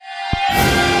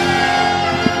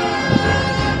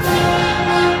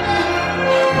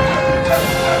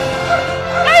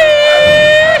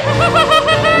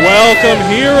Welcome,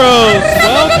 heroes.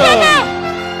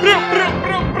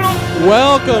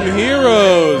 Welcome,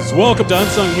 heroes. Welcome to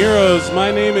Unsung Heroes.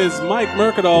 My name is Mike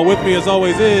Mercadal. With me, as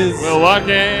always, is Will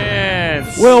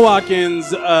Watkins. Will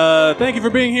Watkins. Thank you for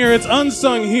being here. It's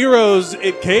Unsung Heroes.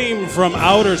 It came from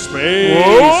outer space.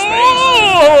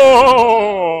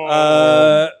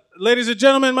 Ladies and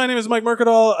gentlemen, my name is Mike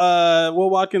Mercadal. Will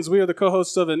Watkins. We are the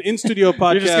co-hosts of an in-studio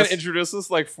podcast. You're just going to introduce us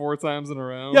like 4 times in a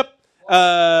row? Yep.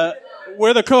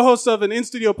 We're the co-hosts of an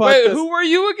in-studio podcast. Wait, who are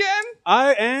you again?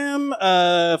 I am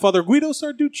Father Guido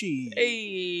Sarducci.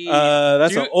 Hey.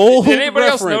 That's an old Did anybody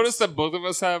reference. else notice that both of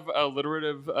us have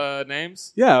alliterative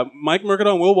names? Yeah, Mike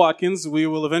Mercadal and Will Watkins. We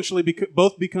will eventually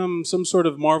both become some sort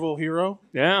of Marvel hero.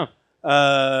 Yeah.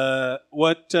 So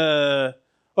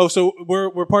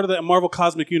we're part of the Marvel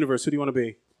Cosmic Universe. Who do you want to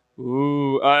be?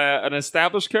 Ooh, an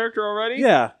established character already?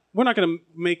 Yeah, we're not going to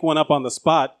make one up on the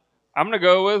spot. I'm going to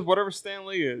go with whatever Stan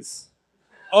Lee is.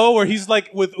 Oh, where he's like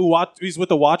he's with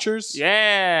the Watchers?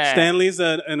 Yeah. Stan Lee's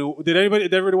did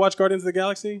everybody watch Guardians of the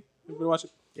Galaxy? Everybody watch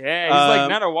it? Yeah, he's like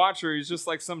not a watcher. He's just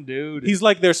like some dude. He's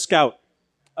like their scout.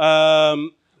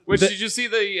 Did you see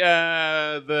the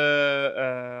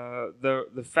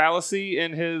fallacy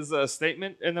in his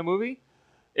statement in the movie?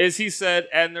 Is he said,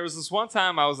 and there was this one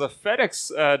time I was a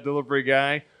FedEx delivery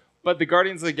guy, but the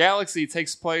Guardians of the Galaxy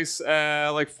takes place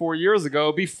like 4 years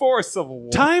ago, before Civil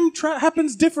War. Time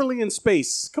happens differently in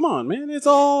space. Come on, man. It's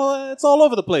all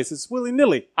over the place. It's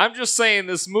willy-nilly. I'm just saying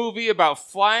this movie about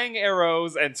flying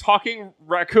arrows and talking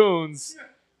raccoons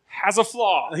has a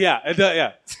flaw. Yeah,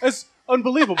 yeah. It's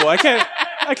unbelievable. I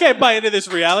can't buy into this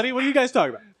reality. What are you guys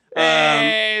talking about?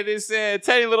 Hey, this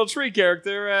tiny little tree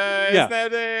character is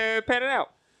not panning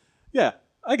out. Yeah,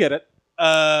 I get it.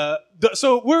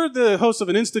 So we're the hosts of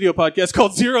an in-studio podcast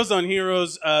called Zeros on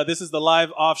Heroes. This is the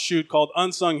live offshoot called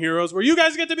Unsung Heroes, where you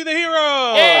guys get to be the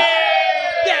heroes.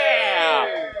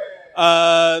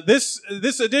 Yeah.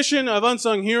 This edition of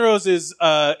Unsung Heroes is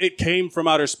It Came from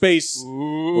Outer Space.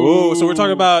 Ooh. So we're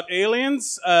talking about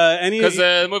aliens. Because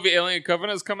the movie Alien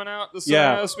Covenant is coming out this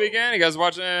weekend. You guys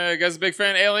watching? You guys a big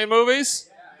fan of alien movies?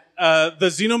 The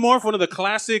Xenomorph, one of the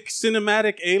classic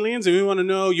cinematic aliens, and we want to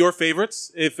know your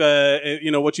favorites. If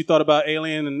you know what you thought about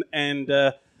Alien and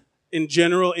in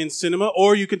general in cinema,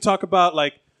 or you can talk about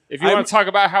if you want to talk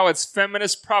about how it's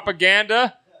feminist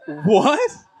propaganda.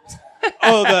 What?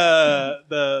 Oh,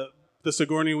 the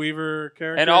Sigourney Weaver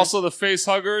character, and also the face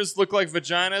huggers look like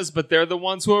vaginas, but they're the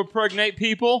ones who impregnate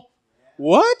people.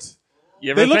 What? You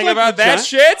ever think about that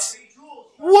shit?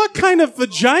 What kind of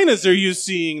vaginas are you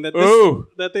seeing that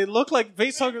they look like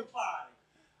face huggers?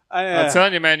 I'm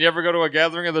telling you, man. You ever go to a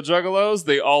gathering of the Juggalos?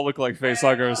 They all look like face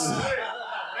huggers.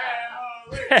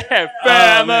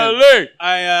 Family.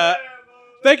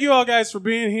 Thank you all guys for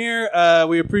being here.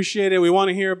 We appreciate it. We want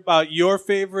to hear about your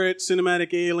favorite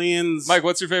cinematic aliens. Mike,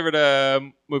 what's your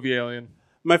favorite movie alien?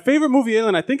 My favorite movie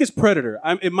alien, I think, is Predator.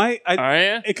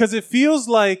 Because it feels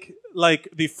like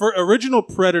the original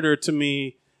Predator to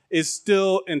me is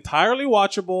still entirely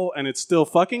watchable, and it's still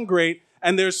fucking great.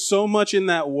 And there's so much in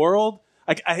that world.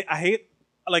 I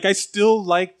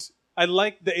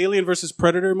liked the Alien versus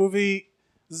Predator movie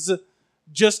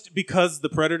just because the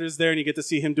Predator's there and you get to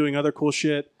see him doing other cool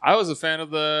shit. I was a fan of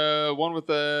the one with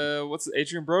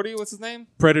Adrian Brody? What's his name?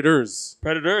 Predators.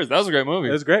 That was a great movie.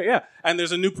 It was great, yeah. And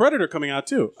there's a new Predator coming out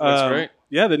too. That's great.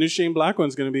 Yeah, the new Shane Black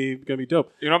one's gonna be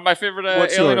dope. You know, my favorite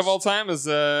alien of all time is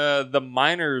the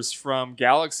miners from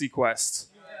Galaxy Quest.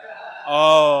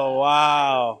 Oh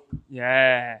wow!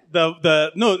 Yeah. They're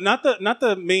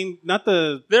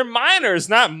miners,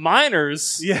 not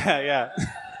miners. Yeah.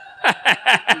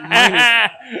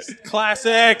 Miners.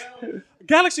 Classic.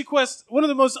 Galaxy Quest, one of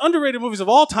the most underrated movies of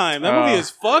all time. That movie is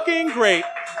fucking great.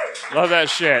 Love that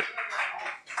shit.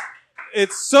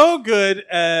 It's so good,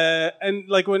 and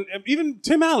when even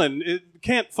Tim Allen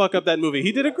can't fuck up that movie.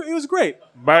 He did it. It was great.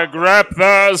 By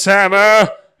Grapthar's hammer,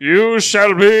 you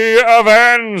shall be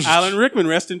avenged. Alan Rickman,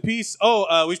 rest in peace.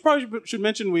 Oh, we probably should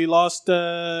mention we lost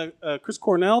Chris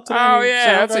Cornell today. Oh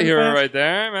yeah, that's a hero right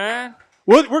there, man.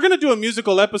 We're going to do a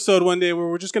musical episode one day where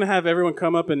we're just going to have everyone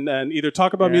come up and either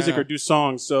talk about music or do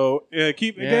songs. So get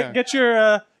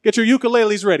your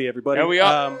ukuleles ready, everybody.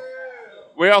 Yeah,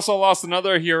 we also lost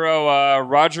another hero,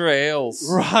 Roger Ailes.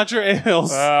 Roger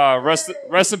Ailes.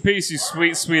 Rest in peace, you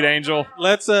sweet, sweet angel.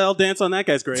 I'll dance on that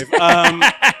guy's grave.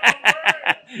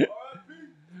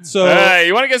 Hey,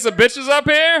 you want to get some bitches up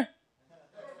here?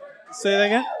 Say that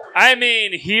again? I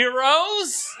mean,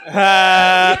 heroes?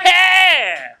 Yeah!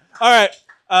 All right.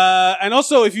 And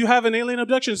also, if you have an alien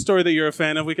abduction story that you're a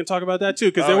fan of, we can talk about that too.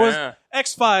 Because there was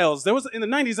X-Files. There was in the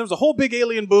 90s. There was a whole big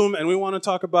alien boom, and we want to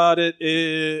talk about it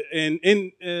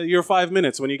in your 5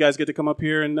 minutes when you guys get to come up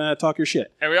here and talk your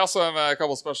shit. And we also have a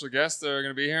couple special guests that are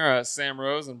going to be here. Sam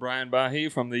Rose and Brian Bahi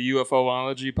from the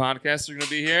UFOlogy podcast are going to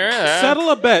be here. Settle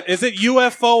a bet. Is it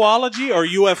UFOlogy or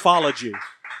UFology?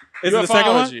 Is it the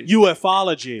second one?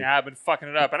 UFology. Yeah, I've been fucking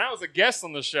it up. And I was a guest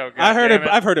on the show. I heard it.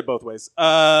 I've heard it both ways. It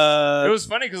was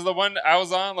funny because the one I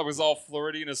was on was all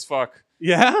Floridian as fuck.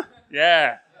 Yeah?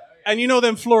 Yeah. And you know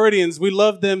them Floridians, we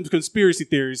love them conspiracy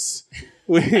theories.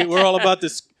 We're all about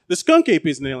this. The skunk ape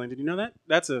is an alien. Did you know that?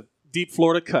 That's a deep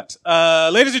Florida cut.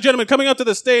 Ladies and gentlemen, coming up to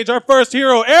the stage, our first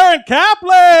hero, Aaron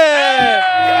Kaplan!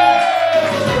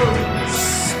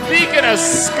 Speaking of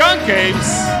skunk apes.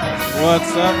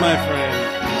 What's up, my friend?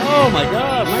 Oh my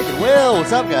God, Mike and Will,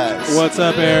 what's up, guys? What's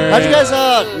up, Aaron? How'd you guys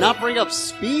not bring up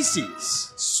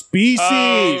Species? Species.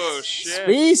 Oh, shit.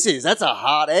 Species, that's a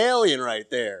hot alien right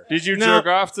there. Did you jerk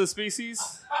off to Species?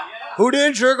 Who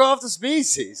didn't jerk off to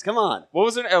Species? Come on. What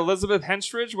was it? Elizabeth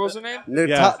Henstridge? What was her name?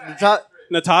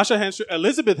 Natasha Henstridge.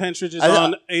 Elizabeth Henstridge is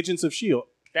on Agents of S.H.I.E.L.D.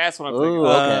 That's what I'm thinking.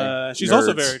 Okay. She's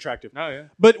also very attractive. Oh, yeah.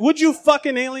 But would you fuck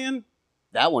an alien?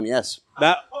 That one, yes.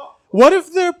 What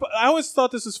if they're... I always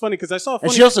thought this was funny because I saw...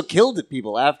 And she also killed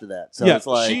people after that. So it's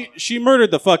like... She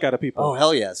murdered the fuck out of people. Oh,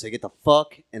 hell yeah. So you get to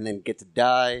fuck and then get to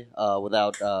die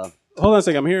without... Hold on a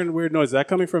second. I'm hearing weird noise. Is that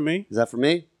coming from me? Is that for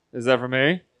me? Is that for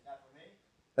me?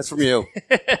 That's from you.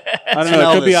 I don't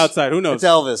know. It could be outside. Who knows? It's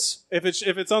Elvis. If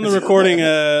it's on the recording,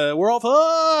 we're all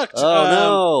fucked.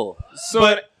 Oh, no. So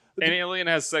an alien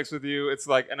has sex with you. It's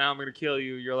like, and now I'm going to kill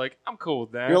you. You're like, I'm cool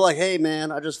with that. You're like, hey, man,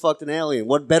 I just fucked an alien.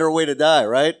 What better way to die,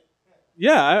 right?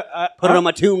 Yeah. I Put it on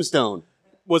my tombstone.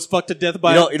 Was fucked to death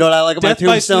by... You know what I like on my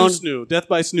tombstone? Death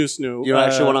by snoo. You know what I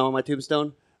actually want on my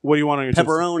tombstone? What do you want on your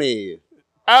tombstone? Pepperoni.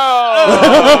 Oh!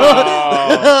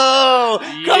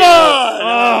 Come on!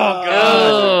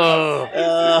 Oh,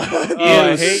 God.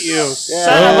 I hate you.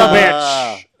 Son of a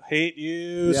bitch. Hate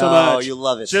you so much. Oh, you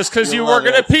love it. Just because you work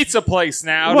at a pizza place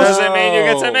now doesn't mean you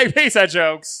get to make pizza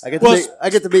jokes. I get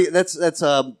to be. That's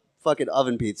fucking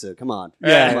oven pizza. Come on.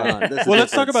 Yeah. Come on. Well,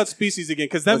 let's talk about Species again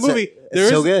because that movie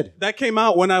so good. That came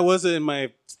out when I was in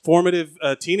my formative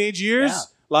teenage years. Yeah.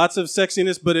 Lots of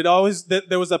sexiness, but it always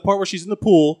there was that part where she's in the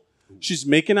pool. She's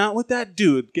making out with that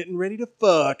dude, getting ready to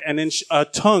fuck, and then a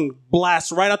tongue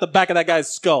blasts right out the back of that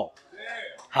guy's skull.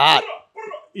 Hot.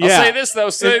 Yeah. I'll say this, though.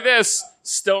 This.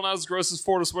 Still not as gross as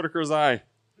Forrest Whitaker's eye.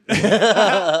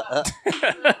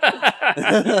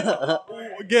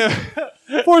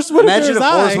 Forrest Whitaker's Imagine if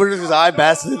eye. Forrest Whitaker's eye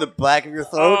passed through the back of your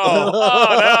throat.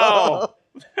 Oh,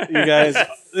 no. You guys,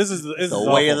 this is the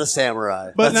awful. way of the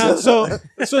samurai. But now, so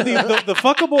the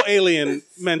fuckable alien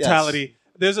mentality.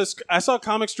 Yes. I saw a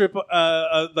comic strip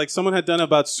like someone had done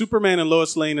about Superman and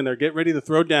Lois Lane, and they're getting ready to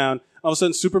throw down. All of a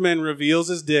sudden, Superman reveals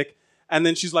his dick, and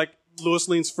then she's like, Lois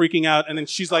Lane's freaking out, and then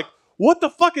she's like, "What the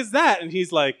fuck is that?" And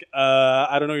he's like,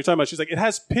 "I don't know what you're talking about." She's like, "It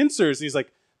has pincers," and he's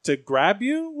like, "To grab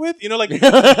you with?" You know, like,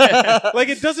 like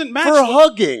it doesn't match for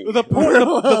hugging.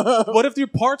 What if your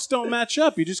parts don't match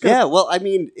up? You just gotta, well, I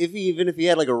mean, even if he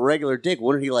had like a regular dick,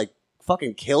 wouldn't he like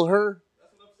fucking kill her?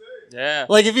 Yeah.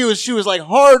 Like if she was like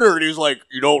harder, and he was like,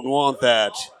 "You don't want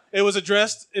that." It was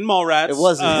addressed in Mallrats. It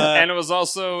was, and it was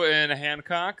also in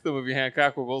Hancock, the movie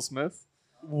Hancock with Will Smith.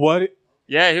 What?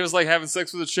 Yeah, he was like having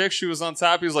sex with a chick. She was on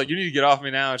top. He was like, "You need to get off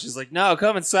me now." And she's like, "No,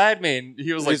 come inside me." And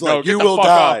he was like, "No, you get the will fuck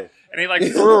die." off. And he like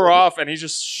threw her off, and he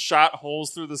just shot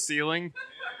holes through the ceiling.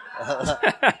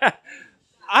 I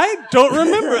don't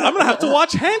remember. I'm gonna have to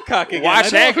watch Hancock again.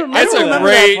 Watch Hancock. That's a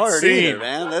great scene, either,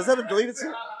 man. Is that a deleted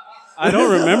scene? I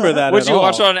don't remember that. Would you all.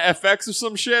 watch it on FX or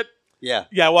some shit? Yeah.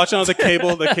 Yeah, watch it on the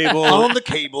cable. On the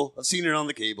cable. I've seen it on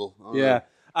the cable. Yeah.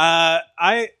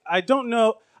 I don't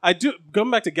know. I do.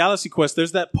 Going back to Galaxy Quest,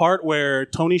 there's that part where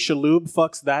Tony Shalhoub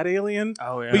fucks that alien.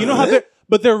 Oh yeah. But you know how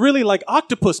they're really like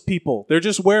octopus people. They're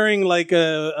just wearing like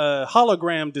a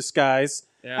hologram disguise,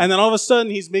 and then all of a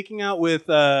sudden he's making out with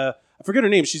I forget her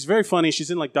name. She's very funny.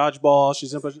 She's in like Dodgeball.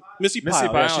 She's in Missy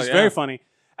Pyle. Yeah, she's very funny.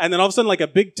 And then all of a sudden, like a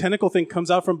big tentacle thing comes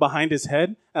out from behind his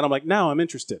head, and I'm like, now I'm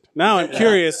interested. Now I'm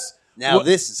curious. Now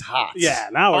this is hot. Yeah,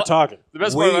 now we're talking. The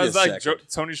best part is like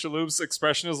Tony Shalhoub's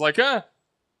expression is like, Yeah,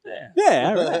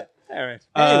 all right. all right.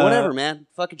 Hey, whatever, man.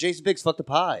 Fucking Jason Biggs fucked a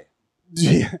pie.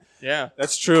 Yeah.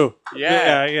 That's true.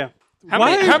 Yeah. How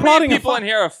Why many people in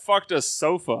here have fucked a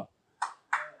sofa?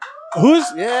 Who's?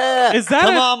 Yeah. Is that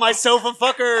Come on, my sofa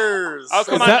fuckers. Oh,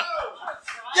 come Is on. that-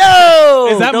 Yo!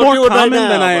 Is that Don't more do it right common now,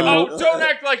 than I am? bro. Oh, don't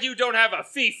act like you don't have a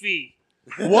Fifi.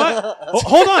 What?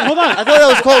 Hold on. I thought that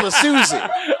was called a Susie.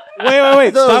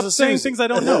 Wait. Stop saying things I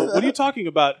don't know. What are you talking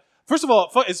about? First of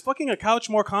all, is fucking a couch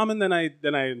more common than I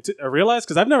realized?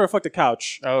 Because I've never fucked a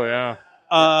couch. Oh, yeah.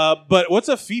 But what's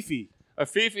a fifi? A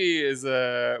fifi is it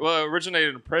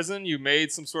originated in prison. You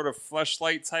made some sort of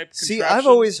fleshlight type contraption. See, I've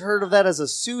always heard of that as a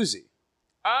Susie.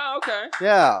 Ah, okay.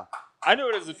 Yeah. I knew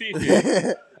it as a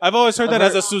fifi. I've always heard that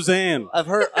as a Suzanne. I've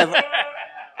heard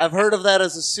of that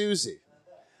as a Susie.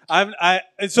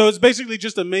 So it's basically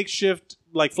just a makeshift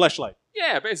like fleshlight.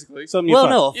 Yeah, basically. A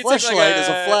fleshlight is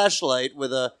a flashlight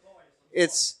with a.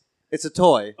 It's a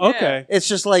toy. Okay. It's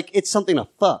just like it's something to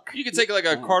fuck. You can take like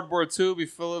a cardboard tube, you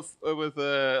fill it with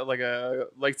like a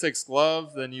latex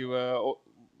glove, then you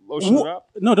lotion it up.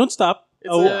 No, don't stop.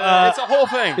 It's a whole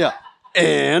thing. Yeah.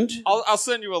 And I'll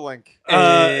send you a link.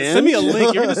 Send me a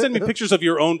link. You're gonna send me pictures of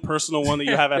your own personal one that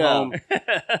you have at home.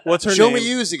 What's her name? Show me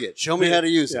using it. Show me how to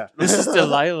use it. This is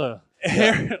Delilah.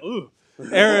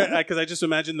 Aaron, because I just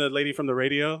imagine the lady from the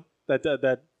radio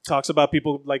that talks about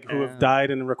people like who have died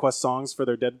and request songs for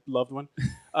their dead loved one.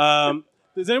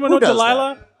 Does anyone know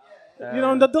Delilah? You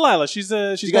know Delilah. She's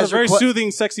got a very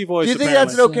soothing, sexy voice. Do you think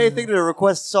apparently. that's an okay thing to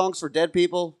request songs for dead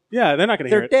people? Yeah, they're not going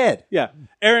to hear it. They're dead. Yeah,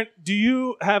 Aaron, do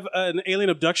you have an alien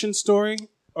abduction story,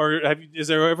 or is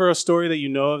there ever a story that you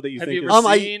know of that you have think? Have you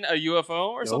ever seen a UFO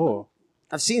or something?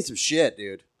 I've seen some shit,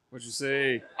 dude. What'd you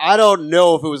say? I don't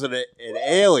know if it was an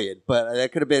alien, but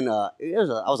that could have been. I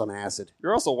was on acid.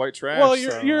 You're also white trash. Well,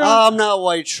 you're I'm not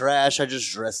white trash. I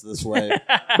just dress this way.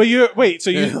 But you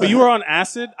were on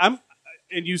acid.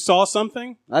 And you saw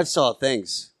something? I saw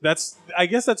things. I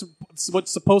guess that's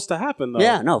what's supposed to happen, though.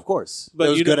 Yeah, no, of course. But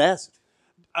it was good acid.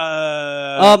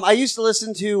 I used to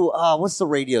listen to what's the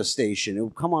radio station? It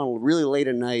would come on really late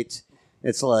at night.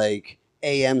 It's like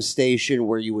AM station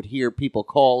where you would hear people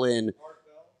call in.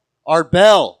 Art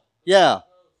Bell. Yeah.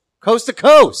 Coast to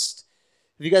Coast.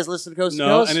 Have you guys listened to Coast to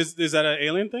Coast? No, and is that an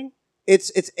alien thing?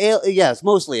 It's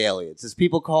mostly aliens. It's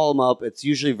people call them up. It's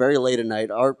usually very late at night.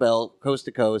 Art Bell, Coast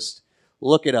to Coast.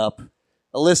 Look it up.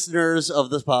 Listeners of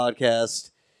this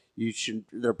podcast,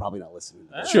 they're probably not listening.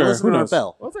 Sure. Listen to Art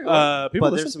Bell.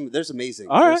 But there's amazing.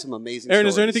 All right. There's some amazing Aaron,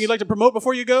 stories. is there anything you'd like to promote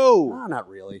before you go? No, not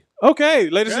really. Okay,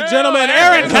 ladies and gentlemen,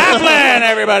 Aaron Kaplan,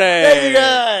 everybody. Thank you,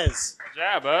 guys. Good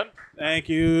job, bud. Thank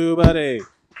you, buddy. Woo!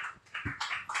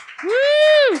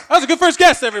 That was a good first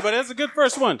guest, everybody. That's a good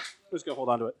first one. Let's go hold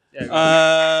on to it.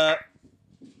 Yeah,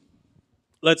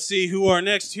 let's see who our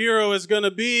next hero is going to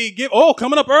be.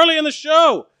 Coming up early in the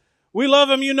show. We love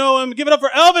him. You know him. Give it up for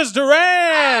Elvis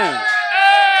Duran.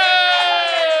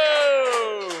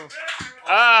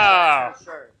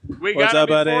 We What's got up,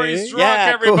 him before buddy? he's drunk,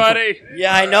 everybody. Cool.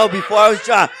 Yeah, I know. Before I was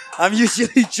drunk. I'm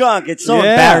usually drunk. It's so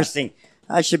embarrassing.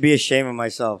 I should be ashamed of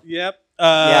myself. Yep.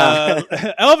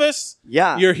 Elvis.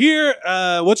 Yeah. You're here.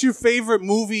 What's your favorite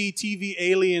movie, TV,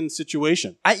 alien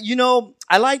situation? I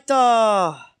like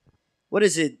the... What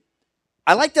is it?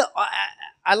 I like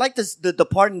the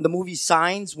part in the movie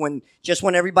Signs when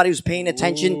everybody was paying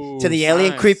attention to the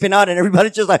alien creeping out and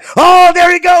everybody's just like, oh,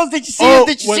 there he goes. Did you see him?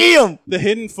 Did you see him? The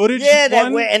hidden footage. Yeah,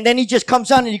 that way. And then he just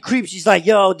comes on and he creeps. He's like,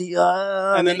 yo,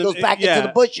 and then he goes back into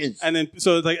the bushes. And then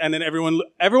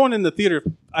everyone in the theater.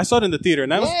 I saw it in the theater.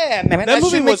 And that man, that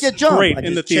movie was great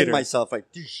in the theater. Myself like,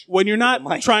 when you're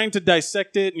not trying to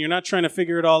dissect it and you're not trying to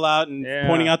figure it all out and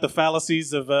pointing out the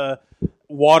fallacies of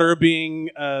water being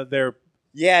the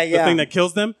thing that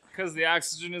kills them. Because the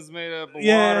oxygen is made up of water.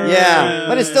 Yeah,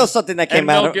 but it's still something that came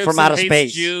out from outer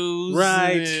space. Jews.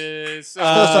 Right.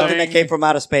 Still something that came from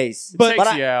outer space. But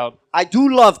you out. I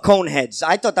do love Coneheads.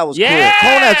 I thought that was cool.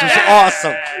 Coneheads was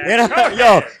awesome.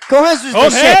 Coneheads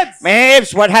was the shit.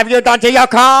 Mapes, what have you done to your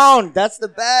cone? That's the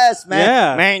best, man.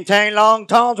 Yeah. Maintain long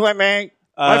tones with me.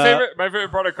 My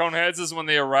favorite part of Coneheads is when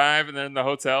they arrive and they're in the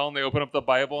hotel and they open up the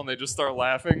Bible and they just start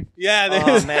laughing. Yeah,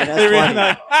 man, that's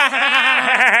funny.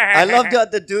 I loved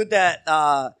the dude that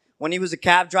when he was a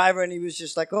cab driver and he was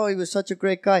just like, oh, he was such a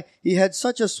great guy. He had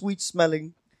such a sweet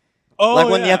smelling.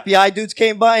 When the FBI dudes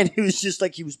came by and he was just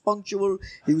like, he was punctual,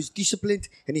 he was disciplined,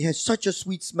 and he had such a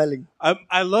sweet smelling.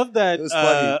 I love that. It was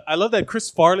funny. I love that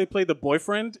Chris Farley played the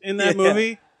boyfriend in that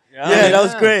movie. Yeah, that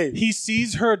was great. He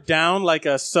sees her down like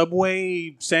a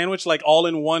Subway sandwich, like all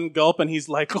in one gulp, and he's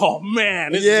like, "Oh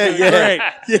man, this is great."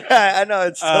 Yeah, I know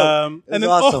it's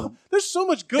awesome. There's so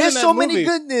much good. There's in that so movie. many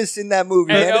goodness in that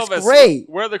movie, Hey, man. Elvis, It's great.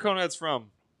 Where are the Coneheads from?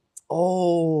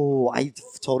 Oh, I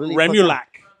totally Remulac.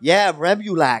 Yeah,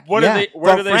 Remulac. Where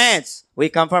do they? France. We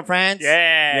come from France.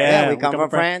 Yeah, we come from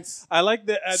France. I like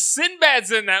the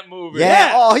Sinbad's in that movie.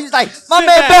 Yeah. Oh, he's like, my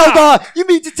man Beldar, you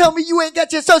mean to tell me you ain't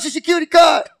got your Social Security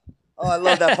card? Oh, I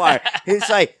love that part. He's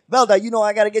like, Beldar,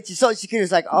 I got to get your Social Security.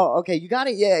 He's like, oh, okay, you got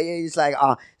it? Yeah. He's like,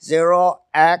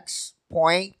 0x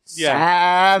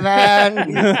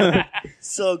 0.7.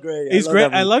 So great. He's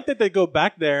great. I like that they go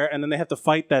back there and then they have to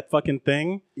fight that fucking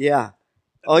thing. Yeah.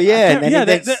 Oh yeah, and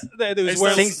then he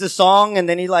sings the song, and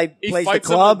then he plays the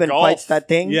club and fights that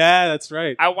thing. Yeah, that's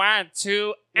right. I want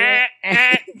to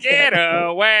get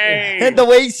away. And the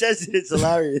way he says it, it's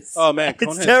hilarious. Oh man,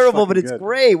 it's terrible, but it's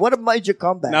great. What a major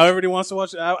comeback! Now everybody wants to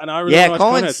watch it, and I really want to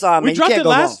watch Coneheads. We dropped it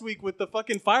last week with the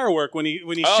fucking firework when he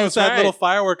shoots that little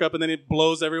firework up and then it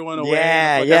blows everyone away.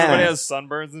 Yeah, everybody has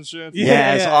sunburns and shit.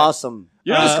 Yeah, it's awesome.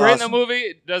 You know what's great in the movie?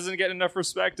 It doesn't get enough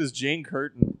respect is Jane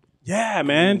Curtin. Yeah,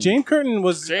 man. Jane Curtin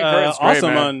was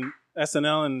awesome on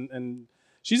SNL, and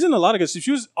she's in a lot of good stuff.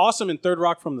 She was awesome in Third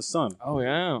Rock from the Sun. Oh,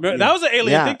 yeah. That was an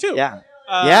alien thing, too. Yeah.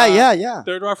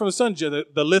 Third Rock from the Sun, the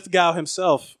Lithgow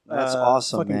himself. That's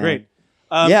awesome, fucking man. great.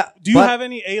 Do you have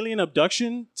any alien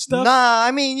abduction stuff? Nah,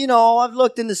 I mean, I've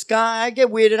looked in the sky. I get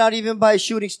weirded out even by a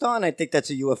shooting star, and I think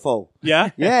that's a UFO. Yeah?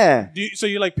 Yeah. So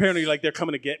you're like paranoid, you're like, they're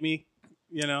coming to get me?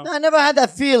 No, I never had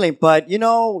that feeling, but you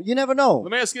never know.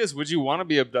 Let me ask you this: would you want to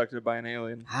be abducted by an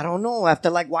alien? I don't know.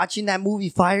 After watching that movie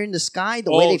Fire in the Sky,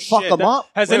 the way they fuck them up.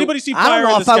 Has anybody seen Fire in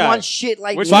the Sky? I don't know if I want shit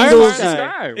like Fire in the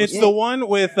Sky. It's the one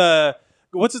with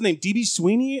what's his name? D.B.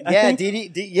 Sweeney. I think?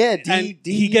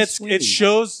 He gets Sweeney. It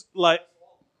shows like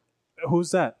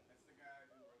who's that?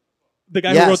 The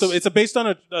guy who wrote the. It's based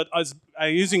on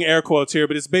I'm using air quotes here,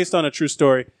 but it's based on a true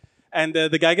story. And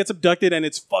the guy gets abducted, and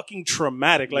it's fucking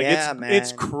traumatic.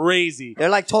 It's crazy.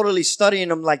 They're totally studying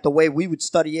them like the way we would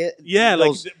study it. Yeah,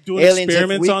 doing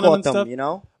experiments on them and stuff.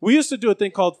 We used to do a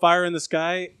thing called Fire in the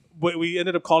Sky. We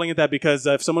ended up calling it that because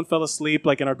if someone fell asleep,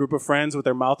 in our group of friends with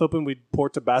their mouth open, we'd pour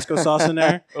Tabasco sauce in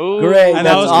there. Ooh, great! And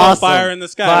that was called Fire in the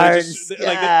Sky. I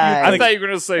thought you were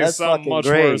going to say something much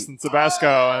worse than Tabasco.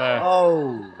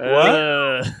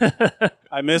 What?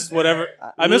 I missed whatever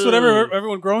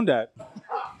everyone groaned at.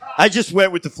 I just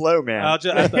went with the flow, man. I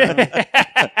said,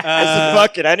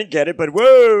 fuck it. I didn't get it, but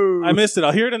whoa. I missed it.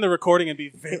 I'll hear it in the recording and be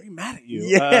very mad at you.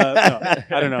 Yeah.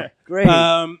 No, I don't know. Great.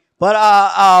 But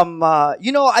I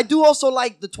do also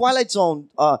like the Twilight Zone,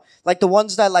 like the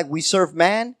ones that We Serve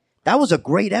Man. That was a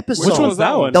great episode. Which one was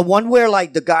that one? The one where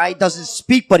the guy doesn't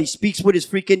speak, but he speaks with his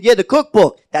freaking the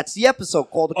cookbook. That's the episode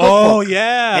called the cookbook. Oh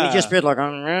yeah. And he just feels like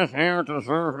I'm here to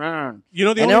serve man.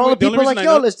 And all the people are like,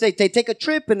 they take a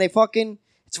trip and they fucking.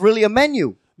 It's really a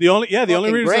menu. The only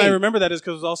reason I remember that is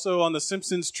because it was also on The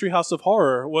Simpsons Treehouse of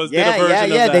Horror did a version of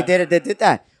that. They did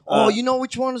that. You know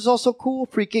which one is also cool?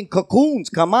 Freaking Cocoons.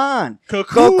 Come on.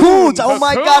 Cocoons. Oh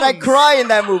my God, I cry in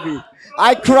that movie.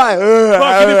 I cry. I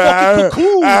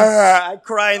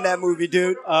cry in that movie,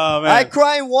 dude. Oh, man. I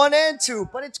cry in 1 and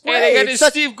 2, but it's great. Hey, they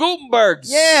got Steve Gutenbergs.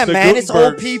 Yeah, man. It's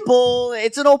old people.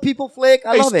 It's an old people flick.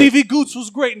 I love it. Stevie Goots was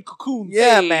great in Cocoons.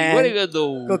 Yeah, man. What are you gonna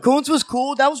do? Cocoons was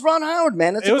cool. That was Ron Howard,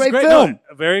 man. That's a great film. No,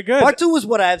 very good. Part 2 was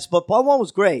whatevs, but part 1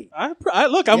 was great. I'm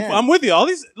with you. All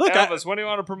these Elvis, what do you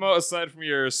want to promote aside from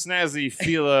your snazzy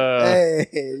Fila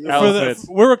outfit?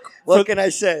 What can I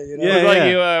say? You look like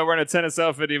you wearing a tennis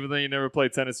outfit, even though you never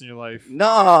played tennis in your life.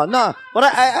 No. But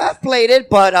I've played it,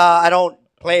 but I don't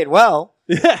play it well.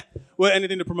 Yeah. Well,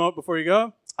 anything to promote before you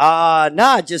go?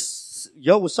 Just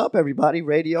yo, what's up, everybody?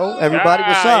 Radio, everybody,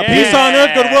 what's up? Yeah. Peace on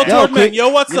earth, goodwill toward men. Yo,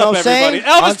 what's up, everybody?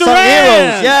 Elvis Duran.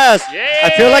 Heroes, yes. Yay. I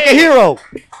feel like a hero.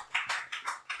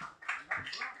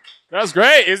 That's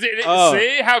great.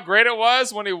 See how great it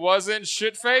was when he wasn't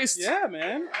shit-faced? Yeah,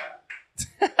 man.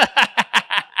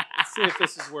 Let's see if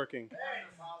this is working.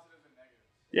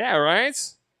 Yeah, right?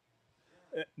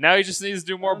 Now he just needs to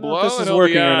do more blow. If this is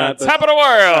working or not. Top of the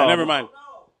world. Right, never mind.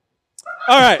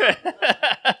 All right.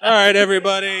 All right,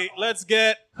 everybody. Let's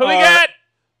get... Who we got?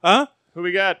 Huh? Who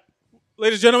we got?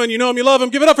 Ladies and gentlemen, you know him, you love him.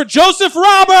 Give it up for Joseph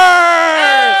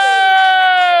Roberts!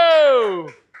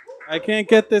 Oh! I can't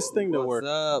get this thing to work.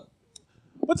 What's up?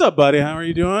 What's up, buddy? How are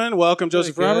you doing? Welcome,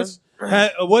 Joseph Roberts.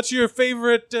 What's your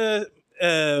favorite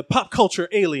pop culture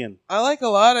alien? I like a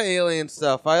lot of alien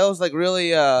stuff. I was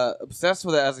really obsessed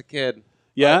with it as a kid.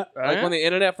 Yeah? Like when the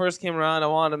internet first came around, I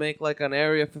wanted to make an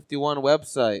Area 51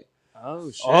 website.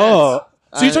 Oh, shit. Oh.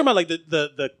 So you're talking about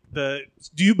the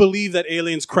do you believe that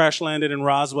aliens crash landed in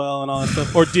Roswell and all that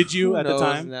stuff? Or did you at the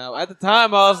time? Now. At the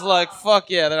time, I was like, fuck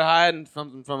yeah, they're hiding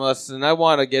something from us, and I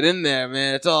want to get in there,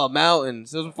 man. It's all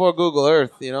mountains. It was before Google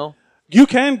Earth, you know? You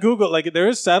can Google, there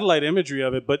is satellite imagery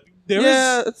of it, but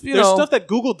there's stuff that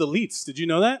Google deletes. Did you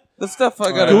know that? The stuff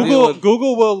I got to deal with.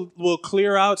 Google will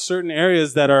clear out certain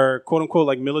areas that are, quote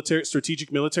unquote,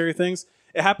 strategic military things.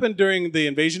 It happened during the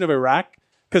invasion of Iraq.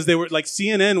 Because they were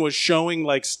CNN was showing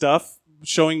stuff,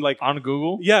 on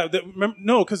Google. Yeah,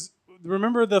 because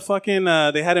remember the fucking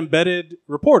they had embedded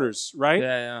reporters, right?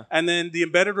 Yeah. And then the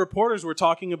embedded reporters were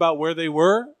talking about where they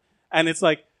were, and it's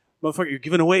like, motherfucker, you're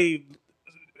giving away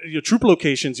your troop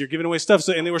locations, you're giving away stuff.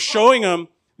 So, and they were showing them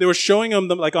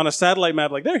like on a satellite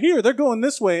map, like they're here, they're going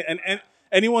this way, and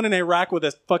anyone in Iraq with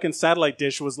a fucking satellite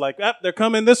dish was like, they're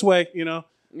coming this way, you know.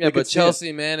 Yeah, but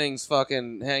Chelsea Manning's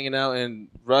fucking hanging out in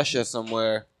Russia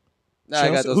somewhere. I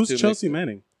got those Who's Chelsea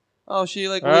Manning? Oh, she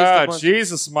like released a bunch.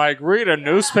 Jesus, Mike, read a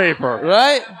newspaper.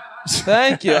 Right?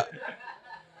 Thank you.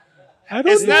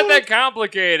 It's not that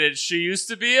complicated. She used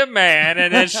to be a man,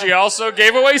 and then she also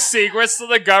gave away secrets to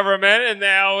the government, and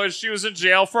now she was in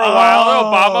jail for a while.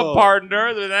 Obama pardoned her,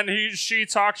 and then she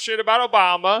talked shit about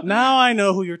Obama. Now I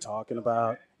know who you're talking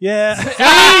about. Yeah.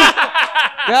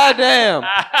 Goddamn.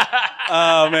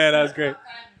 Oh, man, that was great.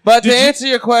 But to answer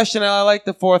your question, I like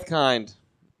The Fourth Kind.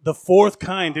 The Fourth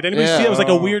Kind. Did anybody see it? It was like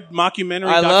a weird mockumentary.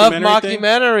 I love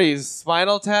documentaries.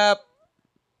 Spinal Tap.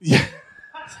 Yeah.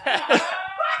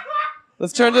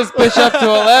 Let's turn this bitch up to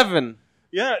 11.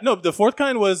 Yeah, no, The Fourth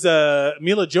Kind was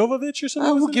Mila Jovovich or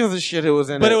something. Who gives a shit who was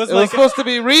in it? But it was supposed to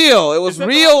be real. It was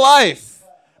real life.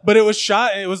 But it was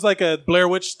shot. It was like a Blair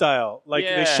Witch style. Like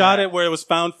they shot it where it was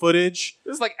found footage.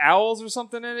 There's like owls or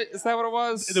something in it. Is that what it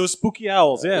was? There was spooky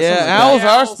owls. Yeah, yeah. Owls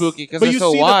are spooky because they're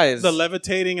so wise. The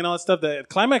levitating and all that stuff. The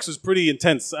climax was pretty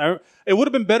intense. It would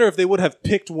have been better if they would have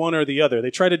picked one or the other. They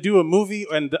tried to do a movie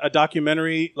and a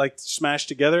documentary like smashed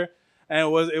together,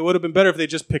 and it would have been better if they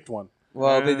just picked one.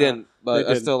 Well, they didn't, but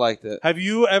I still liked it. Have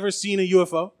you ever seen a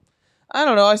UFO? I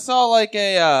don't know. I saw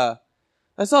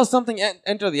something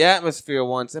enter the atmosphere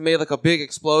once. It made like a big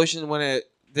explosion when it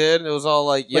did. It was all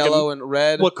like yellow and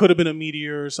red. What could have been a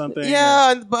meteor or something?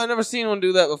 Yeah, but I've never seen one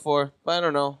do that before. But I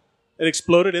don't know. It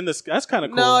exploded in the sky. That's kind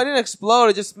of cool. No, it didn't explode.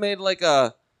 It just made like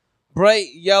a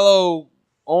bright yellow,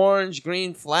 orange,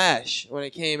 green flash when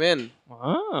it came in.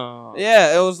 Oh.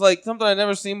 Yeah, it was like something I'd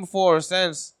never seen before or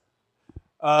since.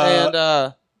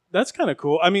 That's kind of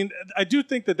cool. I mean, I do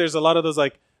think that there's a lot of those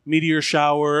like meteor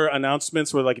shower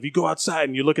announcements where like if you go outside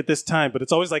and you look at this time, but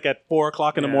it's always like at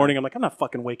 4:00 in the morning. I'm like, I'm not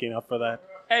fucking waking up for that.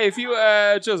 Hey, if you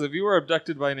Joseph, if you were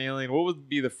abducted by an alien, what would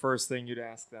be the first thing you'd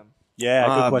ask them? Yeah,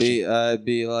 good question. I'd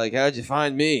be like, how'd you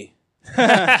find me?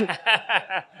 That's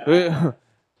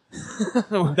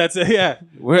it. Yeah,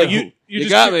 like you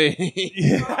got me.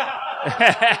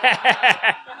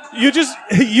 You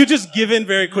just give in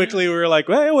very quickly. We were like,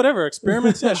 well, hey, whatever,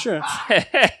 experiments, yeah, sure.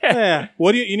 Yeah,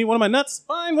 what do you need? One of my nuts?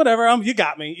 Fine, whatever. You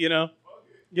got me. You know,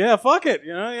 yeah, fuck it.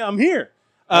 You know, yeah, I'm here.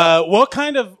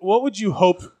 What would you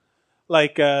hope?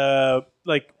 Like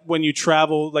when you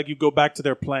travel, like you go back to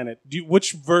their planet.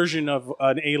 Which version of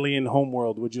an alien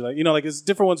homeworld would you like? You know, like it's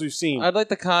different ones we've seen. I'd like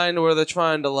the kind where they're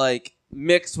trying to like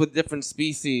mix with different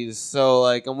species. So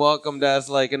like I'm welcomed as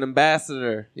like an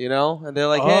ambassador, you know? And they're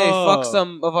like, hey, fuck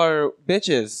some of our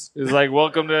bitches. It's like,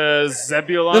 welcome to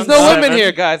Zebulon. There's no women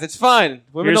here, guys. It's fine.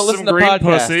 Women don't listen to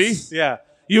podcasts. Pussy. Yeah.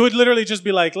 You would literally just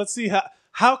be like, let's see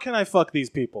how can I fuck these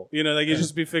people? You know, like you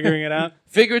just be figuring it out.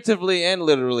 Figuratively and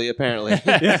literally, apparently.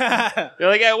 Yeah. They're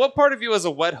like, yeah, what part of you is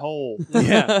a wet hole?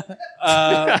 Yeah.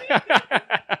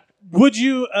 Would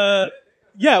you would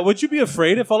you be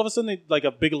afraid if all of a sudden like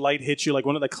a big light hits you, like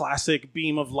one of the classic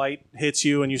beam of light hits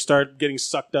you and you start getting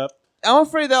sucked up? I'm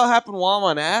afraid that'll happen while I'm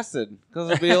on acid. Because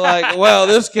it'll be like, well,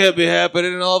 this can't be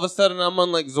happening. And all of a sudden I'm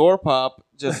on like Zorpop,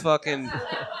 just fucking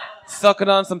sucking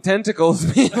on some tentacles.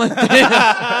 Being like,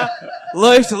 damn,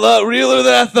 life's a lot realer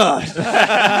than I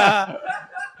thought.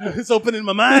 It's opening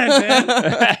my mind, man.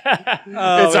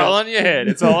 It's all in your head.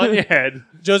 It's all in your head.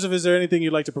 Joseph, is there anything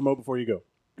you'd like to promote before you go?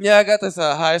 Yeah, I got this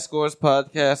High Scores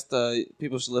podcast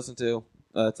people should listen to.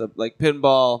 It's like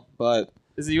pinball, but...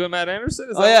 Is it you and Matt Anderson?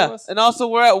 Is that yeah. What it was? And also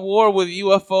we're at war with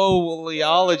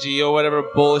UFO-leology or whatever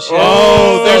bullshit.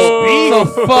 Oh, there's beef.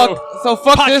 So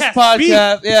fuck this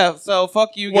podcast. Beef. Yeah, so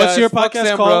fuck you guys. What's your fuck podcast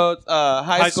Sam called?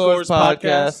 High Scores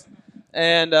podcast.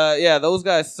 And yeah, those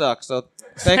guys suck. So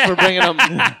thanks for bringing them.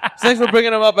 Thanks for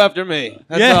bringing them up after me.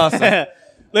 That's awesome.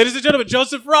 Ladies and gentlemen,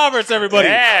 Joseph Roberts, everybody.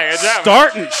 Yeah, good job.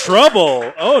 Starting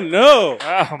trouble. Oh, no.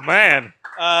 Oh, man.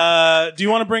 Do you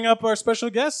want to bring up our special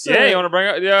guests? Yeah, you want to bring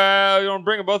up? Yeah, you want to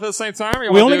bring them both at the same time? We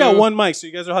only got one mic, so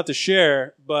you guys will have to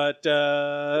share. But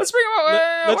let's bring them up.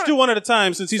 Let's do one at a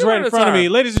time, since he's right in front of me.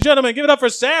 Ladies and gentlemen, give it up for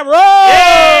Sam Rose.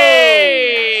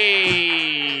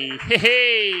 Yay!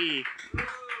 Hey!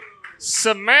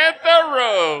 Samantha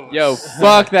Rose. Yo,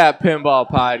 fuck that pinball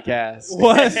podcast.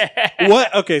 What?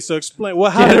 What? Okay, so explain.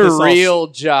 Well, how Get did a this real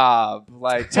job,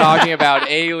 like talking about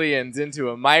aliens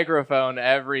into a microphone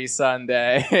every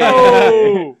Sunday.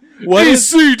 Oh, what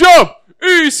EC-dub!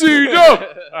 EC-dub!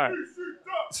 All right.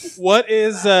 What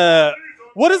is the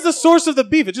source of the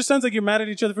beef? It just sounds like you're mad at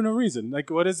each other for no reason.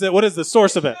 Like, what is it? What is the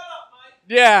source of it?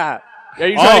 Yeah.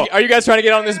 Are you guys trying to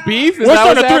get on this beef? We're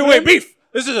starting a three-way beef.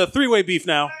 This is a three-way beef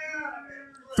now.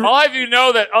 I'll have you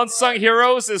know that Unsung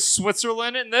Heroes is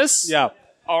Switzerland in this. Yeah.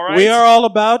 All right. We are all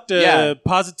about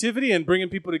positivity and bringing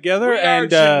people together. We are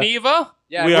Geneva.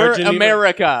 Yeah, we're Geneva.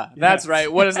 America. That's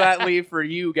right. What does that leave for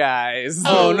you guys?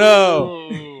 Oh,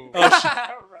 no.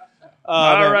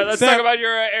 All right, let's talk about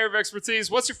your area of expertise.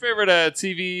 What's your favorite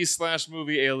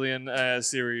TV/movie Alien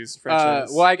series franchise?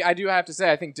 Well, I do have to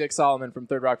say, I think Dick Solomon from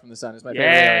Third Rock from the Sun is my favorite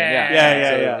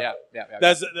alien. Yeah.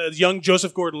 That's young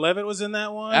Joseph Gordon-Levitt was in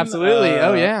that one. Absolutely.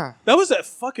 Yeah. That was a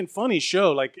fucking funny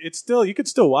show. Like, you could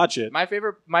still watch it. My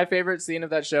favorite scene of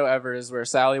that show ever is where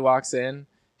Sally walks in.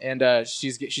 And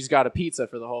she's got a pizza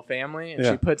for the whole family, and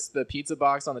she puts the pizza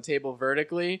box on the table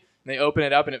vertically, and they open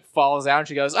it up, and it falls out, and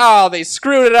she goes, "Oh, they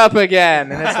screwed it up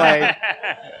again!" And it's like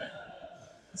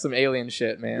some alien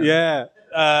shit, man. Yeah,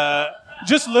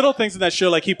 just little things in that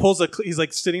show, like he's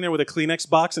like sitting there with a Kleenex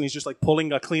box, and he's just like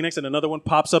pulling a Kleenex, and another one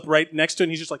pops up right next to it,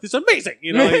 and he's just like, "This is amazing,"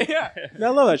 you know? Like, yeah, I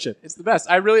love that shit. It's the best.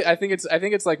 I think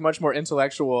it's like much more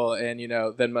intellectual, and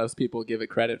than most people give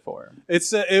it credit for.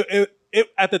 It's It,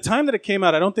 at the time that it came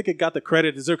out, I don't think it got the credit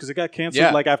it deserved because it got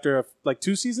canceled like after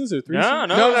 2 seasons or 3 seasons.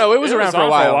 No, it was around for a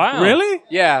while. Really?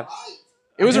 Yeah.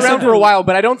 It was around for a while,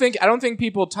 but I don't think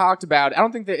people talked about it. I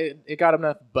don't think that it got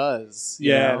enough buzz.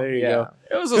 Yeah, there you go.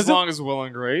 It was as long as Will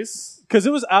and Grace. Because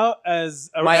it was out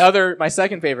as my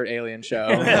second favorite alien show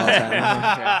of all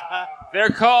time. They're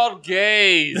called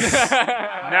gays,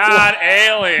 not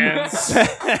aliens.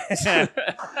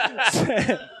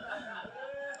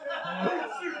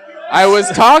 I was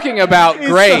talking about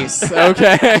Grace,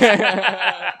 okay?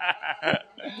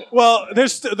 Well,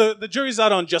 there's the jury's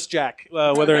out on Just Jack,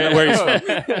 where he's from.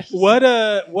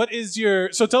 What is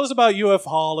your... So tell us about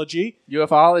ufology.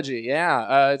 Ufology,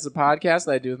 yeah. It's a podcast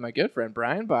that I do with my good friend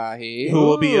Brian Bahi. Who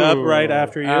will be up right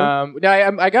after you.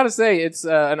 I gotta say, it's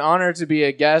an honor to be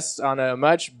a guest on a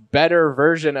much better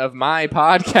version of my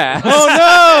podcast. Oh,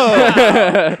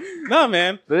 no! No,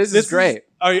 man. But this is great.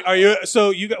 Are you?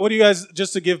 So what do you guys?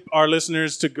 Just to give our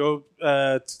listeners to go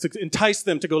to entice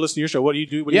them to go listen to your show. What do you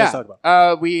do? What do you guys talk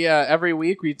about? We every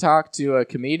week we talk to a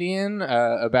comedian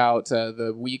about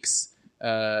the week's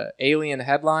alien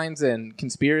headlines and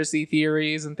conspiracy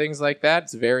theories and things like that.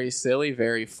 It's very silly,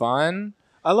 very fun.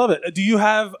 I love it. Do you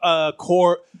have a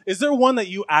core? Is there one that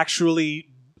you actually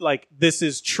like? This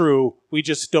is true. We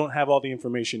just don't have all the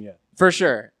information yet. For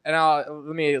sure. And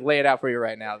let me lay it out for you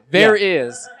right now. There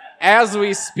is. As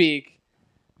we speak,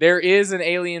 there is an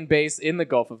alien base in the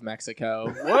Gulf of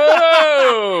Mexico.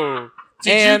 Whoa!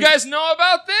 Did you guys know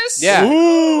about this? Yeah.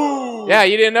 Ooh. Yeah,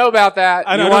 you didn't know about that.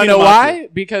 You want to know why?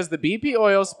 Because the BP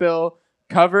oil spill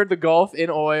covered the Gulf in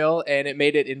oil, and it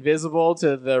made it invisible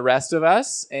to the rest of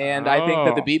us. And I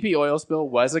think that the BP oil spill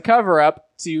was a cover-up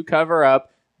to cover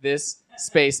up this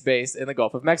space base in the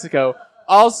Gulf of Mexico.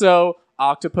 Also...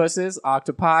 octopuses,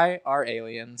 octopi are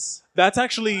aliens. That's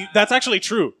actually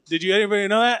true. Did you anybody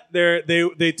know that?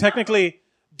 They technically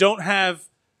don't have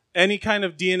any kind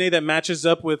of DNA that matches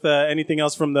up with anything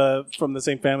else from the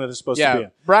same family they're supposed to be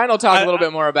in. Brian will talk a little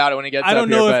bit more about it when he gets up here. I don't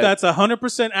know if that's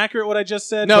 100% accurate what I just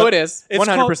said. No, it is.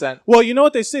 100%. Well, you know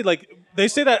what they say? Like they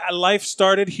say that life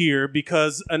started here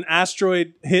because an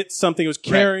asteroid hit something it was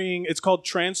carrying. Right. It's called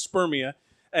transspermia,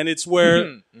 and it's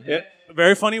where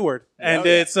very funny word. And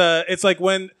it's like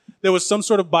when there was some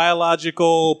sort of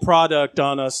biological product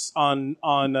on us on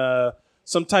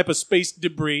some type of space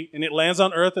debris, and it lands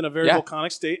on Earth in a very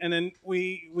volcanic state, and then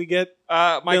we get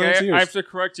Mike, I have to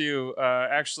correct you.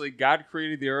 Actually, God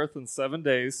created the Earth in 7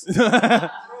 days.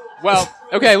 Well,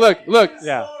 okay, look.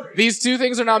 Yeah. These two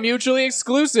things are not mutually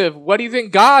exclusive. What do you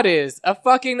think God is? A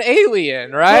fucking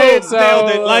alien, right? Nailed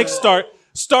it. Like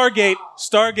Stargate,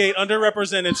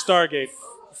 underrepresented Stargate.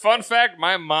 Fun fact,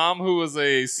 my mom, who was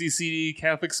a CCD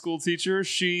Catholic school teacher,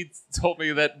 she told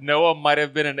me that Noah might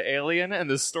have been an alien, and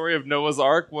the story of Noah's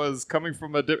Ark was coming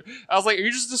from I was like, are you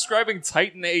just describing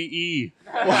Titan AE?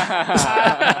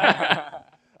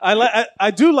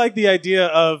 I do like the idea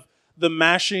of the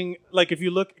mashing, like if you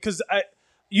look, because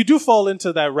you do fall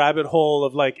into that rabbit hole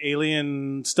of like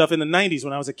alien stuff in the 90s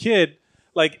when I was a kid.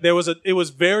 Like it was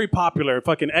very popular,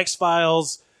 fucking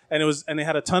X-Files, and they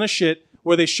had a ton of shit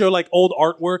where they show like old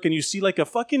artwork and you see like a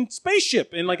fucking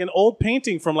spaceship in like an old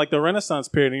painting from like the Renaissance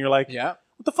period, and you're like,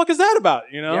 what the fuck is that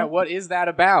about? You know? Yeah, what is that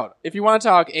about? If you want to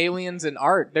talk aliens and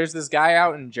art, there's this guy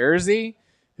out in Jersey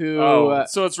who...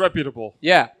 so it's reputable.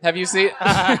 Yeah. Have you seen...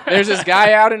 There's this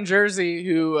guy out in Jersey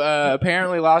who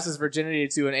apparently lost his virginity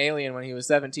to an alien when he was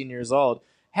 17 years old.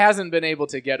 Hasn't been able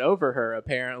to get over her,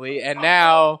 apparently. And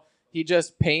now he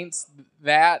just paints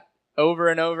that over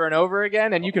and over and over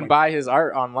again, and you can buy his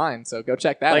art online. So go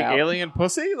check that like out. alien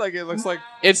pussy? Like it looks like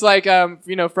it's like from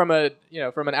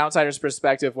an outsider's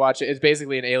perspective, watch it. It's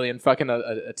basically an alien fucking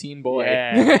a teen boy.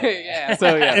 Yeah.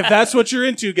 So yeah. If that's what you're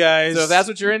into, guys. So if that's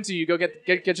what you're into, you go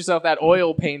get yourself that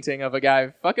oil painting of a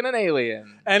guy fucking an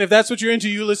alien. And if that's what you're into,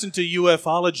 you listen to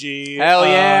UFology. Hell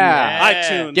yeah.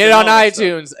 iTunes. Get it on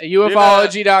iTunes.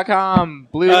 ufology.com.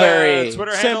 Blueberry.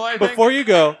 Twitter Sam, handle. I think? before you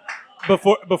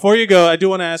go, I do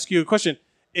want to ask you a question.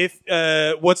 If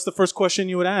what's the first question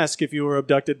you would ask if you were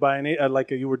abducted by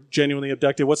you were genuinely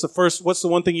abducted? What's the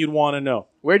one thing you'd want to know?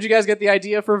 Where'd you guys get the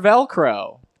idea for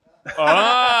Velcro?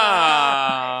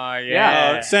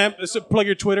 Yeah. Sam, so plug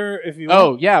your Twitter if you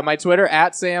Oh, want. yeah, my Twitter,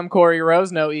 at Sam Corey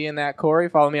Rose. No E in that Corey.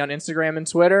 Follow me on Instagram and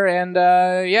Twitter. And,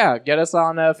 get us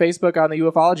on Facebook on the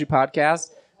Ufology Podcast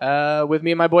with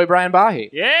me and my boy Brian Bahi.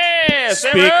 Yeah.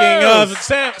 Speaking of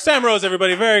Sam Rose,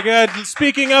 everybody, very good.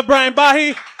 Speaking of Brian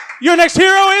Bahi, your next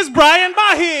hero is Brian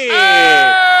Bahi.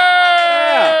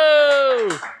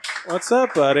 Oh! What's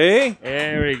up, buddy?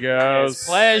 There he goes. It's a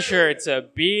pleasure to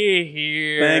be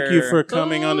here. Thank you for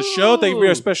coming on the show. Thank you for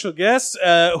your special guest.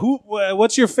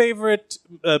 What's your favorite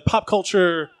pop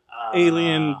culture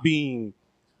alien being?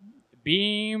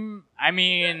 Beam. I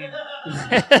mean,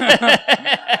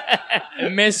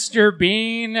 Mr.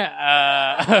 Bean.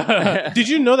 Did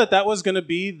you know that was going to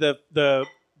be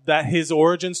that his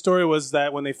origin story was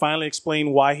that when they finally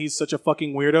explained why he's such a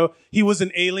fucking weirdo, he was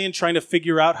an alien trying to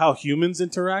figure out how humans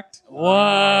interact?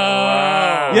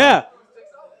 Whoa. Yeah.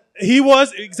 He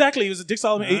was a Dick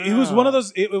Solomon. He was one of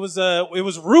those. It was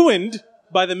ruined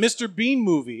by the Mr. Bean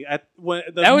movie. That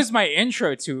was my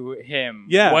intro to him.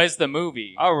 Yeah. Was the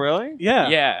movie. Oh, really? Yeah.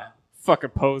 Yeah.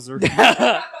 Fucking poser.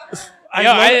 I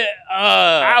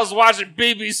was watching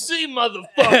BBC,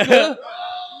 motherfucker.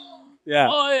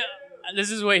 Yeah. This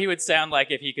is what he would sound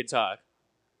like if he could talk.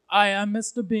 I am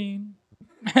Mr. Bean.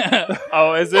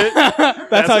 Oh, is it?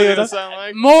 That's how what you he would sound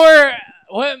like? More.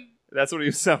 What? That's what he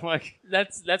would sound like.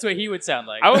 That's what he would sound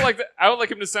like. I would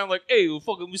like him to sound like, "Hey,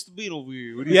 fucking Mr. Bean over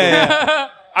here." What do you Yeah.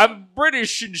 I'm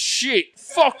British and shit.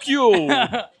 Fuck you.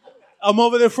 I'm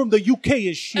over there from the UK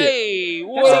and shit. Hey,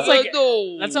 That sounds like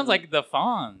that sounds like the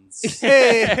Fonz.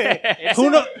 Hey.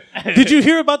 Who know? Did you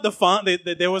hear about the Fonz?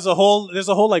 There's a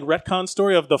whole like retcon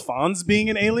story of the Fonz being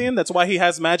an alien. That's why he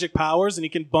has magic powers and he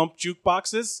can bump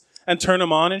jukeboxes and turn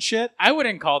them on and shit. I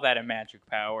wouldn't call that a magic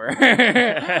power.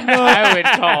 I would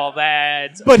call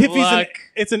that. But if luck.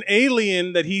 it's an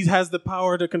alien that he has the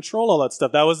power to control all that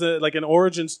stuff. That was like an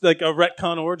origin, like a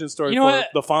retcon origin story for what?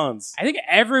 the Fonz. I think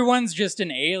everyone's just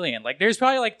an alien. Like, there's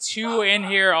probably like 2 in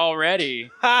here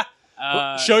already.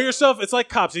 Show yourself. It's like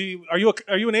cops. Are you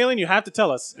an alien? You have to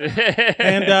tell us.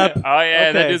 Hand up. Oh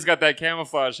yeah, that Okay. dude's got that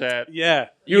camouflage hat. Yeah,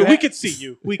 we could see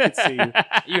you. We could see you.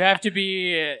 You have to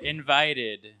be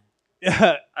invited.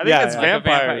 Yeah, I think it's Like a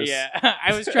vampires. Yeah,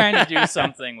 I was trying to do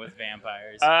something with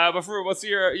vampires. But for what's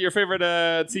your favorite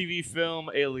TV film,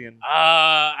 Alien?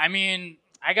 I mean,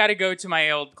 I got to go to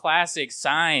my old classic,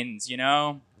 Signs. You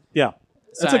know. Yeah.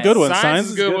 That's a good one. Signs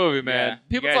is is a good movie, man. Yeah.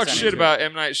 People You guys talk sound shit into about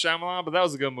M. Night Shyamalan, but that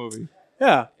was a good movie.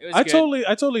 Yeah, It was I good.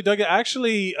 totally dug it.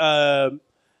 Actually,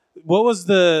 what was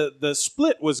the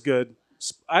Split was good.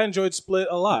 I enjoyed Split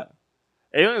a lot.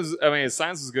 Aliens, I mean,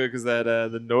 Signs was good because that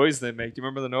the noise they make. Do you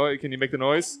remember the noise? Can you make the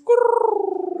noise?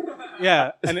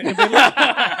 Yeah, and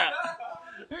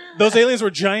those aliens were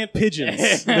giant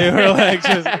pigeons. They were like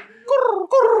just.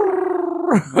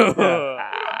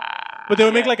 But they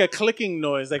would make like a clicking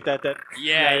noise like that.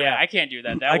 Yeah. I can't do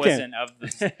that. I That can't. wasn't of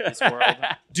this world.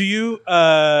 Do you?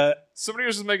 Somebody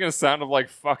was just making a sound of like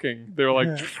fucking. They were like,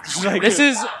 Like, This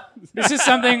is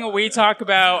something we talk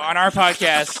about on our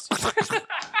podcast.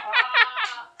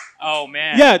 Oh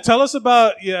man. yeah, tell us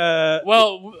about.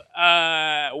 Well,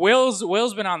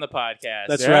 Will's been on the podcast.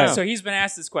 That's right. So he's been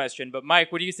asked this question. But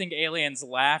Mike, what do you think aliens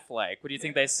laugh like? What do you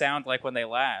think they sound like when they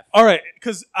laugh? All right,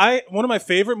 because one of my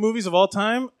favorite movies of all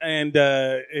time, and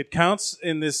it counts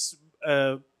in this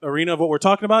arena of what we're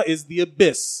talking about, is The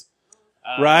Abyss.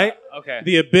 Right? Okay.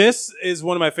 The Abyss is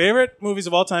one of my favorite movies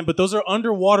of all time, but those are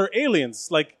underwater aliens.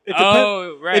 Like it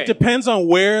right. It depends on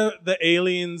where the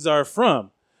aliens are from.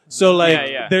 So like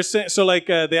Yeah.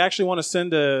 they actually want to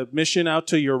send a mission out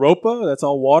to Europa. That's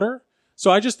all water.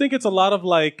 So I just think it's a lot of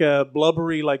like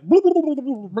blubbery, like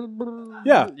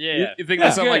yeah. Yeah. you think Yeah.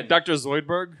 they sound like Good. Dr.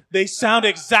 Zoidberg? They sound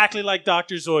exactly like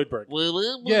Dr. Zoidberg.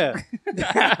 Yeah.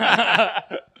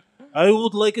 I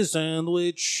would like a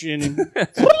sandwich and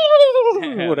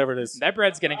whatever it is. That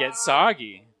bread's gonna get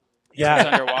soggy. It's Yeah.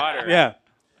 underwater. Yeah.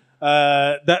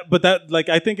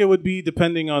 I think it would be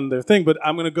depending on their thing, but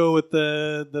I'm gonna go with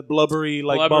the blubbery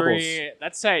like bubbles. Blubbery.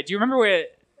 That's tight. Do you remember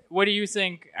What do you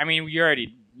think? I mean, you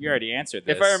already answered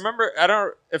this. If I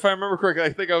remember correctly,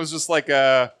 I think I was just like,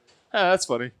 that's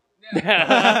funny.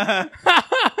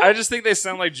 I just think they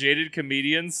sound like jaded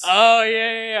comedians. Oh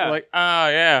yeah. Like, oh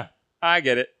yeah, I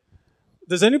get it.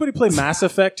 Does anybody play Mass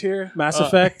Effect here? Mass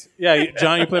Effect? Yeah,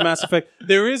 John, you play Mass Effect.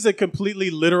 There is a completely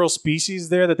literal species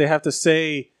there that they have to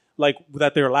say like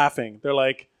that they're laughing. They're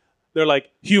like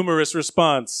humorous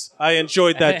response. I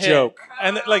enjoyed that joke,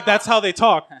 and like that's how they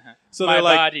talk. So my they're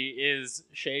like, body is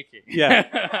shaking.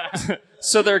 Yeah.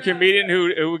 So they're a comedian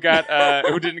who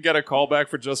didn't get a callback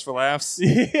for Just for Laughs.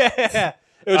 Yeah.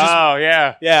 It was just,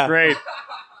 yeah, great.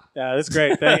 Yeah, that's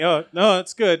great. No,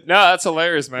 it's good. No, that's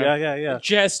hilarious, man. Yeah.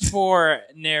 Just for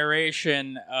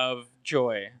narration of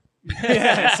joy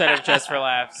instead of just for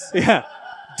laughs. Yeah,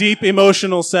 deep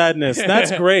emotional sadness.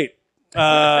 That's great.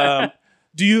 Do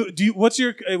you?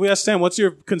 We asked Sam. What's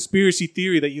your conspiracy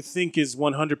theory that you think is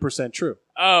 100% true?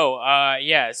 Oh,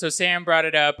 yeah. So Sam brought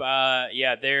it up.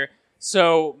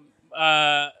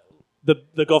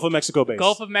 The Gulf of Mexico base.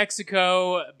 Gulf of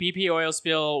Mexico BP oil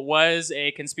spill was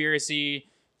a conspiracy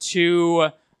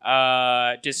to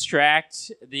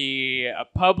distract the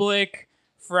public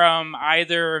from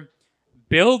either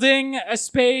building a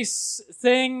space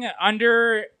thing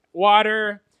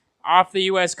underwater off the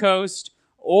U.S. coast,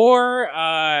 or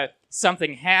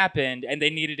something happened and they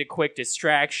needed a quick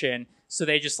distraction, so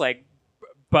they just like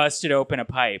busted open a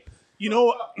pipe.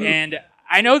 And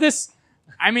I know this.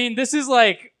 I mean, this is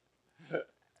like.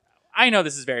 I know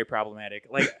this is very problematic.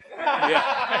 Like,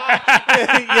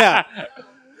 yeah.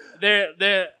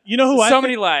 You know who?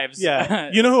 Many lives. Yeah.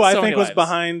 You know who I think was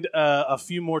behind a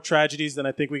few more tragedies than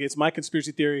I think we get. It's my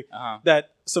conspiracy theory that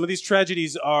some of these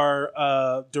tragedies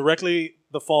are directly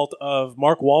the fault of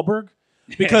Mark Wahlberg,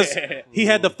 because he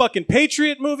had the fucking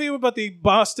Patriot movie about the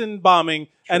Boston bombing,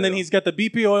 and then he's got the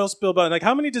BP oil spill. But like,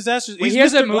 how many disasters? Wait, he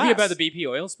has a movie about the BP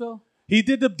oil spill. He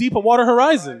did the Deepwater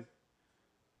Horizon.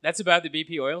 That's about the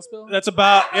BP oil spill? That's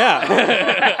about, yeah.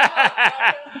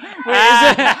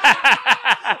 Wait,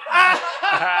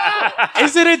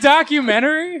 is it a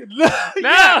documentary? No.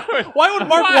 Why would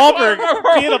Mark Wahlberg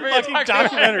be in a fucking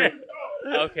documentary?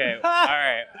 Okay, all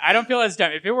right. I don't feel as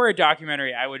dumb. If it were a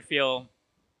documentary, I would feel.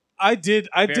 I did.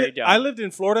 Dumb. I lived in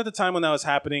Florida at the time when that was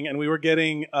happening, and we were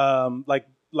getting like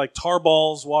tar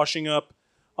balls washing up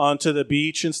onto the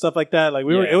beach and stuff like that. Like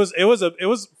we were. It was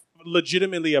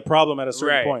legitimately a problem at a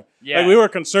certain point. Yeah. Like we were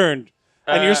concerned.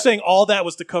 And you're saying all that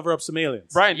was to cover up some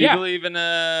aliens. Brian, do you believe in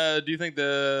do you think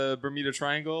the Bermuda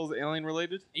Triangle is alien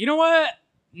related? You know what?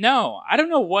 No. I don't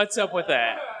know what's up with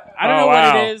that. I don't know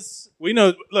what it is. We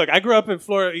know, look, I grew up in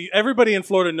Florida. Everybody in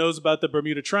Florida knows about the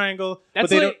Bermuda Triangle, but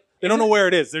they don't know where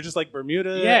it is. They're just like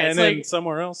Bermuda and then like,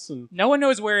 somewhere else. And no one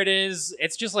knows where it is.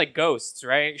 It's just like ghosts,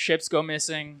 right? Ships go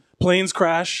missing. Planes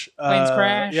crash.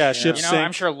 Yeah, ships sink.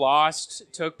 I'm sure Lost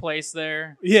took place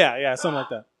there. Yeah, something like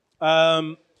that.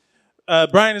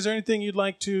 Brian, is there anything you'd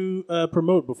like to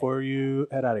promote before you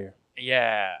head out of here?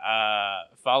 Yeah,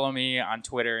 follow me on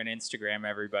Twitter and Instagram,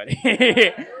 everybody.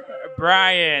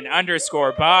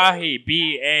 Brian_Bahe,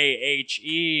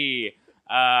 BAHE.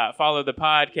 Follow the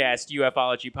podcast,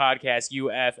 UFOlogy Podcast,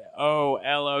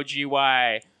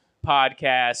 UFOLOGY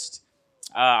Podcast,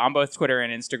 on both Twitter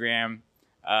and Instagram.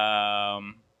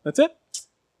 That's it?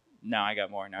 No, I got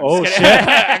more. No, oh, shit.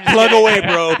 Plug away,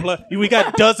 bro. We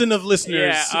got dozens of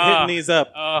listeners hitting these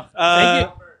up.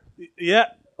 Thank you.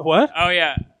 Yeah. What? Oh,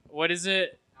 yeah. What is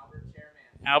it?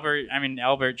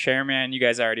 Albert Chairman. You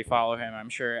guys already follow him, I'm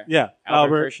sure. Yeah.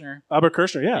 Albert Kirshner. Albert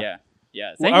Kirshner, yeah.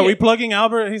 Yeah. Are we plugging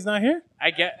Albert? He's not here? I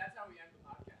get.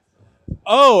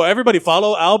 Oh, everybody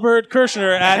follow Albert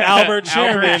Kirshner at Albert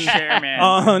Chairman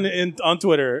on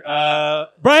Twitter.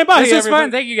 Brian Bahe. This was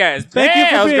fun. Thank you guys. Thank you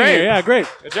for being here. Yeah, great.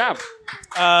 Good job.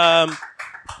 I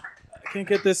can't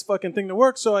get this fucking thing to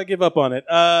work, so I give up on it.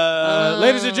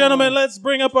 Ladies and gentlemen, let's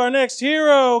bring up our next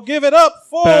hero. Give it up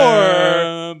for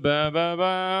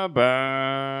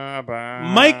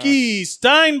Mikey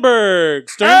Steinberg.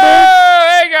 Oh,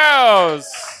 there he goes.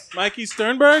 Mikey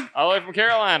Sternberg? All the way from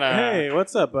Carolina. Hey,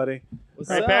 what's up, buddy? What's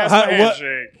up?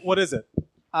 Handshake. What is it?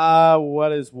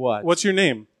 What is what? What's your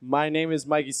name? My name is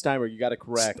Mikey Steinberg. You got it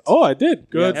correct. Oh, I did.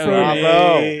 Good for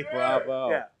me.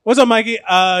 Bravo. Yeah. What's up, Mikey?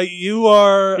 You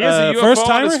are he has a UFO first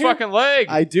timer on his here? fucking leg.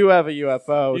 I do have a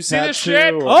UFO. You see this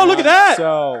shit? Oh, look at that.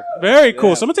 So very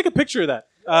cool. So I'm going to take a picture of that.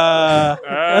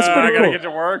 That's pretty cool. I gotta get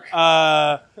to work.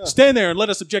 Stand there and let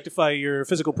us objectify your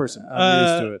physical person. I'm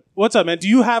used to it. What's up, man? Do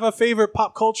you have a favorite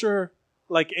pop culture,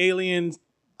 like alien thing?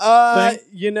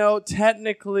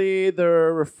 Technically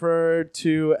they're referred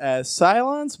to as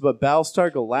Cylons, but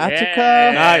Battlestar Galactica.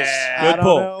 Yeah. Nice. Good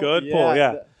pull. Good pull.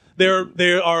 Yeah. They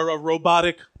are a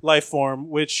robotic life form,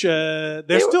 which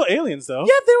they're still aliens, though.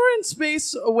 Yeah, they were in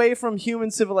space away from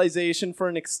human civilization for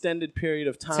an extended period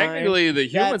of time. Technically, the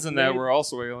humans in that were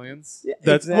also aliens. Yeah,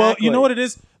 That's exactly. well, you know what it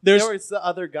is. It's the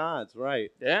other gods,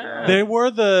 right? Yeah. There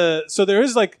were so there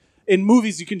is like in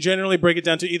movies you can generally break it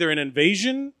down to either an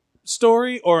invasion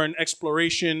story or an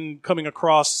exploration coming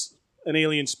across an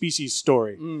alien species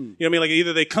story. You know what I mean? Like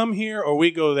either they come here or we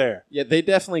go there. Yeah, they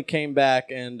definitely came back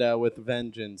and with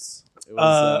vengeance. It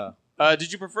was,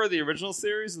 did you prefer the original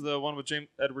series or the one with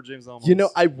Edward James Olmos? you know,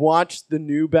 I watched the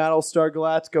new Battlestar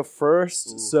Galactica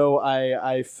first, so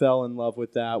I fell in love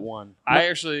with that one. I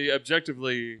actually,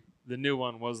 objectively, the new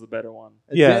one was the better one.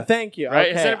 Yeah. Thank you. Right?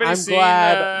 Okay, Has anybody I'm seen?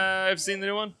 glad. I've seen the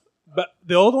new one. But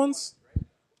the old ones,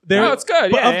 It's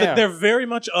good. Yeah, they're very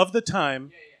much of the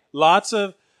time. Lots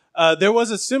of. There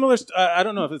was a similar. I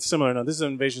don't know if it's similar. No, this is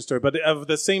an invasion story, but of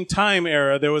the same time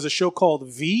era, there was a show called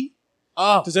V.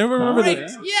 Oh, does anyone remember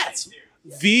that? Yes.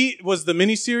 V was the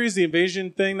miniseries, the invasion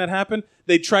thing that happened.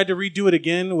 They tried to redo it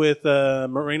again with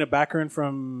Marina Baccarin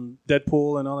from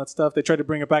Deadpool and all that stuff. They tried to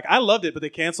bring it back. I loved it, but they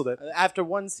canceled it After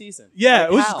one season. Yeah,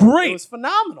 it was great. It was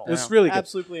phenomenal. It was really good.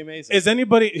 Absolutely amazing. Is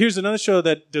anybody? Here's another show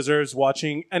that deserves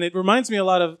watching, and it reminds me a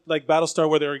lot of like Battlestar,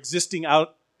 where they're existing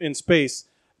out in space.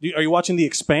 Are you watching The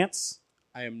Expanse?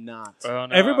 I am not. Oh,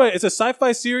 no. Everybody, it's a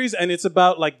sci-fi series, and it's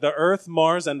about like the Earth,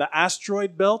 Mars, and the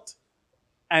asteroid belt,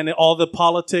 and all the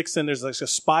politics. And there's like a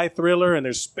spy thriller, and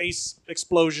there's space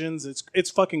explosions.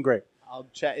 It's fucking great. I'll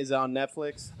chat. Is it on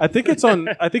Netflix? I think it's on.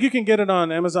 I think you can get it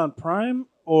on Amazon Prime,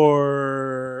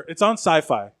 or it's on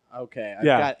Sci-Fi. Okay, I've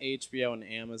Yeah. got HBO and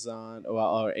Amazon,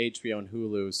 or HBO and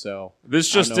Hulu. So This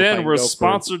I don't just know if I in, can we're go for-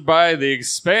 sponsored by The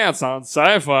Expanse on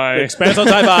Sci-Fi. The Expanse on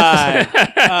Sci-Fi.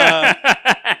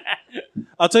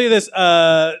 I'll tell you this.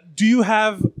 Do you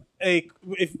have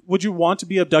would you want to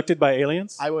be abducted by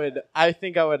aliens? I would. I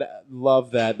think I would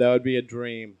love that. That would be a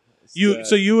dream.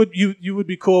 So you would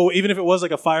be cool even if it was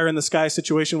like a fire in the sky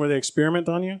situation where they experiment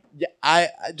on you? Yeah, I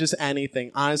just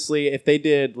anything. Honestly, if they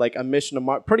did like a mission to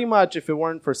Mars, pretty much if it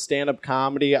weren't for stand-up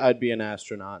comedy, I'd be an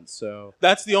astronaut. So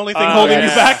That's the only thing holding you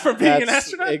yeah, back from being an that's-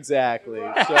 astronaut? Exactly.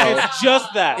 So It's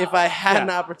just that. if I had Yeah. an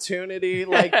opportunity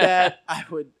like that, I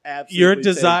would absolutely. Your take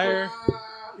desire it.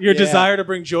 your Yeah. desire to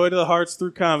bring joy to the hearts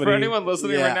through comedy. For anyone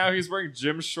listening Yeah. right now, he's wearing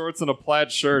gym shorts and a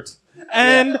plaid shirt.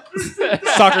 And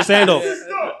soccer sandals.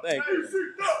 Thank you.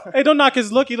 Hey, don't knock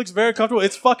his look. He looks very comfortable.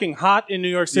 It's fucking hot in New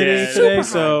York City Yeah. today,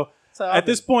 so So at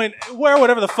this point, wear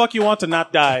whatever the fuck you want to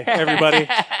not die, everybody.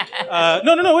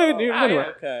 No, wait.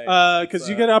 Okay. Because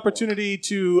you get an opportunity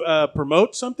to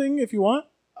promote something if you want,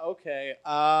 Okay.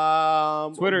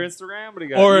 Twitter, Instagram, what do you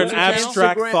got? or an YouTube channel?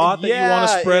 abstract Instagram- thought that you want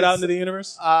to yeah, spread out it's- into the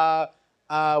universe.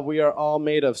 We are all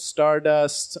made of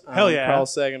stardust. Hell yeah. Carl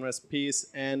Sagan, rest in peace.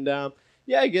 And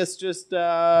yeah, I guess just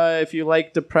if you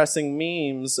like depressing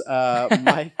memes,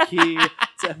 Mikey,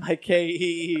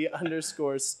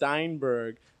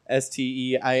 Mikey_Steinberg,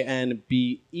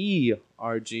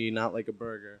 STEINBERG, not like a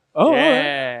burger. Oh, all right.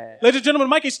 Yeah. Ladies and gentlemen,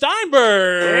 Mikey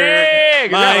Steinberg. Hey,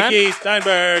 good job, man. Mikey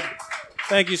Steinberg.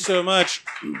 Thank you so much.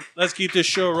 Let's keep this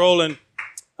show rolling.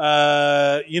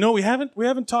 We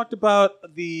haven't talked about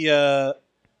the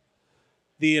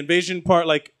invasion part,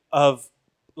 like of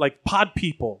like pod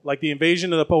people, like the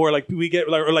invasion of the pod where like we get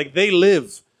or like they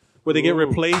live, where they get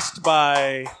replaced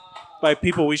by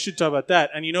people. We should talk about that.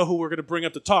 And you know who we're going to bring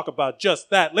up to talk about just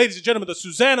that, ladies and gentlemen, the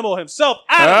Suzanimal himself,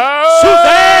 Adam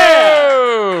Suzanne.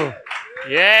 Oh!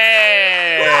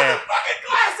 Yeah!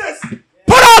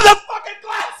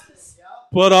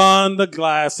 Put on the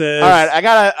glasses. All right, I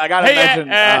gotta Hey, mention.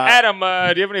 Adam, do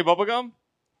you have any bubblegum?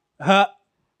 Huh?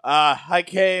 I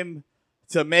came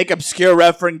to make obscure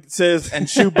references and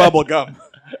chew bubble gum,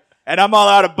 and I'm all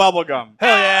out of bubble gum.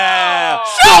 Hell yeah!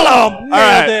 Shalom. All Nailed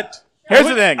right. it. Here's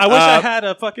the thing. I wish I had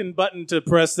a fucking button to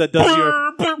press that does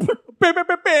your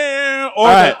or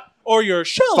right. or your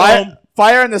shalom.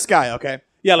 Fire in the sky. Okay.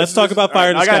 Yeah, let's talk about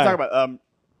fire in the I sky. gotta talk about.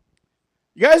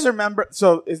 You guys remember?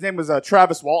 So his name was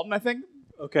Travis Walton, I think.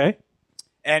 Okay.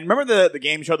 And remember the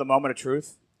game show, The Moment of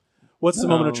Truth? What's the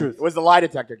moment of It truth? was the lie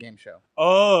detector game show.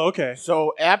 Oh, okay.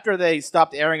 So after they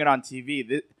stopped airing it on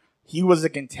TV, he was a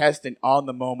contestant on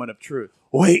The Moment of Truth.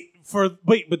 But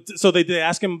so they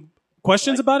ask him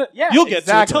questions about it? yeah, You'll get to it.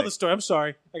 exactly. Tell the story. I'm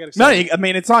sorry. I got No, excited. I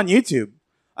mean it's on YouTube.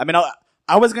 I mean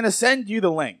I was gonna send you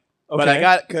the link, but I Okay.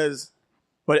 got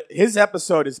but his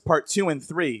episode is part 2 and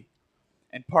 3,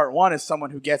 and part 1 is someone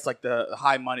who gets like the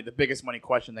high money, the biggest money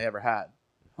question they ever had.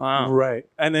 Wow. Right.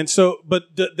 And then they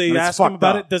And it's ask him fucked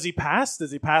about up. it. Does he pass?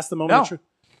 Does he pass the moment No. of truth?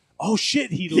 Oh shit,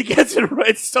 He gets it right.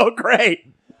 It's so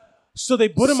great. So they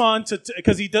put him on to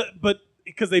because he does, but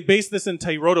because they based this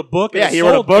he wrote a book. Yeah, he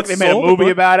wrote a book. They made a movie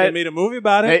about it. They made a movie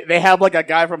about it. They have like a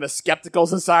guy from the Skeptical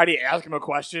Society ask him a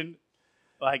question.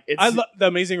 Like it's the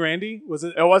Amazing Randy was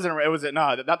it? It wasn't. It was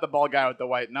no, not the bald guy with the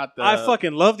white. Not the. I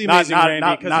fucking love the Amazing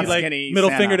Randy because he like skinny middle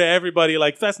Santa. finger to everybody.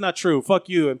 Like that's not true. Fuck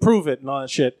you and prove it and all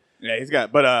that shit. Yeah, he's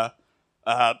got. But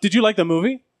did you like the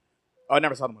movie? Oh, I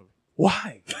never saw the movie.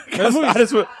 Why?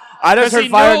 I just heard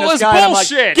Fire in the Sky. And I'm like,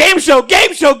 game show.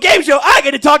 I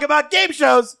get to talk about game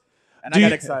shows, and I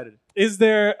got excited. Is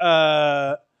there?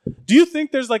 Do you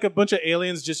think there's like a bunch of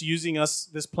aliens just using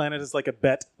this planet as like a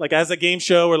bet, like as a game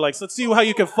show, or like let's see how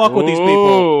you can fuck with these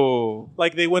people?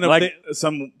 Like they went up they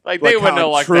wouldn't know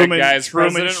like Truman, that guy's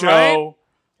Truman president, show,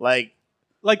 right?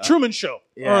 like Truman Show,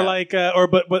 Yeah. or like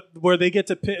but where they get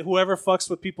to pick whoever fucks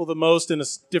with people the most in a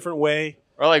different way.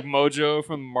 Or like Mojo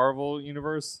from the Marvel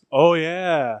universe. Oh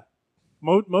yeah,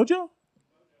 Mojo.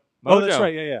 Oh, that's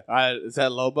right. Yeah. Is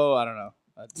that Lobo? I don't know.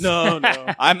 No.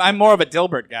 I'm more of a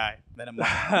Dilbert guy than a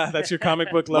Marvel. That's your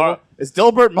comic book level. Is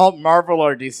Dilbert Marvel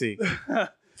or DC?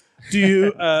 Do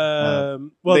you?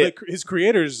 His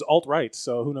creator's alt-right,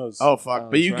 so who knows? Oh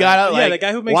fuck! But you gotta the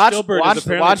guy who makes Dilbert is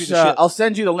apparently a piece of shit. I'll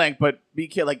send you the link, but be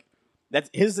careful. Like that's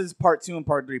his is part 2 and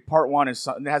part 3. Part 1 is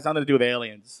it has nothing to do with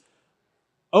aliens.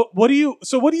 Oh, what do you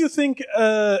think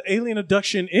alien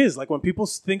abduction is? Like when people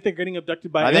think they're getting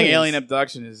abducted by aliens? I think alien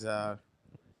abduction is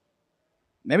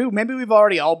maybe we've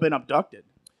already all been abducted.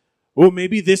 Well,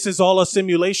 maybe this is all a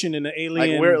simulation in an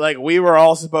alien. Like we were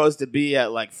all supposed to be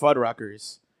at like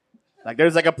Fuddruckers. Like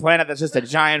there's like a planet that's just a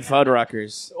giant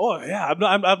Fuddruckers. Oh yeah,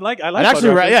 I like. And actually,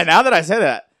 Fuddruckers. right? Yeah. Now that I say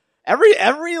that,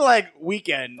 every like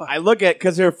weekend, I look at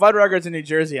because there are Fuddruckers in New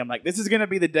Jersey. I'm like, this is gonna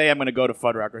be the day I'm gonna go to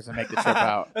Fuddruckers and make the trip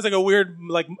out. That's like a weird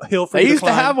like hill for I you used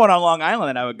to climb. have one on Long Island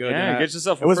that I would go to. Yeah, get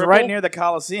yourself a It was cripple. right near the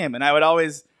Coliseum, and I would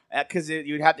always because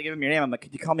you'd have to give him your name. I'm like,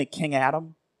 could you call me King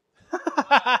Adam?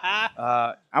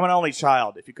 I'm an only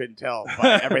child, if you couldn't tell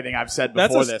by everything I've said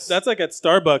before this. That's like at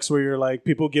Starbucks where you're like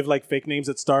people give like fake names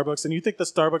at Starbucks, and you think the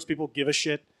Starbucks people give a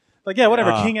shit. Like yeah,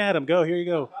 whatever, King Adam, go here you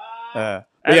go. And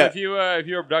if you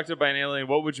were abducted by an alien,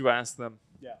 what would you ask them?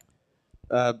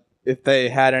 If they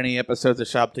had any episodes of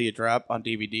Shop Till You Drop on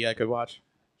DVD, I could watch.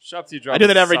 Shop Till You Drop. I do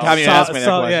that every time you ask me that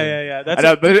question. Yeah. I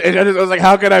know, but I was like,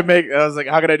 how could I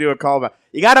do a callback?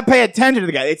 You got to pay attention to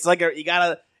the guy. It's like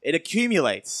it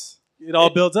accumulates. It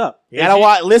all builds up. You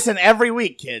gotta listen every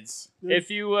week, kids. If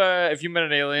you met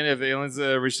an alien, if the aliens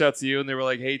reached out to you and they were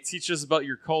like, "Hey, teach us about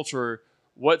your culture,"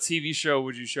 what TV show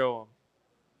would you show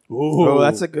them? Ooh. Oh,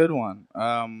 that's a good one.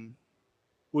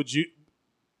 Would you?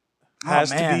 Has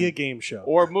to be a game show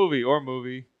or movie. Whatever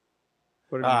you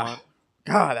want.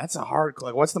 God, that's a hard.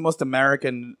 Like, what's the most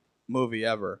American movie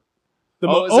ever?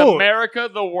 Is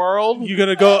America the world? You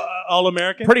gonna go all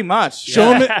American? Pretty much.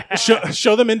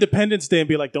 Show them Independence Day and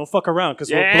be like, don't fuck around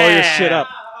because we'll blow your shit up.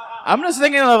 I'm just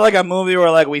thinking of like a movie where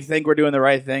like we think we're doing the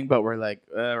right thing, but we're like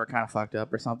we're kind of fucked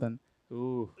up or something.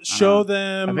 Ooh. Show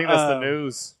them. I think that's the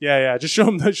news. Yeah. Just show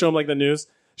them like the news.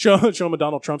 Show them a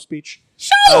Donald Trump speech.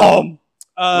 Shalom.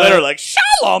 Literally, like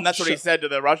shalom. That's what he said to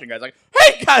the Russian guys. Like,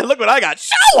 hey guys, look what I got.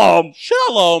 Shalom.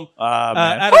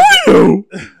 Adam,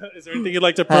 is there anything you'd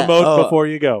like to promote before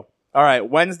you go? All right,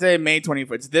 Wednesday, May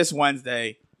 24th. It's this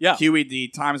Wednesday. Yeah.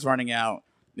 QED. Time's running out.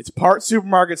 It's part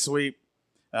supermarket sweep,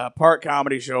 part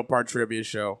comedy show, part trivia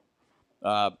show.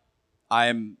 I've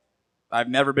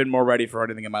never been more ready for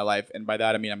anything in my life, and by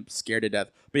that I mean I'm scared to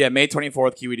death. But yeah, May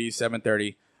 24th, QED,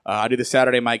 7:30. I do the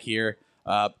Saturday mic here.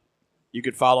 You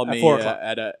could follow me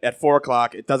at 4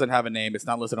 o'clock. It doesn't have a name. It's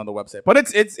not listed on the website, but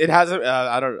it has a.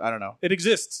 I don't know. It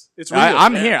exists. It's real.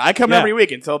 I'm here. I come every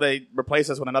week until they replace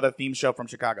us with another theme show from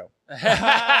Chicago.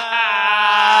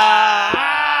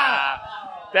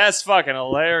 That's fucking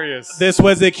hilarious. This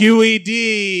was the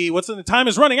QED. The time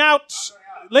is running out,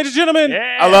 ladies and gentlemen.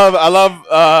 Yeah. I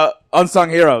love Unsung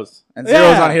Heroes and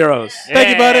Zeros on Heroes. Yeah. Thank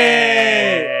you,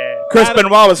 buddy. Chris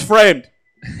Benoit was framed.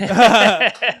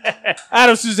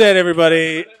 Adam Suzette,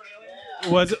 everybody.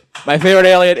 My favorite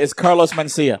alien is Carlos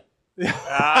Mencia.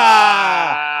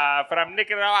 From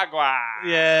Nicaragua.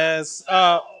 Yes.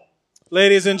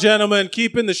 Ladies and gentlemen,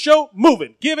 keeping the show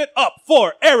moving. Give it up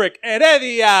for Eric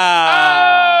Heredia.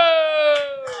 Yeah.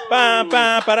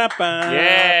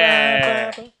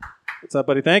 What's up,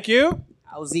 buddy? Thank you.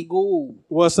 How's it go?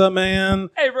 What's up, man?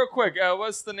 Hey, real quick,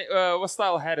 what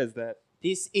style hat is that?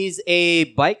 This is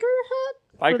a biker hat?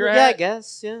 Biker hat? Yeah, I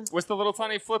guess, yeah. What's the little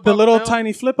tiny flip up? The little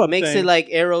tiny flip up Makes thing. it like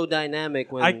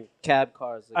aerodynamic when cab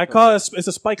cars. I call it, it's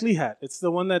a Spike Lee hat. It's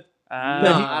the one that. No,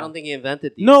 I don't think he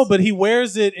invented these. No, but he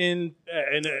wears it in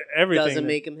everything. Doesn't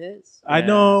make him his. I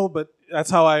know, but that's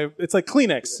how it's like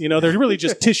Kleenex. You know, they're really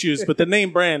just tissues, but the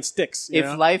name brand sticks.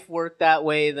 If life worked that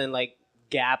way, then like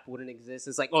gap wouldn't exist.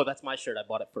 It's like, oh, that's my shirt. I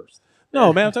bought it first.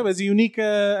 No, man, I'm talking about it's a unique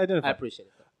identifier. I appreciate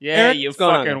it. Yeah, Eric, you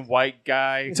fucking white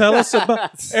guy. Tell us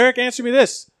about Eric. Answer me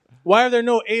this: why are there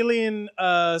no alien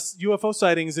UFO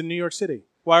sightings in New York City?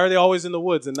 Why are they always in the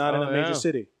woods and not in a major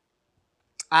city?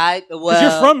 Because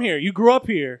you're from here, you grew up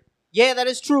here. Yeah, that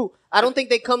is true. I don't think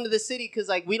they come to the city because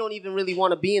like we don't even really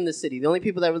want to be in the city. The only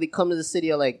people that really come to the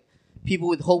city are like people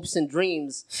with hopes and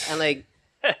dreams, and like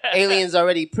aliens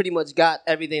already pretty much got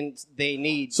everything they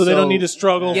need. So they don't need to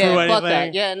struggle through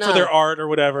anything for their art or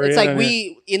whatever. It's like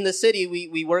we in the city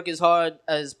we work as hard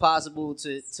as possible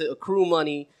to accrue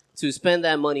money to spend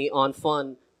that money on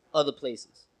fun other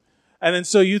places. And then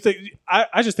so you think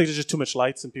I just think there's just too much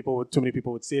lights and too many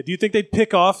people would see it. Do you think they'd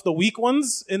pick off the weak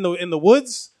ones in the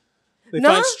woods? They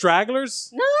find stragglers?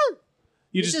 No.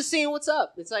 You're just seeing what's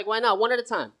up. It's like, why not? One at a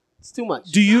time. It's too much.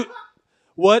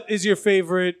 What is your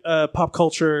favorite pop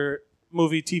culture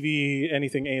movie, TV,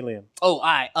 anything alien? Oh, all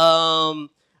right.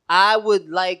 I would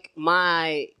like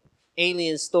my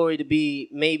alien story to be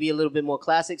maybe a little bit more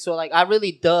classic. So like I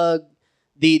really dug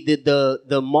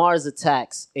the Mars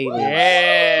Attacks alien.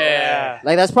 Yeah.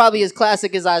 Like that's probably as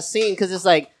classic as I've seen because it's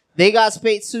like they got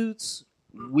spacesuits.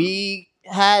 We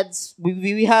have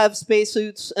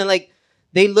spacesuits and like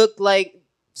they look like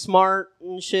smart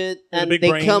and shit, and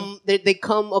they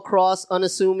come across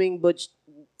unassuming, but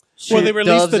they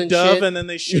release the dove and then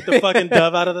they shoot the fucking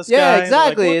dove out of the sky. Yeah,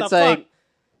 exactly. It's like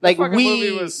the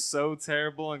movie was so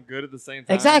terrible and good at the same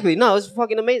time. Exactly. No, it's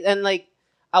fucking amazing. And like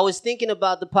I was thinking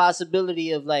about the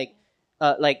possibility of like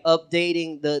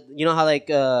updating the, you know how like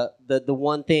the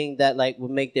one thing that like would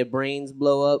make their brains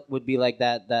blow up would be like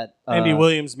that Andy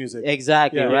Williams music.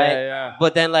 Exactly, right? Yeah.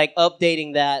 But then like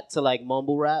updating that to like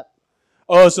mumble rap.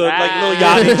 Oh, so like Lil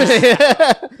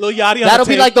Yachty. Lil Yachty. That'll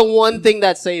be like the one thing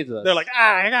that saves us. They're like,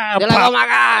 they're like, oh my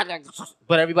god!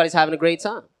 But everybody's having a great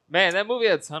time. Man, that movie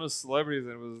had a ton of celebrities,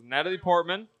 and it was Natalie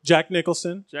Portman, Jack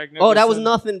Nicholson. Oh, that was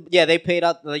nothing. Yeah, they paid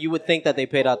out. You would think that they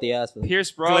paid out the ass for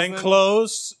Pierce Brosnan. Glenn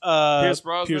Close.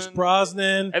 Pierce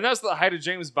Brosnan. And that's the height of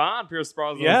James Bond. Pierce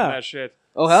Brosnan was in that shit.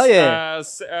 Oh hell yeah!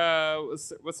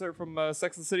 What's her from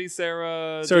Sex and the City?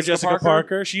 Sarah Jessica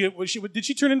Parker. Did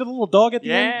she turn into the little dog at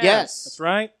the end? Yes, that's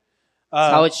right.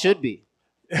 That's how it should be.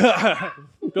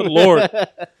 Good Lord.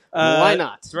 Why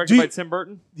not? Directed by Tim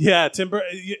Burton. Yeah, Tim Burton.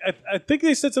 I think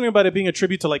they said something about it being a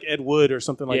tribute to like Ed Wood or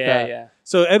something like that. Yeah.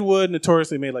 So Ed Wood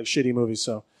notoriously made like shitty movies.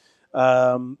 So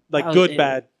good,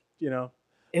 bad. You know.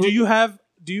 Do you have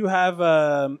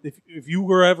if you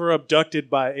were ever abducted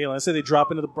by aliens, let's say they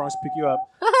drop into the Bronx to pick you up,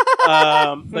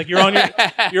 like you're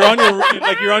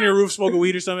on your roof smoking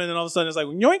weed or something, and then all of a sudden it's like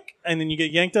yoink, and then you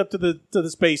get yanked up to the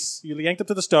space. You're yanked up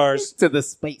to the stars. To the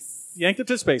space. Yanked up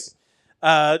to space.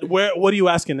 What are you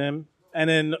asking them? And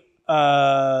then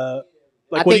what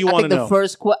do you want to know? The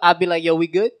first I'd be like, yo, we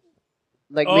good?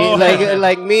 Like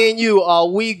me and you, are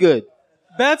we good?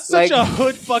 That's such a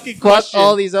hood fucking fuck question.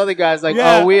 All these other guys, like,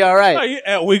 are we all right?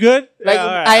 Are we good? Like,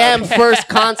 right. I am first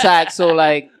contact, so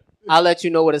like, I'll let you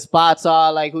know where the spots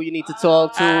are, like who you need to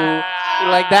talk to,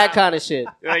 like that kind of shit.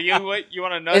 You want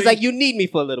to know? It's like you need me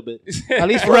for a little bit, at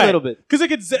least for a little bit,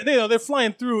 because they're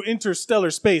flying through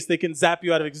interstellar space. They can zap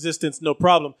you out of existence, no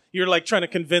problem. You're like trying to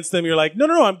convince them. You're like,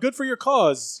 no, I'm good for your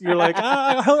cause. You're like,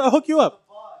 I'll hook you up.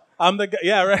 I'm the guy.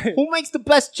 Yeah, right. Who makes the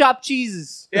best chopped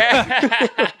cheeses?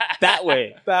 Yeah. That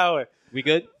way. We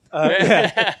good?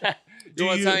 Yeah. You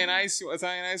want Italian ice?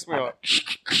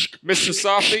 Mr.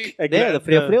 Softy? Yeah, the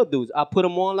frio dudes. I put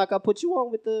them on like I put you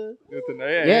on with the...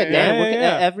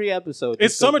 Every episode.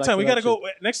 It's summertime. We got to go.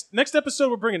 Next episode,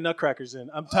 we're bringing Nutcrackers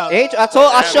in. I'm telling you.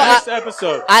 Next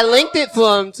episode. I linked it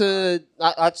for him to...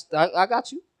 I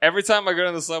got you. Every time I go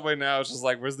to the subway now, it's just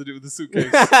like, where's the dude with the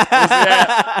suitcase?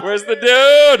 Where's the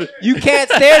dude? You can't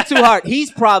stare too hard.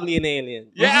 He's probably an alien.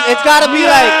 Yeah. It's gotta be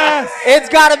it's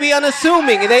gotta be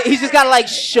unassuming. He's just gotta like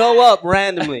show up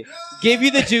randomly. Give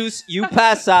you the juice, you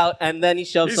pass out, and then he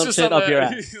shoves some shit up your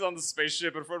ass. He's on the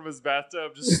spaceship in front of his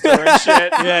bathtub, just stirring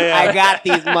shit. Yeah. I got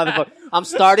these motherfuckers. I'm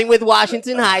starting with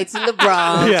Washington Heights in the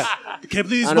Bronx. Yeah. I can't believe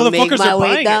these I'm motherfuckers make my are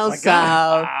way buying down it.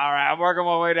 south. All right, I'm working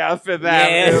my way down Fifth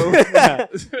Avenue. Yeah.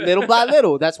 Little by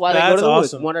little. That's why they go to the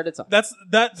woods, one at a time.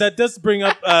 That does bring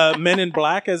up Men in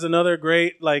Black as another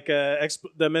great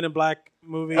the Men in Black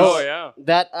movies. Oh yeah.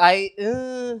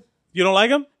 You don't like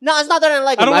them? No, it's not that I don't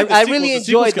like them. I really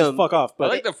enjoyed them. Fuck off. But I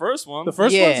like the first one. The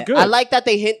first one's good. I like that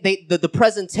they hit the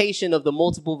presentation of the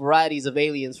multiple varieties of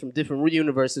aliens from different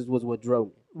universes was what drove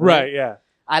me. Right, yeah.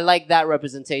 I like that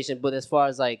representation, but as far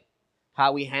as like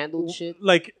how we handled shit,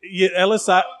 like Ellis,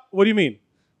 what do you mean?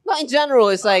 No, in general,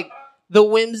 it's like the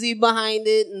whimsy behind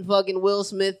it and fucking Will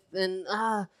Smith and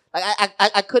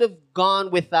I could have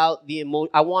gone without the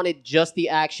emotion. I wanted just the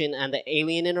action and the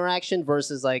alien interaction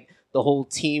versus like the whole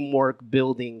teamwork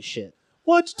building shit.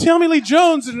 What? Tommy Lee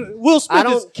Jones and Will Smith I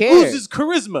don't care. loses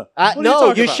charisma.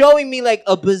 No, you're showing me like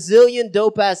a bazillion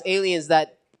dope ass aliens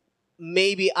that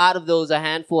maybe out of those a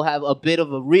handful have a bit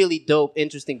of a really dope,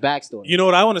 interesting backstory. You know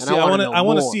what I want to see? I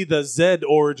want to see the Zed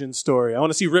origin story. I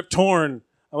want to see Rip Torn.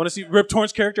 I want to see Rip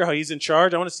Torn's character, how he's in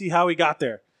charge. I want to see how he got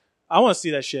there. I want to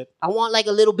see that shit. I want like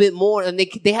a little bit more, and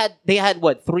they had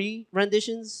what 3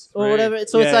 renditions or whatever.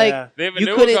 So it's like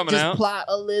you couldn't just plot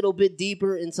a little bit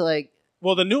deeper into like.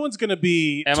 Well, the new one's gonna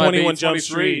be MIB 21 Jump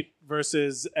Street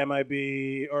versus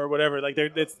MIB or whatever. Like they're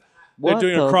doing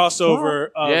a crossover.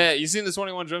 Yeah, you seen the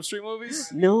 21 Jump Street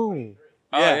movies? No.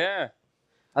 Oh yeah.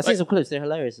 I've seen some clips. They're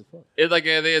hilarious as fuck.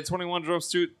 They had 21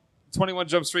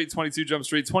 Jump Street, 22 Jump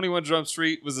Street. 21 Jump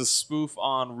Street was a spoof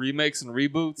on remakes and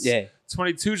reboots. Yeah.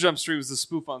 22 Jump Street was a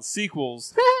spoof on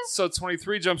sequels. So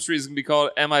 23 Jump Street is going to be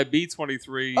called MIB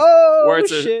 23. Oh, where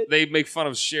shit. They make fun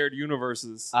of shared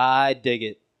universes. I dig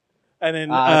it. And then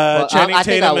Channing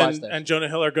Tatum and Jonah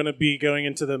Hill are going to be going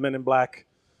into the Men in Black.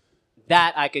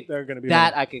 That I could. They're going to be.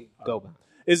 I could go by.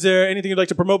 Is there anything you'd like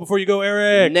to promote before you go,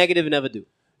 Eric? Negative, never do.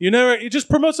 You just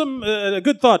promote some a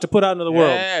good thought to put out into the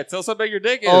world. Yeah, tell us how big your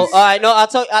dick is. Oh, all right. No, I'll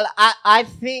tell you. I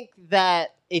think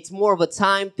that it's more of a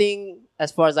time thing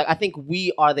as far as like I think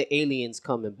we are the aliens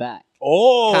coming back.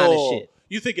 Oh, kind of shit.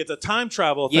 You think it's a time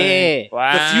travel thing? Yeah,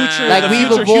 wow. The future, like the we've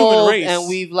future evolved human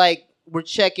race, and we're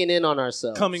checking in on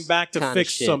ourselves, coming back to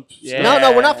fix some. Yeah.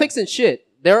 No, we're not fixing shit.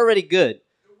 They're already good.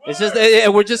 It's just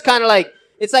we're just kind of like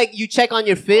it's like you check on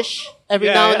your fish every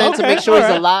now and then to make sure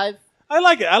he's alive. I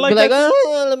like it. I like that.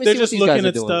 Let me They're see just what these looking guys at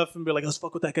are doing. stuff and be like, let's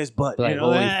fuck with that guy's butt. Like, you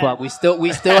know? holy fuck, we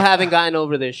still haven't gotten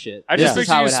over this shit. I just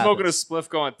picture you smoking happens. a spliff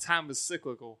going, time is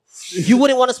cyclical. You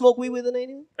wouldn't want to smoke weed with an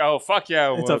alien? Oh, fuck yeah.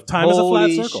 I It's would. time is a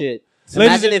flat circle. Shit.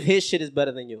 Imagine if his shit is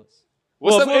better than yours.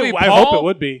 What's that movie, I Paul? hope it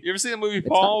would be. You ever seen the movie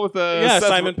Paul with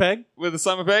Simon Pegg? With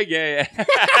Simon Pegg? Yeah.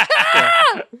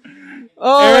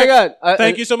 Oh Eric, my god!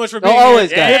 Thank you so much for being always,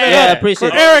 here. guys. Yeah, I appreciate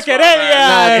it. Eric and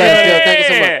Thank you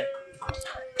so much.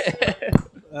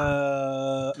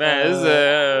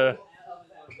 Man,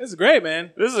 this is great,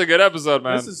 man. This is a good episode,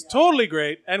 man. This is totally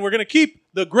great, and we're gonna keep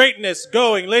the greatness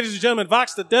going, ladies and gentlemen.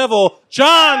 Vox the Devil,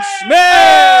 John Smith.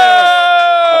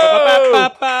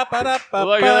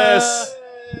 Look at this.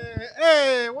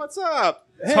 Hey, what's up?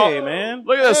 Hey, man.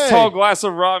 Look at this tall glass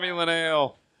of Romulan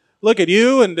ale. Look at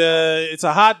you, and it's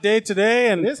a hot day today,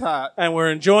 and It is hot. and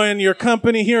we're enjoying your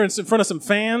company here in front of some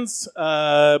fans.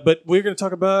 But we're going to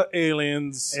talk about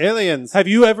aliens. Aliens. Have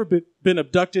you ever been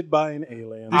abducted by an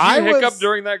alien? Did you hiccup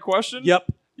during that question?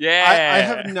 Yep. Yeah. I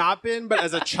have not been, but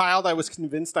as a child, I was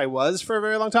convinced I was for a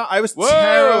very long time. I was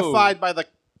terrified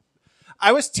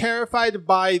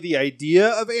by the idea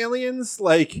of aliens,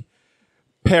 like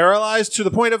paralyzed to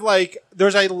the point of like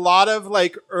there's a lot of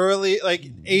like early like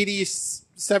 80s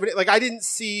 70 like I didn't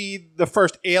see the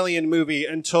first Alien movie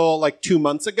until like 2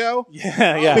 months ago.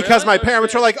 Yeah. Because my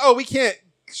parents were like, "Oh, we can't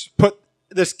put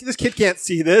this kid can't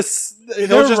see this.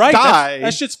 He'll just right. die."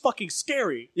 That shit's fucking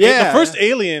scary. Yeah. The first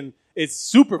Alien is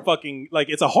super fucking like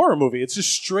it's a horror movie. It's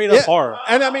just straight up horror.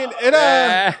 And I mean,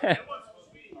 it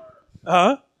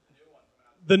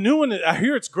The new one, I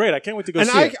hear it's great. I can't wait to go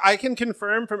see it. I can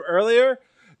confirm from earlier,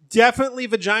 definitely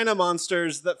vagina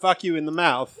monsters that fuck you in the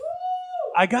mouth.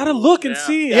 I gotta look and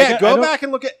see. Yeah, go back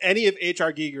and look at any of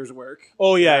H.R. Giger's work.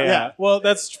 Oh yeah. Well,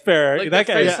 that's fair. Like that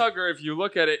the guy, face hugger, if you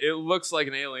look at it, it looks like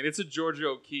an alien. It's a Georgia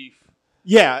O'Keeffe.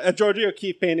 Yeah, a Georgia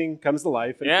O'Keeffe painting comes to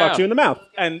life and fucks you in the mouth.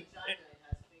 And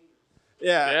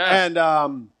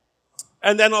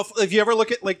and then if you ever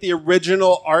look at like the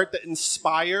original art that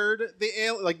inspired the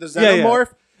alien, like the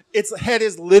xenomorph, its head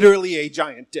is literally a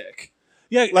giant dick.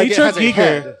 Yeah, like H.R.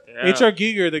 Giger. H.R.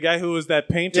 Giger, the guy who was that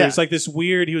painter, Yeah. it's like this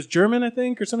weird. He was German, I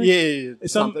think, or something. Yeah,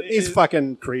 something. He's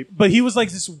fucking creep. But he was like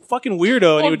this fucking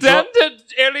weirdo, and he would then the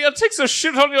alien takes a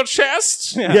shit on your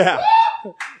chest. Yeah,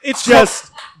 it's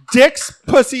just dicks,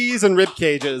 pussies, and rib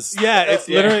cages. Yeah, it's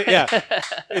literally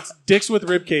it's dicks with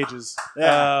rib cages.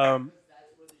 Yeah.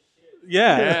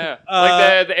 Yeah.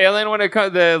 Like the alien when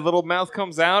the little mouth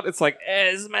comes out, it's like,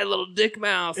 this is my little dick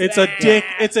mouth. It's a dick.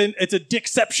 It's a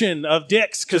dickception of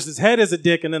dicks because his head is a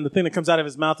dick, and then the thing that comes out of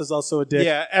his mouth is also a dick.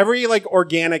 Yeah, every like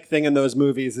organic thing in those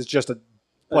movies is just a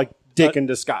dick in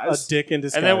disguise. A dick in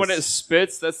disguise. And then when it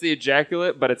spits, that's the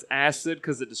ejaculate, but it's acid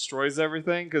because it destroys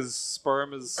everything. Because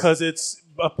sperm is it's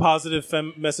a positive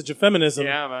message of feminism.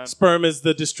 Yeah, man. Sperm is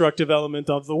the destructive element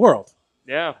of the world.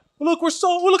 Yeah. Look,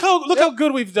 look how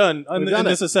good we've done in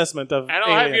this assessment of. And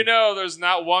I'll have you know, there's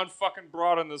not one fucking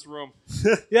broad in this room.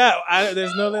 Yeah,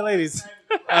 there's no ladies.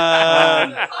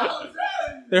 There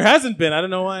hasn't been. I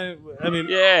don't know why. I mean,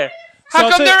 yeah. How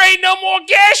come there ain't no more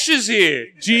gashes here?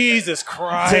 Jesus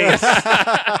Christ!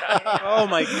 Oh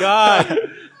my God!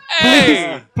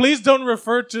 Hey. Please don't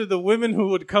refer to the women who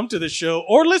would come to the show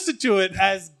or listen to it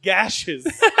as gashes.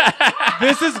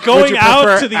 This is going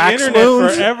out to the internet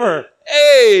forever.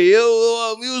 Hey,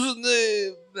 yo, I'm using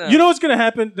the... You know what's going to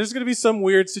happen? There's going to be some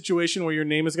weird situation where your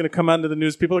name is going to come out into the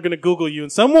news. People are going to Google you,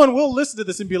 and someone will listen to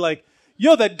this and be like,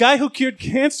 yo, that guy who cured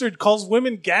cancer calls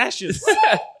women gashes.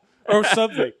 Or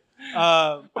something.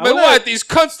 What? These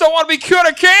cunts don't want to be cured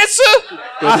of cancer?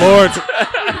 Good Lord.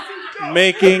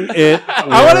 Making it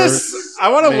worse. I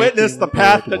want to witness the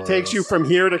path that takes you from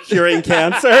here to curing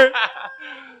cancer.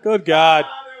 Good God.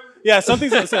 Yeah,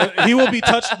 he will be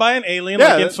touched by an alien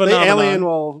like in Phenomenon. The alien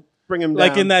will bring him down.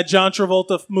 Like in that John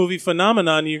Travolta movie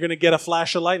Phenomenon, you're going to get a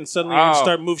flash of light and suddenly you're going to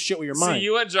start move shit with your mind. See,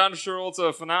 you went John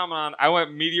Travolta Phenomenon. I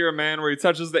went Meteor Man, where he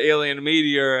touches the alien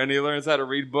meteor and he learns how to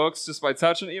read books just by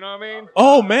touching it, you know what I mean?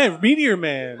 Oh, man, Meteor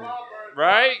Man.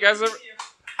 Right? You guys ever...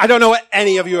 I don't know what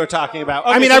any of you are talking about.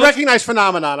 Okay, I mean, so I recognize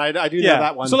Phenomenon. I do know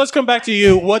that one. So let's come back to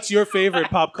you. What's your favorite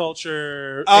pop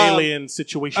culture alien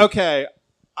situation? Okay.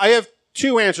 I have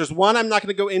two answers. One I'm not going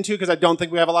to go into because I don't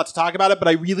think we have a lot to talk about it, but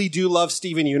I really do love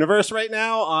Steven Universe right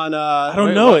now on... I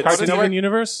don't know it. Steven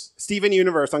Universe? Steven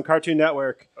Universe on Cartoon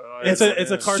Network. It's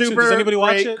a cartoon. Super Does anybody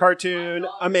watch great it? Cartoon.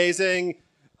 Amazing.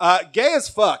 Gay as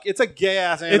fuck. It's a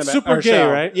gay-ass anime. It's super gay,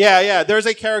 show. right? Yeah. There's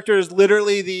a character is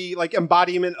literally the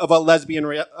embodiment of a lesbian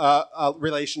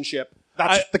relationship.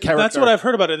 That's the character. That's what I've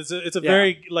heard about it. It's a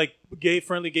very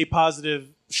gay-friendly, gay-positive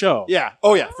show. Yeah.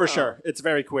 Oh, yeah, for sure. It's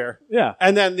very queer. Yeah.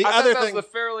 And then the other thing... thing... the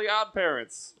Fairly Odd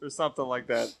Parents or something like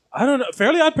that. I don't know.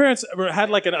 Fairly Odd Parents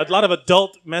had like a lot of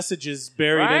adult messages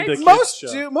buried into most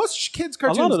kids' show. Most kids'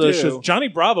 cartoons a lot of those do. shows. Johnny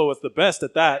Bravo was the best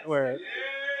at that, where...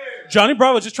 Johnny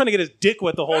Bravo was just trying to get his dick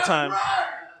wet the whole time.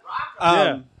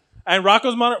 And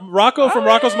Rocco from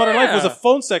Rocco's Modern Life was a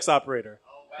phone sex operator.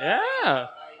 Yeah.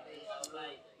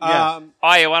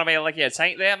 You want me to lick your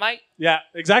taint there, mate? Yeah,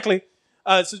 exactly.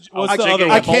 So what's the other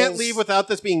one? I can't leave without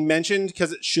this being mentioned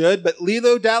because it should, but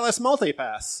Lilo Dallas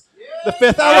Multipass. The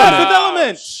Fifth Element. Fifth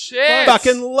Element. Shit.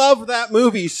 Fucking love that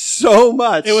movie so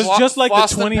much. It was just like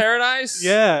Lost the 20th... in Paradise?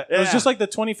 Yeah. It was just like the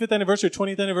 25th anniversary,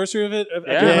 20th anniversary of it.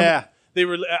 Yeah.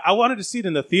 I wanted to see it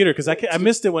in the theater because I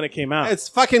missed it when it came out. It's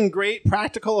fucking great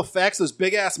practical effects. Those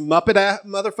big ass Muppet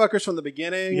motherfuckers from the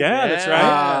beginning. Yeah, that's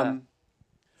right.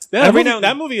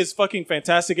 That movie is fucking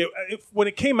fantastic. When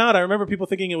it came out, I remember people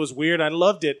thinking it was weird. I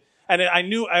loved it, and I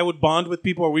knew I would bond with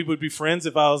people, or we would be friends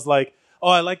if I was like, "Oh,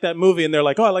 I like that movie," and they're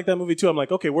like, "Oh, I like that movie too." I'm like,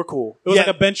 "Okay, we're cool." It was like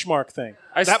a benchmark thing.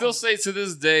 I still say to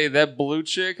this day that Blue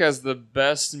Chick has the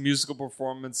best musical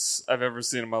performance I've ever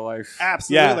seen in my life.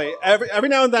 Absolutely. Yeah. Every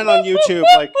now and then on YouTube,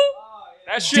 like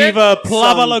that shit. Diva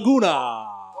Plava Laguna.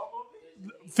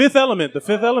 Fifth Element. The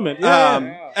Fifth Element.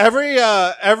 Every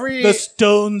the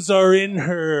stones are in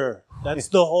her. That's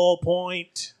the whole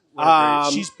point.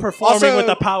 She's performing with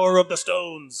the power of the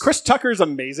stones. Chris Tucker's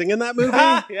amazing in that movie.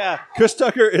 Yeah. Chris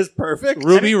Tucker is perfect.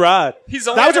 Ruby Rod.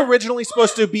 That was originally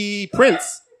supposed to be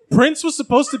Prince. Prince was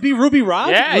supposed to be Ruby Rod?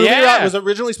 Yeah, Ruby Rod was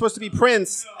originally supposed to be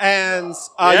Prince, and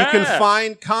you can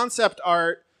find concept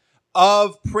art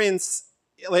of Prince.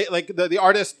 Like the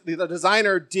artist, the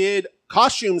designer did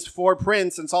costumes for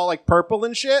Prince, and it's all like purple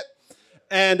and shit.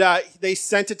 And they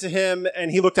sent it to him,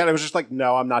 and he looked at it and was just like,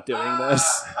 "No, I'm not doing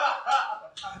this."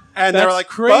 And they were like,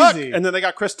 crazy. Fuck. And then they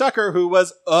got Chris Tucker, who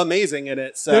was amazing in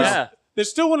it. So there's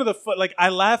still one of the I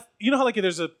laugh. You know how like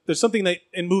there's something that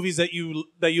in movies that you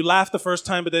laugh the first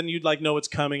time, but then you like know it's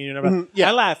coming, and you never. Yeah.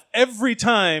 I laugh every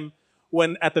time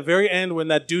when at the very end when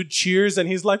that dude cheers and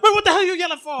he's like, "Wait, what the hell are you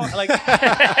yelling for?" Like,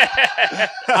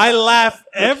 I laugh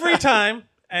every time,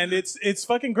 and it's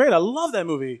fucking great. I love that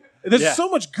movie. There's so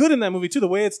much good in that movie too. The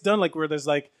way it's done, like where there's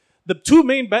like the two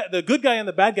main the good guy and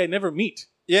the bad guy never meet.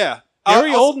 Yeah.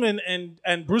 Gary Oldman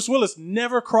and Bruce Willis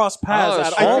never cross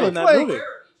paths at all in that movie.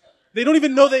 They don't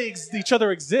even know each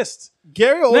other exist.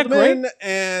 Gary Oldman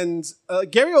and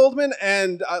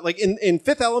like in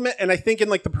Fifth Element, and I think in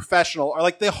like The Professional are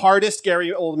like the hardest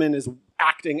Gary Oldman is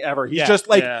acting ever. He's just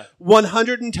like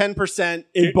 110%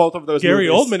 in both of those. Gary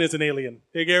movies. Oldman is an alien.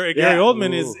 Gary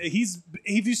Oldman is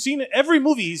if you've seen every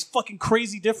movie, he's fucking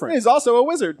crazy different. He's also a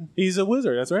wizard. He's a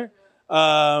wizard. That's right.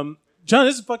 John,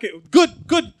 this is fucking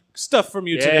good stuff from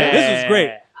you today. This is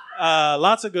great.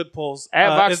 Lots of good pulls. At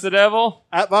Vox the Devil.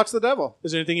 At Vox the Devil.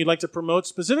 Is there anything you'd like to promote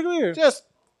specifically? Or? Just,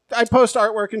 I post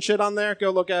artwork and shit on there.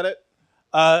 Go look at it.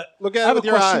 Look at it with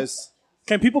your eyes.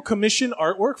 Can people commission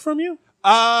artwork from you? Or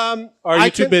are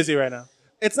you too busy right now?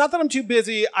 It's not that I'm too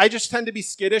busy. I just tend to be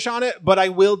skittish on it, but I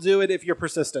will do it if you're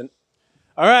persistent.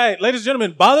 All right, ladies and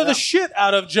gentlemen, bother the shit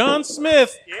out of John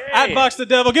Smith at Box the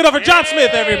Devil. Get over John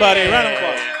Smith, everybody. Round of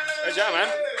applause. Good job, man.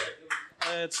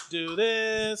 Let's do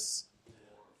this.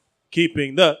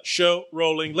 Keeping the show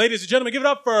rolling. Ladies and gentlemen, give it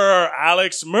up for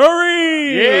Alex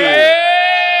Murray. Yeah!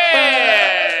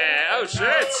 Oh,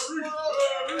 shit.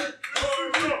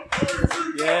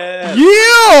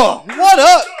 Yeah! What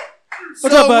up?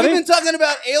 What's up, buddy? We've been talking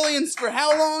about aliens for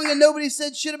how long and nobody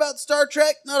said shit about Star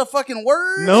Trek? Not a fucking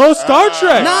word? No Star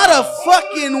Trek. Not a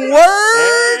fucking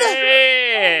word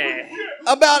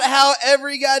about how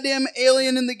every goddamn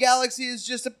alien in the galaxy is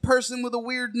just a person with a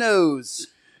weird nose.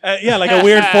 Yeah, like a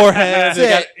weird forehead. They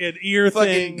got an ear fucking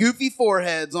thing. Goofy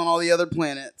foreheads on all the other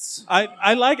planets.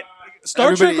 I like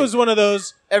Star Trek was one of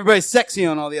those. Everybody's sexy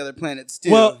on all the other planets too.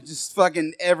 Well, just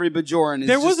fucking every Bajoran is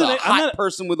there just wasn't a a- hot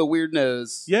person with a weird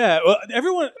nose. Yeah, well,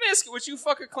 everyone. Let me ask you, would you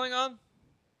fuck a Klingon?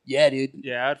 Yeah, dude.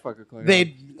 Yeah, I'd fuck a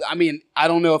Klingon. I mean, I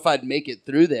don't know if I'd make it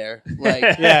through there. Like,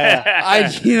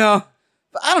 Yeah.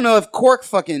 I don't know if Quark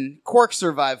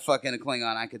survived fucking a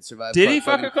Klingon. I could survive. Did he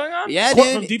fucking fuck a Klingon? Yeah, Quark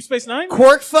dude. from Deep Space Nine?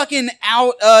 Quark fucking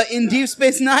out in Deep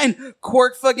Space Nine.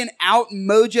 Quark fucking out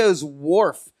Mojo's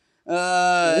Worf.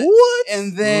 What?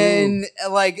 And then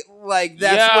like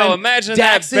that's Yo, when imagine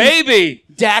Dax that baby.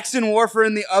 Dax and Worf are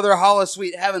in the other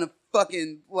holosuite having a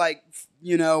fucking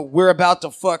we're about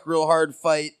to fuck real hard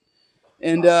fight.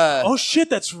 And Oh shit,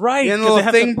 that's right. and the 'cause they little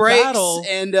have thing to breaks, battle.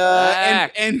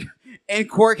 and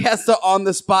Quark has to on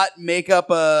the spot make up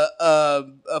a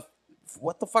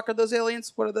what the fuck are those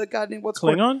aliens? What are the goddamn what's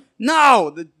Quark? Klingon?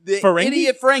 No, the Ferengi?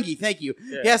 idiot Ferengi. Thank you.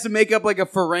 He has to make up like a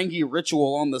Ferengi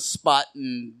ritual on the spot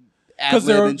and Because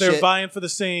ad-lib they're and shit. vying for the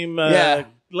same Yeah.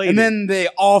 lady. And then they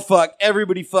all fuck.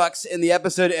 Everybody fucks, and the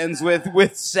episode ends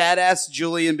with sad ass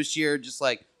Julie and Bashir just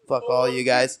like fuck all you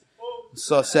guys.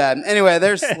 So sad. Anyway,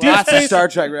 there's lots of Star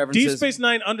Trek references. Deep Space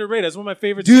Nine underrated. That's one of my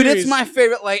favorite Dude, series. it's my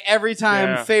favorite. Like every time,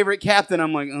 Yeah. favorite captain.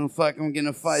 I'm like, oh fuck, I'm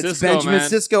gonna fight Sisko, Benjamin man.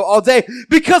 Sisko all day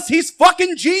because he's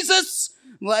fucking Jesus.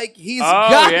 Like he's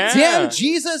goddamn yeah.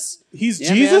 Jesus. He's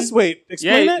Yeah, Jesus? man. Wait,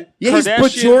 explain Yeah, that? Yeah, he's Kardashian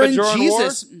Bajoran Bajoran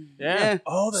Jesus. Yeah.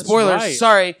 Oh, that's Spoilers. right.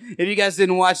 Sorry if you guys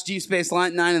didn't watch Deep Space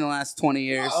Nine in the last 20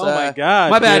 years. Oh my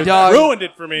god. My bad, dude. dog. Ruined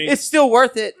it for me. It's still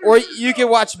worth it. Or you can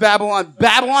watch Babylon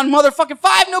motherfucking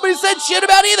 5. Nobody said shit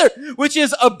about either. Which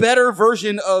is a better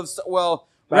version of,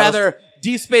 rather,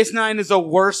 Deep Space Nine is a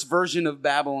worse version of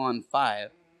Babylon 5.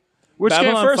 Which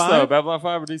Babylon came first, 5? though? Babylon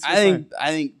 5 or Deep Space Nine?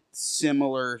 I think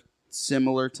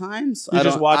similar times. You're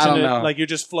just I watching don't it know. like you're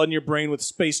just flooding your brain with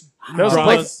space Those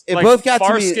dramas. It both got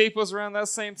to me- Farscape was around that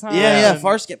same time. Yeah,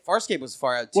 Farscape. Farscape was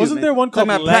far out too. Wasn't man. there one Talking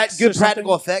called about Lex good or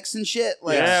practical something? effects and shit?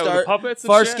 Like Yeah, with the puppets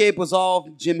and Farscape shit. was all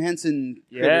Jim Henson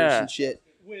critters Yeah. and shit.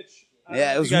 Which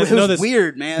Yeah, it was, you guys it know was this,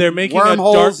 weird, man. They're making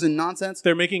wormholes a dark, and nonsense.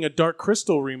 They're making a Dark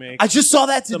Crystal remake. I just saw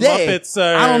that the today. Muppets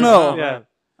are, I don't know. Yeah.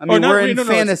 I mean, Or not we're re- in no, no,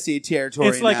 fantasy territory.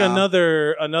 It's like now.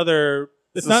 another.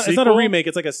 It's a not a sequel? remake.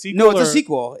 It's like a sequel. No, it's a or-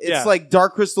 sequel. It's Yeah. like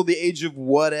Dark Crystal, the Age of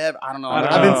whatever. I don't know. I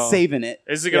don't I've know. been saving it.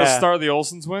 Is it going to Yeah. star the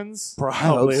Olsen twins?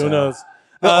 Probably. so. Who knows?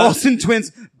 The Olsen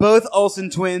twins, both Olsen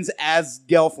twins as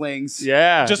Gelflings.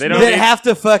 Yeah. Just they no don't That need- have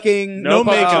to fucking No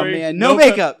makeup, puppetry. man. No No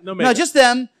makeup. no No, makeup. just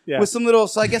them Yeah. with some little.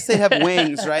 So I guess they have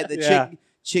wings, right? The Yeah.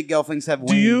 chick Gelflings have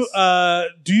wings.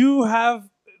 Do you have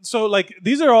so like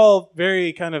these are all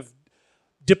very kind of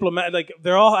diplomatic, like they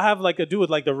all have like a do with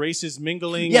like the races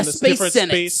mingling Yeah, and the space different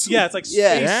senates. space. Yeah, it's like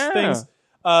Yeah. space Yeah.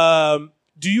 things.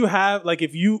 Do you have like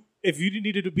if you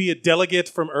needed to be a delegate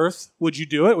from Earth, would you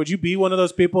do it? Would you be one of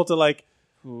those people to like?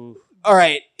 All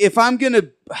right, if I'm gonna,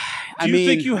 I you mean,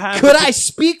 think you have could the- I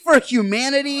speak for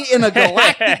humanity in a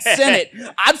galactic senate?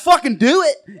 I'd fucking do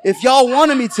it if y'all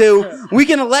wanted me to. We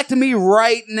can elect me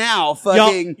right now.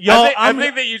 Fucking. Y'all, I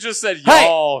think that you just said Hey.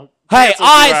 y'all. Hey, canceled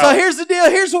all you right. So out. here's the deal.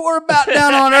 Here's what we're about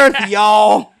down on Earth,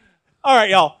 y'all. all right,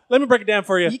 y'all. Let me break it down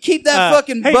for you. You keep that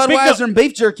fucking hey, Big Budweiser Note. and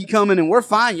beef jerky coming, and we're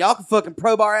fine. Y'all can fucking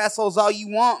probe our assholes all you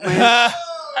want, man.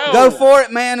 Oh. Go for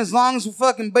it, man. As long as the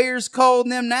fucking beer's cold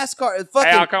and them NASCAR. Fucking,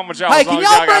 Hey, I'll come with y'all Hey, as long can as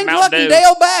y'all y'all got bring Mountain fucking Dew.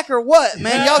 Dale back or what,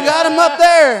 man? Y'all got him up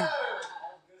there.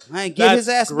 Man, get his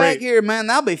That's ass back great. here, man.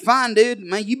 That'll be fine, dude.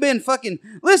 Man, you been fucking.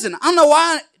 Listen, I don't know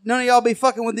why none of y'all be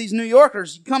fucking with these New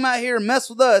Yorkers. You come out here and mess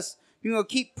with us. You're gonna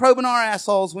keep probing our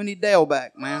assholes. We need Dale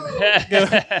back, man.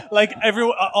 Like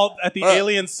everyone all, at the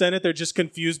Alien Senate, they're just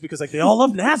confused because like they all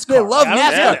love NASCAR. They love I don't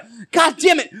get NASCAR. it. God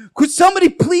damn it! Could somebody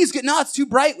please get? No, it's too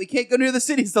bright. We can't go near the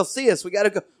cities. They'll see us. We gotta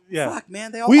go. Yeah. Fuck,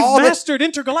 man. We've mastered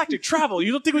intergalactic travel.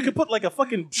 You don't think we could put like a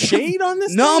fucking shade on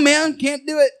this? No, thing? man. Can't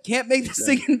do it. Can't make this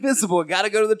thing invisible. Gotta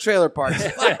go to the trailer parks.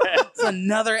 Fuck. It's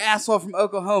another asshole from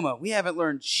Oklahoma. We haven't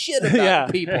learned shit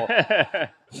about people.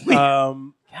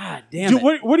 God damn Dude,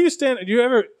 it. where do you stand? Do you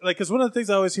ever like? Because one of the things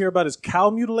I always hear about is cow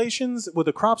mutilations with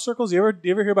the crop circles. Do you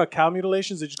ever hear about cow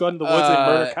mutilations? They just go out in the woods and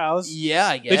murder cows. Yeah,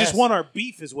 I guess They just want our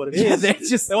beef, is what it is.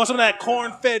 They want some of that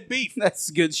corn-fed beef.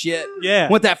 That's good shit. Yeah,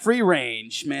 want that free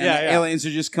range, man. Yeah, yeah. Aliens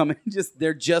are just coming.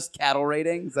 They're just cattle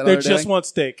raiding. Is that They what just doing? want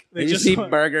steak. They just eat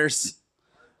burgers.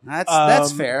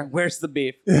 That's fair. Where's the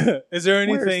beef? Is there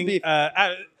Where's the anything, beef?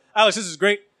 Alex? This is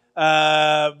great.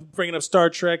 Bringing up Star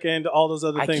Trek and all those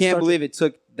other things. I can't believe it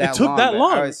took that long.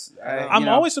 long. I'm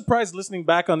always surprised listening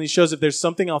back on these shows if there's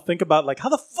something I'll think about, like how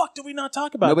the fuck did we not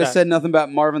talk about Nobody that? said nothing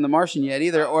about Marvin the Martian yet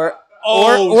either, or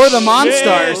the shit.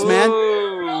 Monstars, man.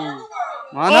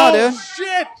 I know, dude.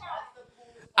 Shit.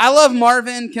 I love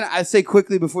Marvin. Can I say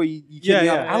quickly before you kill me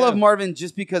off? I love yeah. Marvin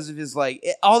just because of his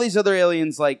all these other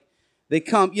aliens they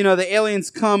come, the aliens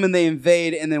come and they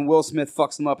invade, and then Will Smith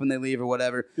fucks them up and they leave or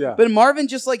whatever. Yeah. But Marvin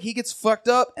just he gets fucked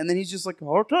up, and then he's just like,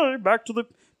 okay, back to the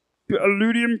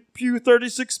Illudium Pew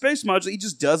 36 space module. He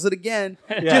just does it again.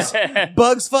 Just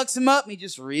Bugs fucks him up, and he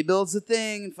just rebuilds the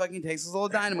thing and fucking takes his little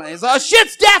dynamite. He's like, oh shit,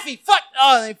 Daffy, fuck!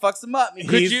 Oh, and then he fucks him up.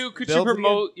 Could you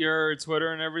promote your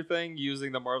Twitter and everything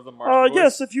using the Marv the Martian voice?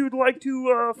 Yes, if you'd like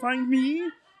to find me.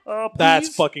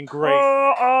 That's fucking great.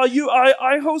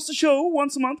 I host a show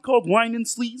once a month called Wine and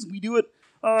Sleaze. We do it.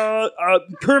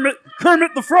 Kermit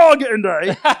the Frog and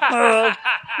I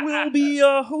will be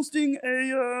hosting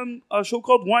a show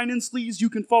called Wine and Sleaze. You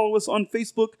can follow us on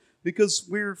Facebook because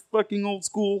we're fucking old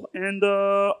school, and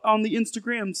on the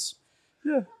Instagrams.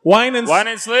 Yeah. Wine and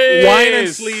Sleaze. Wine and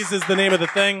Sleaze is the name of the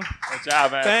thing. Good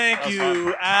job, man. Thank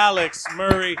you, Alex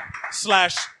Murray /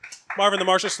 Marvin the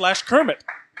Martian / Kermit.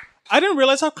 I didn't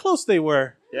realize how close they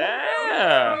were.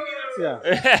 Yeah.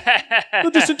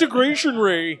 The disintegration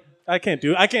ray. I can't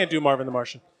do Marvin the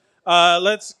Martian.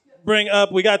 Let's bring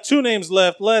up. We got 2 names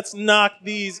left. Let's knock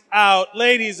these out,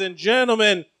 ladies and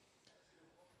gentlemen.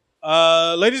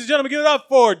 Ladies and gentlemen, give it up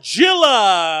for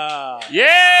Jilla.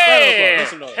 Yeah.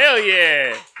 Hell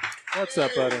yeah. What's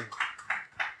up, buddy?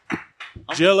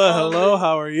 Jilla, hello.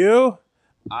 How are you?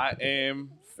 I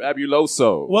am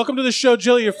fabuloso. Welcome to the show,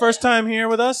 Jilla. Your first time here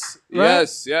with us, right?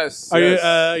 Yes. Are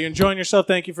you enjoying yourself?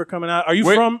 Thank you for coming out. Are you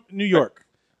from New York?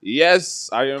 Yes,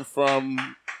 I am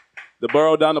from the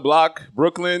borough down the block,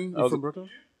 Brooklyn. You from Brooklyn?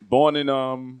 Born in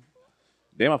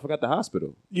damn, I forgot the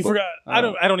hospital. You forgot? I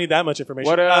don't need that much information.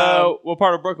 What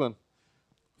part of Brooklyn?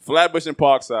 Flatbush and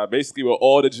Parkside, basically where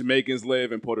all the Jamaicans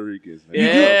live and Puerto Ricans.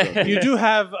 Yeah. You do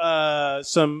have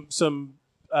some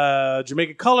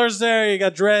Jamaican colors there. You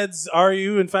got dreads. Are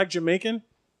you in fact Jamaican?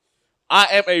 I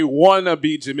am a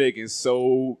wannabe Jamaican,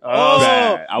 so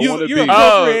bad. You're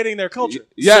appropriating their culture.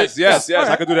 Yes.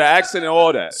 I can do the accent and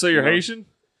all that. So you're Haitian?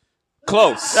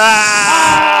 Close.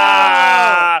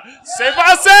 C'est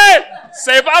passé!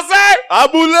 C'est passé!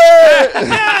 Aboulé!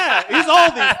 Yeah, he's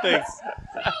all these things.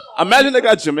 Imagine they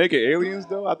got Jamaican aliens,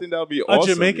 though. I think that would be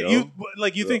awesome. Jamaican, you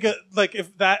think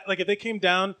if they came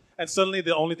down and suddenly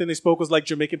the only thing they spoke was like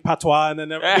Jamaican patois, and then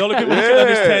the only people who could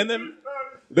understand them.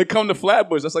 They come to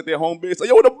Flatbush. That's like their home base. Like,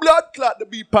 yo, the blood clot to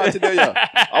be part today.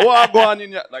 I want to go on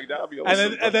in. Like that would be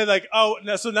awesome. And then like,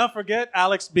 so now forget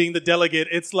Alex being the delegate.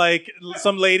 It's like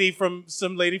some lady from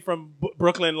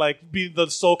Brooklyn, like be the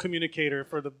sole communicator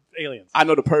for the aliens. I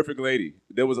know the perfect lady.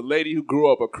 There was a lady who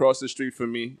grew up across the street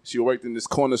from me. She worked in this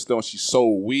corner store. She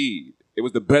sold weed. It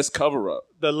was the best cover up.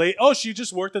 She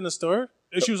just worked in the store.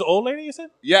 She was an old lady, you said?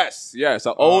 Yes.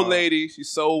 An old lady. She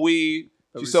sold weed.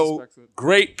 She sold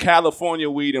great California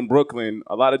weed in Brooklyn.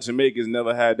 A lot of Jamaicans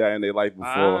never had that in their life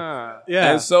before.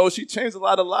 Yeah. And so she changed a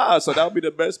lot of lives, so that would be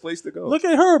the best place to go. Look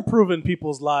at her improving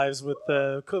people's lives with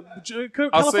California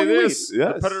I'll say this. weed.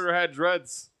 Yes. The Predator had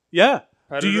dreads. Yeah.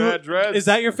 Predator had dreads. Is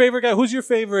that your favorite guy? Who's your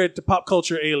favorite pop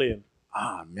culture alien?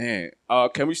 Ah, man.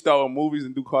 Can we start with movies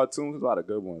and do cartoons? There's a lot of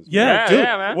good ones. Yeah, dude.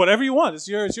 Yeah, man. Whatever you want. It's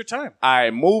your time. All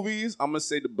right, movies. I'm going to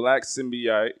say the Black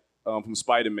Symbiote from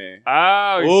Spider-Man.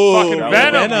 Oh, fucking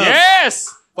Venom.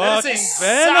 Yes. Fucking That's a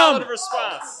Venom. solid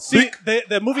response. See,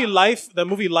 the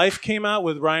movie Life came out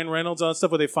with Ryan Reynolds on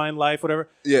stuff where they find life, whatever.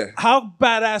 Yeah. How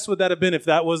badass would that have been if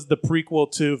that was the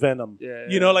prequel to Venom? Yeah.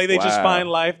 You know, like they just find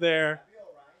life there.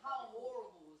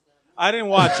 I didn't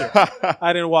watch it.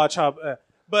 I didn't watch how.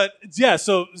 But yeah,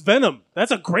 so Venom.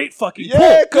 That's a great fucking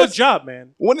pull. Good job,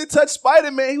 man. When it touched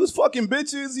Spider-Man, he was fucking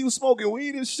bitches. He was smoking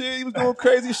weed and shit. He was doing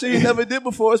crazy shit he never did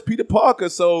before. It's Peter Parker.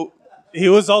 So He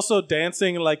was also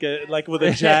dancing like with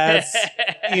a jazz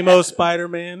emo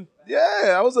Spider-Man. Yeah,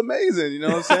 that was amazing. You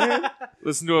know what I'm saying?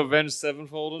 Listen to Avenged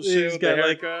Sevenfold and shit. He's With got the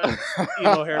like haircut.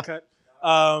 emo haircut.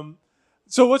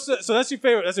 So that's your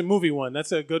favorite? That's a movie one.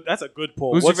 That's a good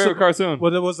pull. Who's your favorite cartoon?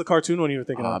 What was the cartoon one you were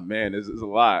thinking Oh of? man, there's a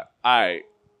lot. All right.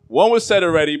 One was said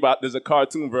already, but there's a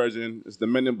cartoon version. It's the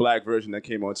Men in Black version that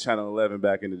came on Channel 11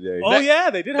 back in the day. Oh yeah,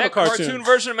 they did have a cartoon. Cartoon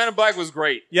version of Men in Black was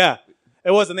great. Yeah,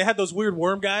 it was, and they had those weird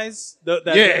worm guys.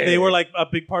 They were like a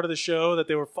big part of the show. That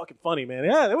they were fucking funny, man.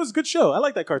 Yeah, it was a good show. I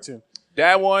like that cartoon.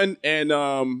 That one and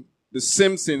The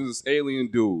Simpsons Alien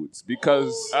Dudes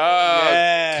because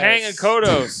Kang and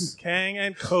Kodos. Kang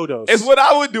and Kodos. It's what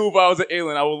I would do if I was an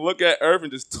alien. I would look at Earth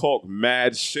and just talk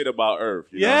mad shit about Earth.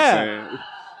 You know what I'm saying?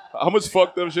 How much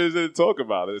fucked up shit is there to talk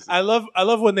about? I love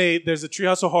when there's a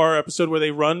Treehouse of Horror episode where they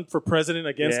run for president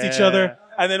against each other,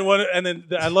 and then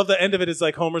I love the end of it is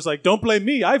like Homer's like, "Don't blame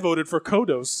me, I voted for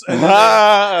Kodos." And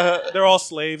they're all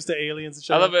slaves to aliens and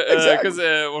shit. I love it because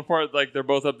one part like they're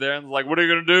both up there and like, "What are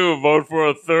you gonna do? Vote for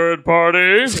a third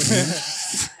party?"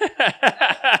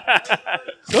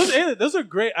 Those are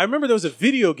great. I remember there was a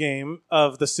video game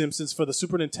of The Simpsons for the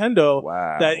Super Nintendo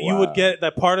you would get.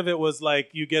 That part of it was like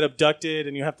you get abducted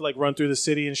and you have to like run through the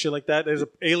city and shit like that. There's an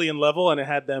alien level and it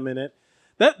had them in it.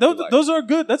 Those are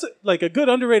good. That's like a good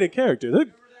underrated character.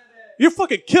 You're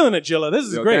fucking killing it, Jilla. This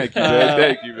is great. Thank you, man.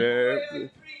 Thank you, man.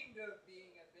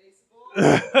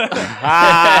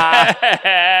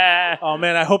 Oh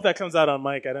man, I hope that comes out on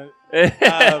mic. I don't.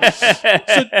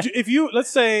 So if you let's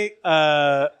say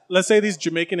these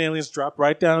Jamaican aliens drop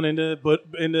right down into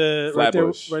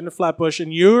Flatbush. right into Flatbush,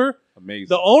 and you're amazing,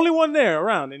 the only one there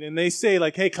around, and they say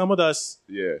like, "Hey, come with us.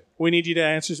 Yeah, we need you to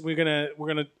answer. We're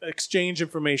gonna exchange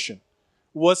information."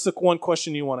 What's the one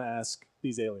question you want to ask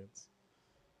these aliens?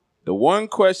 The one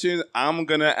question I'm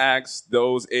gonna ask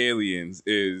those aliens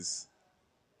is,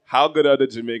 how good are the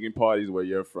Jamaican parties where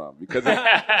you're from? Because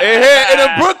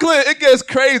in Brooklyn, it gets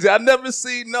crazy. I never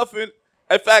see nothing.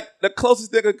 In fact, the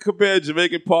closest thing I could compare a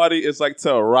Jamaican party is like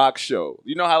to a rock show.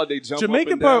 You know how they jump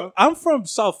Jamaican up and down? I'm from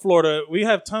South Florida. We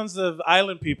have tons of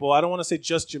island people. I don't want to say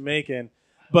just Jamaican,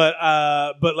 but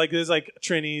like there's like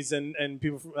Trinis and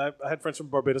people. I had friends from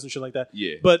Barbados and shit like that.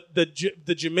 Yeah. But the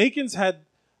Jamaicans had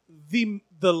the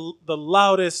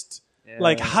loudest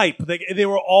like hype. They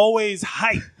were always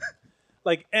hype.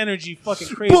 Like energy, fucking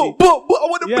crazy. And they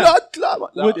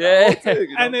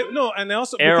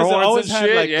also air because they horns always and had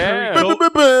shit, like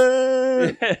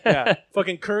curry goat,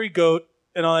 fucking curry goat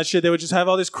and all that shit. They would just have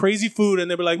all this crazy food, and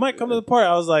they were like, "Mike, come to the party."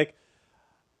 I was like,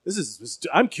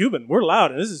 I'm Cuban. We're loud,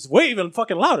 and this is way even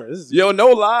fucking louder. Yo, no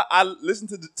lie. I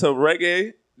listened to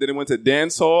reggae, then it went to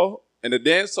dance hall, and the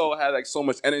dance hall had like so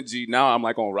much energy. Now I'm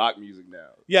like on rock music now.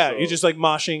 Yeah, so. You're just like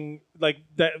moshing like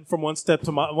that from one step up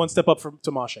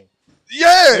to moshing.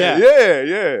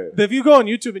 Yeah. If you go on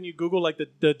YouTube and you Google like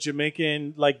the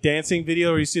Jamaican like dancing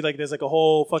video, or you see like there's like a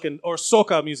whole fucking or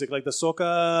soca music, like the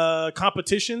soca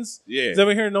competitions. Yeah. Does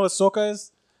everyone here know what soca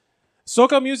is?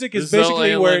 Soca music is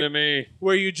basically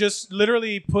where you just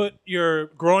literally put your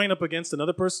groin up against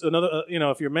another person,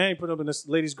 if you're a man, you put it up in this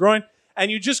lady's groin, and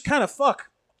you just kind of fuck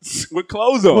with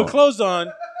clothes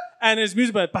on. And there's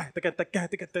music like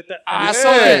I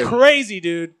saw that crazy,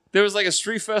 dude. There was like a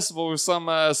street festival where some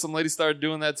lady started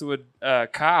doing that to a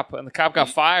cop, and the cop got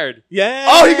fired. Yeah.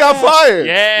 Oh, he got fired.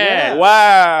 Yeah.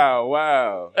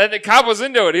 Wow. And the cop was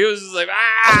into it. He was just like,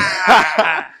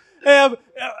 ah.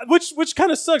 Which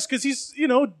kind of sucks because he's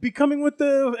becoming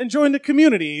enjoying the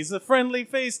community. He's a friendly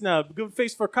face now, good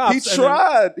face for cops. He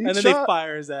tried, and then they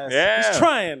fire his ass. Yeah. He's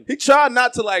trying. He tried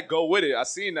not to like go with it. I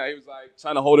seen that he was like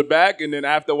trying to hold it back, and then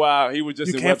after a while, he was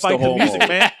just you in can't Webster fight the music, mode.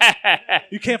 man.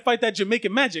 You can't fight that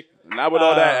Jamaican magic. Not with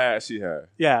all that ass she had.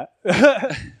 Yeah.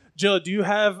 Jilla, do you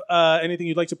have anything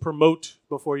you'd like to promote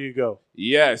before you go?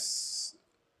 Yes.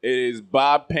 It is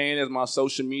Bob Payne as my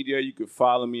social media. You can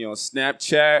follow me on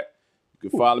Snapchat. You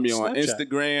can follow me on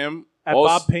Instagram. At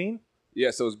Bob Payne? Yeah,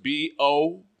 so it's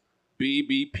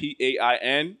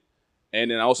BOBBPAIN.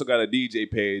 And then I also got a DJ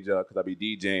page because I be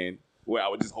DJing where I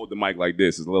would just hold the mic like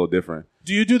this. It's a little different.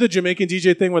 Do you do the Jamaican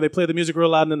DJ thing where they play the music real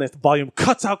loud and then the volume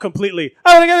cuts out completely?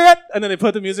 And then they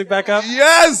put the music back up?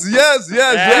 Yes.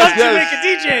 Jamaican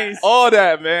DJs. All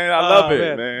that, man. I love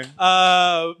it, man.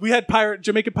 We had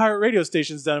Jamaican pirate radio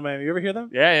stations down in Miami. You ever hear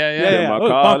them? Yeah.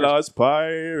 Macaulay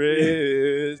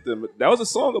Pirates. That was a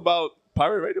song about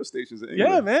pirate radio stations in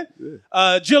England. Yeah, man.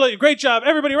 Yeah. Jilla, great job.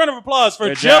 Everybody, round of applause for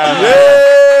Jilla.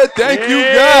 Yeah, thank you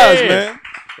guys, man.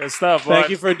 Good stuff, Thank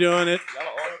you for doing it.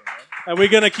 And we're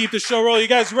going to keep the show rolling. You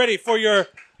guys ready for your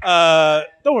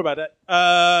Don't worry about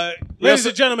that. Ladies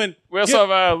and gentlemen. We also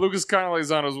have Lucas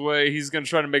Connolly's on his way. He's going to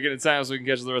try to make it in time so we can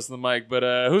catch the rest of the mic.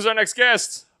 But who's our next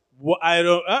guest? Well, I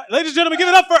don't. Ladies and gentlemen, give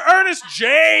it up for Ernest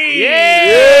J.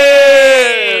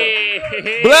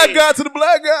 Yeah! Black guy to the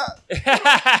black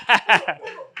guy.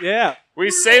 Yeah.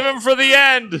 We save him for the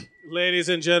end. Ladies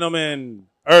and gentlemen,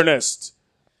 Ernest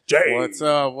J. What's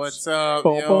up? What's up?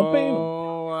 Boom, boom,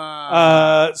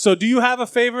 boom. So do you have a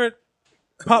favorite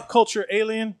pop culture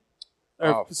alien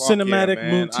or cinematic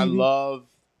moon TV? I love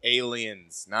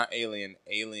Aliens, not Alien,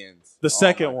 Aliens. The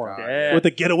second one, with the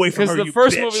get away from her. Because the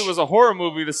first movie was a horror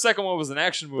movie, the second one was an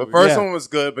action movie. The first one was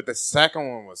good, but the second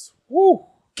one was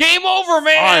game over,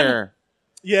 man. Fire.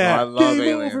 Yeah, I love game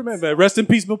Aliens. over, man. But rest in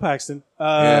peace, Bill Paxton.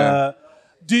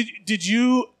 Did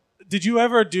you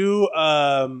ever do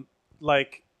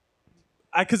like?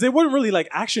 Because they weren't really like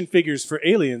action figures for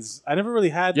Aliens. I never really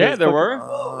had. Yeah, there were.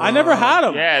 I never had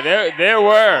them. Yeah, there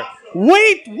were.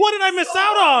 Wait, what did I miss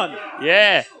out on?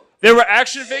 Yeah. There were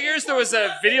action figures. There was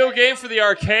a video game for the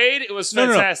arcade. It was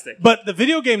fantastic. No. But the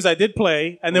video games I did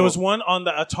play, and there was one on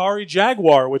the Atari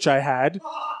Jaguar, which I had,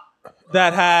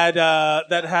 that had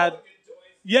the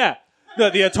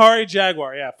Atari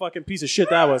Jaguar. Yeah, fucking piece of shit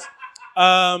that was.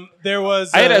 There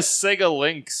was. I had a Sega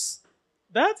Lynx.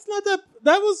 That's not that.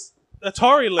 That was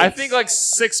Atari Lynx. I think like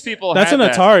 6 people. That's had an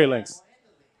that. Atari Lynx.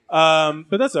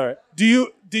 But that's all right.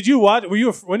 Did you watch?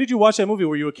 When did you watch that movie?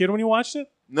 Were you a kid when you watched it?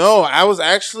 No, I was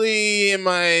actually in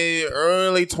my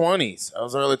early 20s. I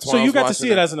was early 20s. So you got to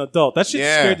see it as an adult. That shit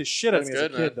scared the shit out of me as a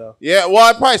kid, though. Yeah, well,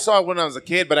 I probably saw it when I was a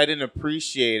kid, but I didn't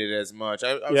appreciate it as much.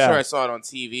 I'm sure I saw it on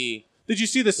TV. Did you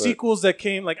see the sequels that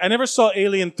came? Like, I never saw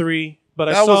Alien 3, but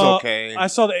I That saw was okay. I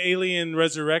saw the Alien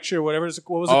Resurrection or whatever.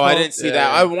 What was it Oh, called? I didn't see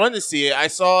that. I wanted to see it. I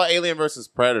saw Alien versus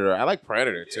Predator. I like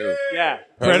Predator too. Yeah,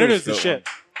 Predator's the shit.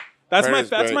 That's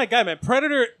my guy, man.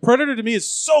 Predator to me is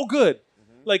so good.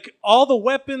 Like all the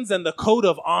weapons and the code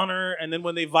of honor, and then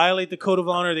when they violate the code of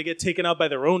honor, they get taken out by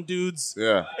their own dudes.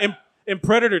 Yeah. In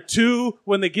Predator 2,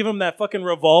 when they give him that fucking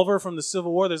revolver from the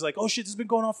Civil War, there's like, oh shit, this has been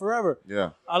going on forever.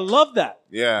 Yeah. I love that.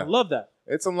 Yeah. I love that.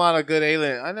 It's a lot of good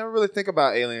alien. I never really think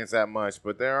about aliens that much,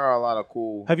 but there are a lot of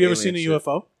cool. Have you ever alien seen a shit.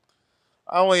 UFO?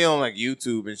 I only on like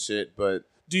YouTube and shit, but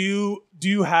Do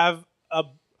you have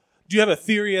a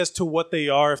theory as to what they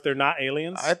are if they're not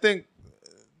aliens? I think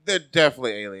they're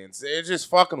definitely aliens. They're just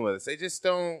fucking with us. They just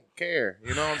don't care.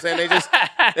 You know what I'm saying?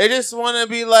 They just want to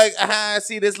be like,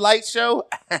 see this light show?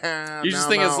 You just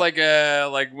think it's like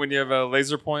when you have a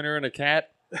laser pointer and a cat?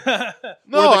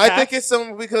 No, I think it's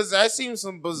because I've seen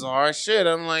some bizarre shit.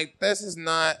 I'm like, this is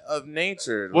not of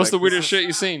nature. What's Like, the weirdest this is- shit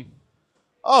you've seen?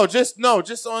 Oh, just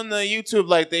on the YouTube,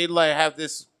 like they like have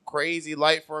this crazy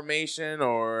light formation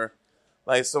or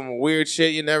like some weird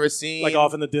shit you never seen. Like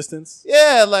off in the distance?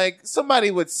 Yeah, like somebody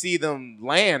would see them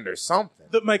land or something.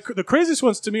 The craziest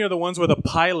ones to me are the ones where the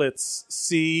pilots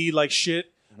see like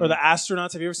shit, or the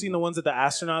astronauts. Have you ever seen the ones that the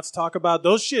astronauts talk about?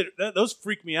 Those those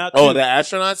freak me out. Oh, too. the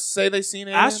astronauts say they seen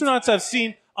aliens? Astronauts have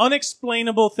seen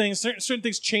unexplainable things, certain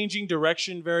things changing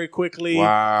direction very quickly.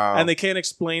 Wow. And they can't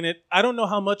explain it. I don't know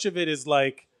how much of it is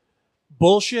like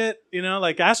bullshit, you know?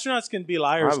 Like astronauts can be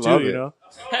liars I love too, it. you know?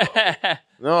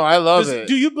 No, I love it.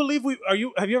 Do you believe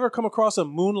have you ever come across a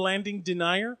moon landing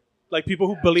denier? Like people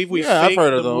who believe we Yeah, I've faked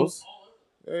heard of the moon? those.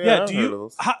 Yeah, I've do heard you of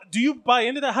those. do you buy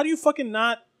into that? How do you fucking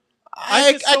not?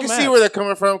 I get so can mad. see where they're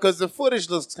coming from because the footage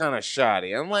looks kind of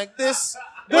shoddy. I'm like, this.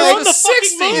 They're like, on the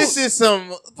fucking moon. This is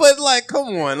some, but like, come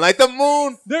on, like the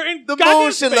moon. They're in the goddamn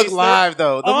moon should space. look live They're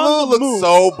though. The on moon the looks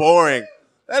so boring.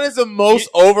 That is the most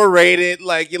overrated.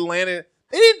 Like you landed.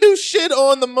 They didn't do shit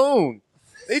on the moon.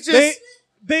 They just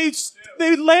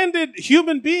they landed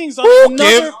human beings on who another.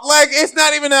 gives, like it's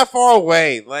not even that far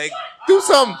away. Like do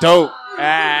something dope.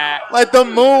 Like the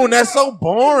moon, that's so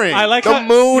boring. I like the how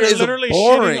moon you're is literally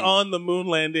boring. shitting on the moon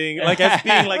landing, like as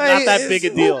being like not that big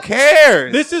a deal. Who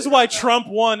cares? This is why Trump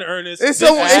won, Ernest. It's This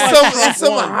some, is why Trump it's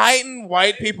some won. heightened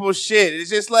white people shit. It's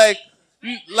just like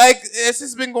it's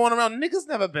just been going around. Niggas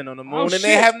never been on the moon, and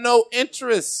they shit. have no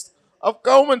interest of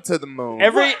going to the moon.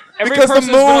 Every because the person's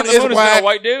been on moon the is moon has been a whack.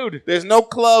 white dude. There's no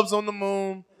clubs on the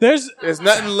moon. There's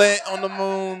nothing lit on the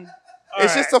moon.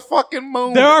 It's just a fucking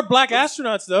moon. There are black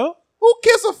astronauts though. Who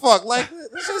gives a fuck? Like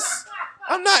it's just.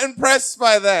 I'm not impressed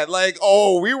by that. Like,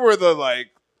 oh, we were the like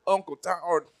Uncle Tom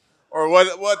or what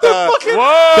the Whoa!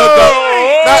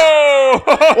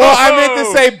 well, I meant to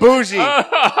say bougie.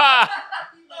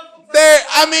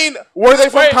 Were they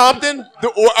from Compton?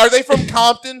 Are they from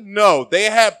Compton? No, they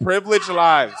had privileged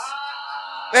lives.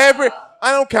 I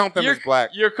don't count them as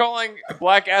black. You're calling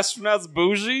black astronauts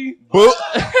bougie? You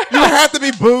have to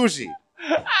be bougie.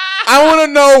 I want to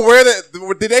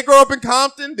know did they grow up in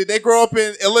Compton? Did they grow up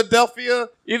in Philadelphia?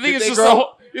 You think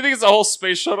it's a whole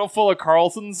space shuttle full of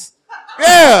Carltons?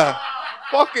 Yeah,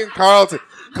 fucking Carlton.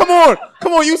 Come on.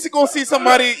 You gonna see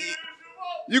somebody?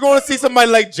 You gonna see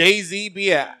somebody like Jay-Z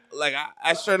be like an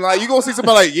astronaut? You gonna see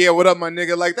somebody like, yeah, what up, my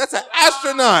nigga? Like that's an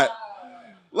astronaut.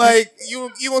 Like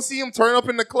you gonna see him turn up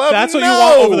in the club? That's what you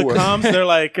want over the comms. They're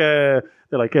like,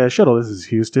 shuttle. This is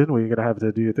Houston. We're gonna have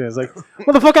to do your thing. It's like,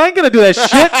 motherfucker, I ain't gonna do that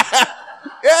shit.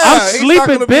 Yeah, I'm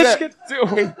sleeping, bitch.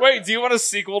 Dude, wait, do you want a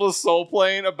sequel to Soul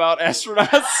Plane about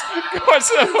astronauts?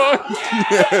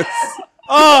 Yes.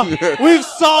 Oh, we've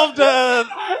solved.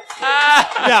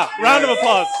 Yeah, round of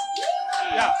applause.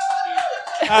 Yeah,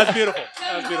 that was beautiful.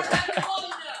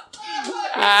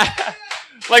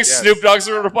 Like yes. Snoop Dogg's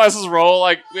going to replace his role.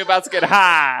 Like we're about to get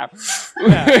high.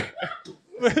 Yeah,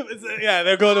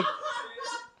 they're going to.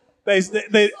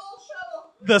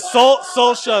 The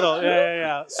soul shuttle.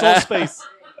 Yeah. Soul space.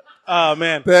 Oh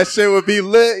man, that shit would be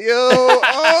lit, yo. Oh,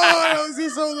 that was he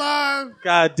so live.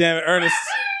 God damn it, Ernest.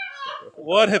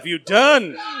 What have you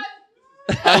done?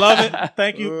 I love it.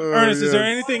 Thank you, Ernest. Yes, is there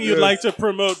anything you'd like to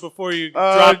promote before you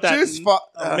drop that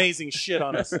amazing shit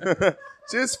on us?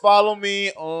 Just follow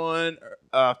me on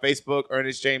Facebook,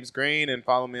 Ernest James Green, and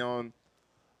follow me on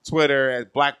Twitter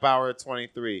at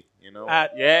BlackBauer23. You know,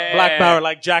 at Black Bauer,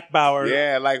 like Jack Bauer.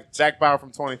 Yeah, like Jack Bauer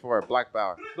from 24. Black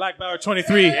Bauer. Black Bauer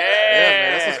 23. Yeah,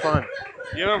 man, this is fun.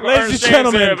 Ladies and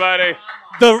gentlemen, everybody.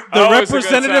 the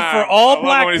representative for all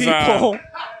black people.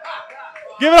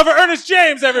 Give it up for Ernest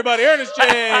James, everybody. Ernest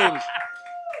James.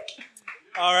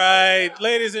 All right,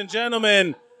 ladies and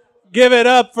gentlemen, give it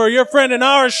up for your friend and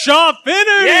ours, Sean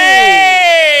Finnerty.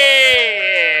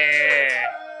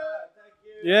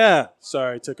 Yeah.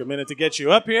 Sorry, took a minute to get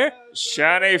you up here.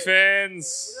 Shawnee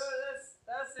Fins.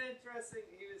 That's interesting.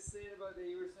 You were saying about the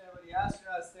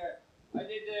astronauts there. I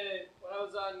did when I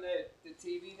was on the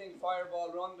TV thing,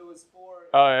 Fireball Run. There was 4.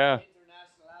 Oh yeah.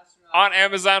 On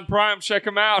Amazon Prime, check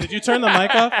them out. Did you turn the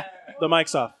mic off? The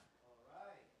mic's off.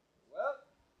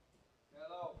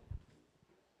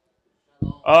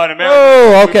 Oh, in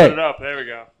America. Okay. Put it up. There we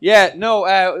go. Yeah,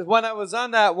 no. When I was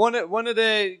on that, one of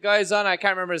the guys on, I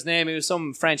can't remember his name. He was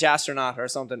some French astronaut or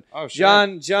something. Oh,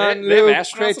 shit. Jean-Luc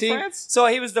Crétin. So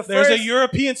he was the first. There's a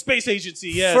European Space Agency.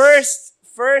 Yes. First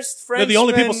French. They're the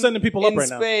only people sending people up right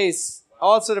now. Space.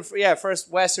 Also,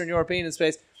 first Western European in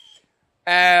space.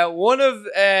 One of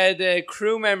the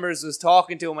crew members was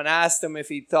talking to him and asked him if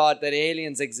he thought that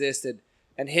aliens existed,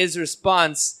 and his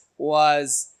response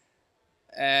was,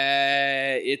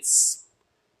 "It's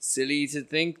silly to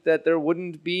think that there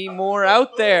wouldn't be more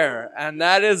out there," and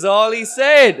that is all he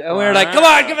said. And we were like, "Come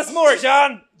on, give us more,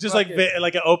 Sean!" Just like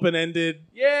an open-ended.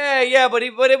 Yeah, but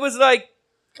it was like,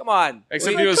 come on.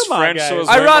 Except he was French, so it was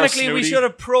ironically, we should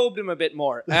have probed him a bit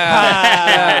more.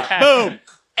 Boom.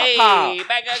 Hey,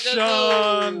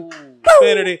 Sean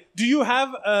Finnerty. Do you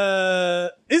have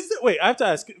wait, I have to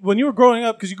ask. When you were growing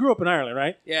up, because you grew up in Ireland,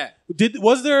 right? Yeah.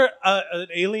 Was there an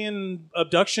alien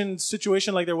abduction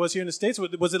situation like there was here in the States?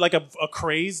 Was it like a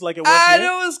craze like it was here?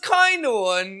 There was kind of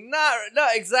one.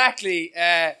 Not exactly.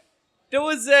 There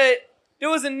was a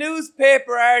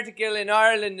newspaper article in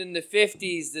Ireland in the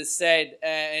 50s that said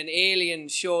an alien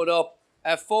showed up,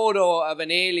 a photo of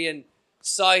an alien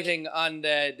sighting on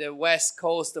the west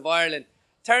coast of Ireland.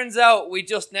 Turns out we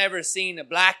just never seen a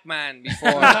black man before.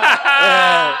 Ernest,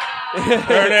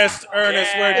 where'd you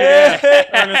get?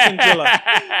 Ernest and Gilla.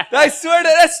 I swear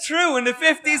that's true. In the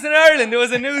 50s in Ireland, there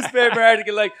was a newspaper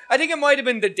article like, I think it might have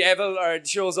been the devil or it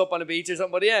shows up on a beach or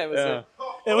something, but yeah, it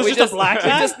was just a black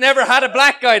guy? We just never had a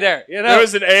black guy there, you know? There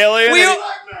was an alien?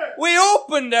 We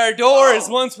opened our doors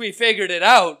once we figured it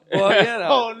out. But, you know.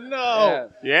 Oh, no.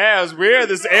 Yeah, it was weird.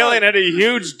 This alien had a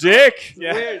huge dick.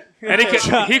 Yeah. Weird. And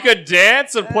he could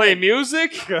dance and play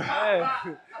music.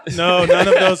 No, none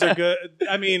of those are good.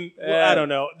 I mean, I don't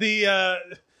know.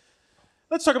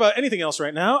 Let's talk about anything else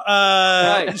right now.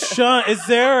 Sean, is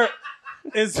there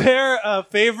a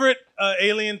favorite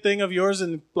alien thing of yours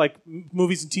in like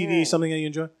movies and TV? Something that you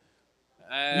enjoy?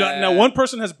 Now, one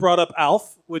person has brought up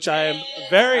Alf, which I am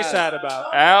very sad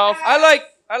about. Alf, I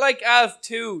like Alf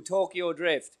 2, Tokyo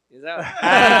Drift. Is that?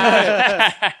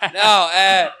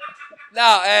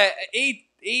 No.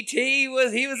 E.T.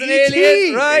 was an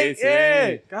alien, right? E.T.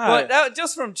 Yeah. God. But that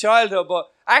just from childhood. But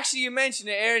actually, you mentioned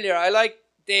it earlier. I like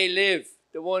They Live,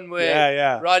 the one with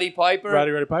Roddy Piper.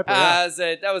 Roddy Piper.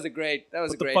 That was a great.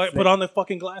 Put on the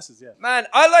fucking glasses. Yeah. Man,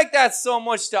 I like that so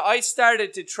much that I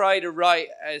started to try to write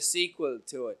a sequel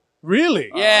to it.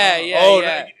 Really?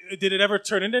 Yeah. Did it ever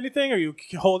turn into anything, or you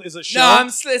hold? Is it show? No,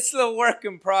 it's still a work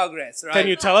in progress, right? Can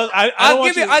you tell us? I'll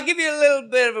give you a little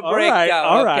bit of a breakdown.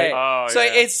 All right. Okay. Oh, so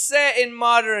yeah. it's set in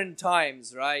modern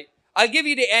times, right? I'll give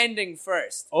you the ending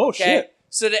first. Oh, okay? shit.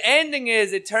 So the ending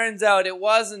is, it turns out it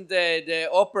wasn't the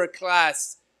upper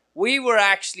class. We were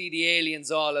actually the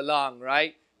aliens all along,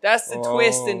 right? That's the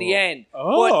twist in the end.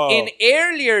 Oh. But in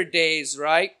earlier days,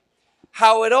 right,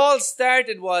 how it all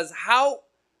started was how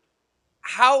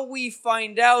we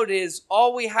find out is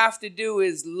all we have to do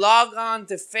is log on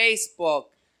to Facebook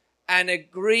and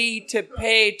agree to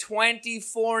pay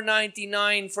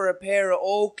 $24.99 for a pair of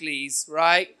Oakleys,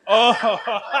 right? Oh.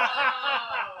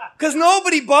 Because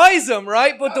nobody buys them,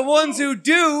 right? But the ones who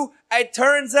do, it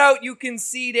turns out you can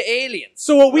see the aliens.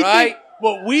 So what we right?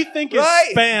 think is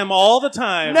spam all the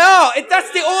time. No,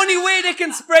 that's the only way they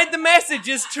can spread the message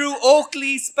is through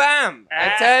Oakley spam.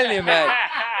 I tell you, man.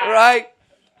 Right?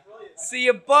 So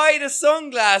you buy the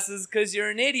sunglasses because you're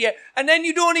an idiot, and then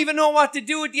you don't even know what to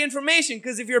do with the information,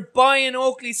 because if you're buying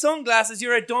Oakley sunglasses,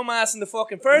 you're a dumbass in the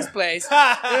fucking first place. You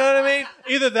know what I mean?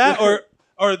 Either that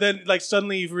or then like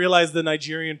suddenly you've realized the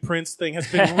Nigerian prince thing has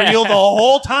been real the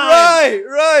whole time.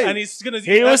 Right. And he's gonna.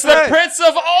 He was the Prince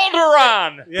of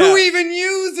Alderaan. Yeah. Who even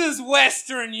uses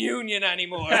Western Union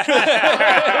anymore?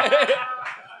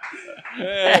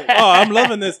 I'm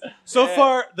loving this. So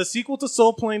far, the sequel to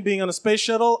Soul Plane being on a space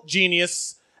shuttle,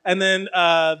 genius. And then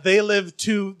They Live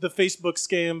 2, the Facebook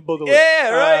scam, Boogaloo.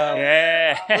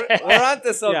 Yeah, right. We're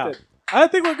onto something. Yeah. I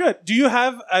think we're good. Do you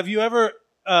have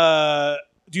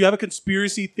a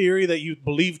conspiracy theory that you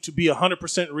believe to be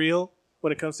 100% real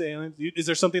when it comes to aliens? Is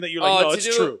there something that you're like, no,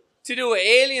 it's true? To do with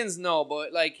aliens, no,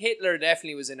 but like Hitler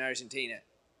definitely was in Argentina.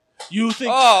 You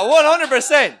think? Oh,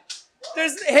 100%.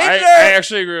 There's Hitler. I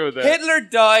actually agree with that. Hitler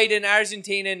died in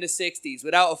Argentina in the 60s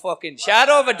without a fucking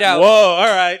shadow of a doubt. Whoa, all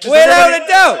right. Without a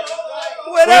doubt.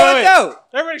 Without a doubt.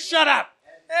 Everybody shut up.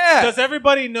 Yeah. Does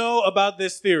everybody know about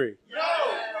this theory?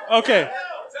 No. Okay.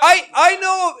 I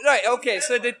know. Right. Okay.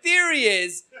 So the theory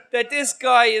is that this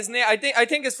guy is I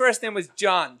think his first name was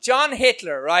John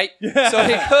Hitler. Right. Yeah. So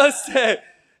he goes to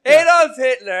Adolf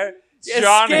Hitler.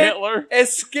 Hitler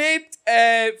escaped.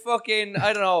 Fucking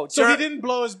I don't know. So he didn't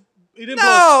blow his.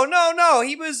 No.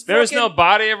 He was. There was no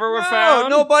body ever found.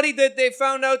 Nobody. That they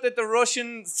found out that the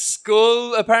Russian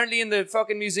skull, apparently in the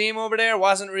fucking museum over there,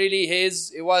 wasn't really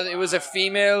his. It was a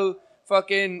female.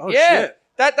 Fucking shit.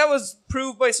 That was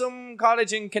proved by some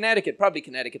college in Connecticut. Probably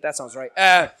Connecticut. That sounds right.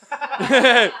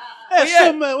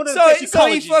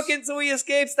 So he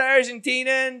escapes to Argentina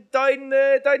and died in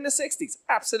the 60s.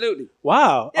 Absolutely.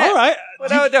 Wow. Yeah. All right.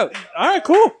 Without a doubt. All right.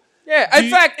 Cool. Yeah.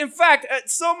 In fact,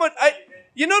 someone.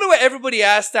 You know the way everybody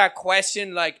asked that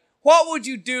question, like, what would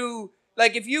you do,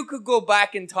 like, if you could go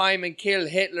back in time and kill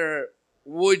Hitler,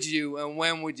 would you, and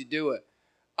when would you do it?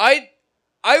 I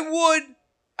would,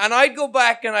 and I'd go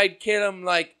back and I'd kill him,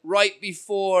 like, right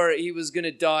before he was going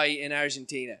to die in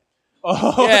Argentina.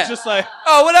 Oh, yeah. Just like...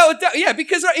 Oh, without a doubt. Yeah,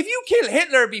 because if you kill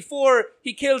Hitler before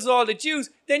he kills all the Jews,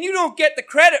 then you don't get the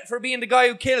credit for being the guy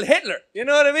who killed Hitler. You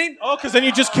know what I mean? Oh, because then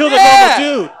you just killed a normal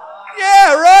dude.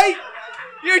 Yeah, right?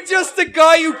 You're just the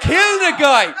guy who killed a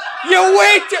guy. You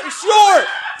wait. Sure,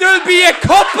 there'll be a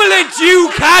couple of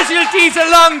Jew casualties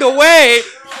along the way,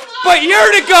 but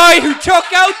you're the guy who took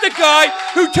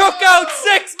out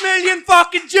 6 million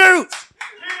fucking Jews.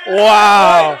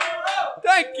 Wow.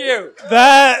 Thank you. See what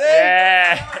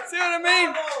I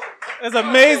mean? That's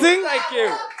amazing. Thank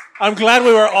you. I'm glad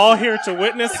we were all here to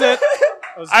witness it.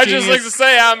 I just like to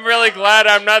say I'm really glad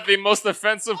I'm not the most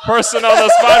offensive person on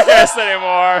this podcast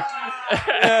anymore.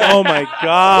 Oh my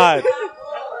God.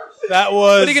 That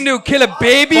was... What are you going to do, kill a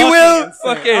baby, Will?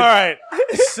 Fucking. All right.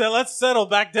 So let's settle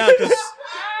back down because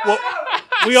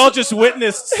we all just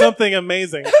witnessed something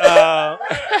amazing.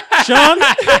 Sean?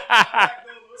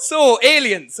 So,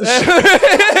 aliens.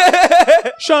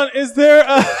 Sean, is there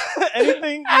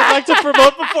anything you'd like to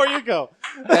promote before you go?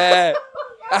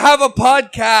 I have a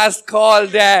podcast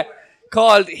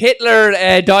called Hitler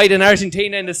Died in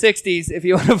Argentina in the 60s, if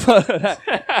you want to follow that.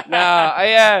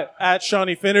 At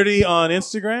Shawnee Finnerty on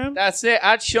Instagram. That's it.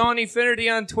 At Shawnee Finnerty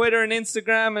on Twitter and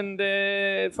Instagram.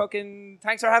 And fucking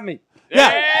thanks for having me.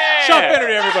 Yeah. Sean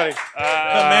Finnerty, everybody.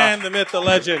 The man, the myth, the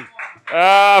legend.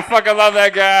 I fucking love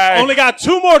that guy. Only got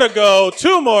 2 more to go.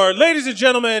 2 more. Ladies and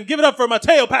gentlemen, give it up for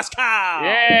Mateo Pascal.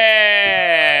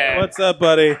 Yeah. What's up,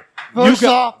 buddy? First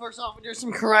off, there's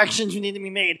some corrections that need to be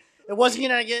made. It wasn't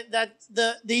going to get that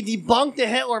they debunked the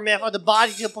Hitler myth or the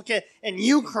body duplicate in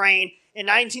Ukraine in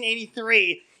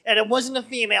 1983, and it wasn't a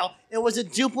female. It was a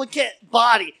duplicate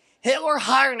body. Hitler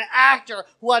hired an actor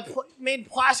who had made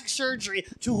plastic surgery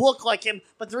to look like him,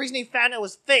 but the reason he found it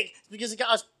was fake is because it got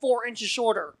us 4 inches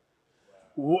shorter.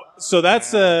 So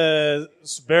that's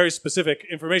very specific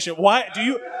information. Why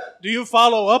do you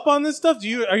follow up on this stuff?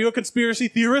 Are you a conspiracy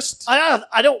theorist?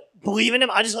 I don't believe in him.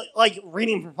 I just like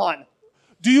reading for fun.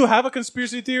 Do you have a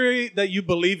conspiracy theory that you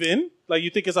believe in? Like you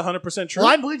think is 100% true?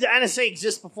 Well, I believe the NSA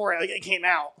exists before it came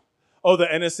out. Oh, the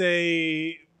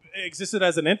NSA existed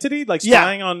as an entity, like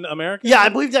spying on America? Yeah, I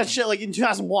believe that shit like in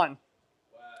 2001.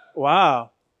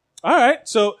 Wow. All right,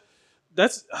 so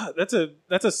that's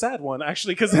a sad one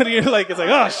actually, because then you're like, it's like,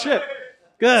 oh shit.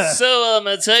 Good. So,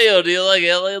 Mateo, do you like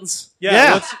aliens?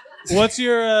 Yeah. What's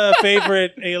your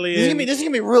favorite alien? This is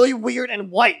gonna be really weird and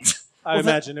white. I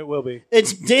imagine it will be.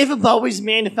 It's David Bowie's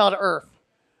Man Who Fell to Earth.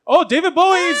 Oh, David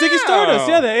Bowie, Ziggy Stardust.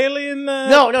 Yeah, the alien.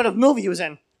 No, the movie he was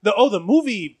in. The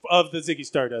movie of the Ziggy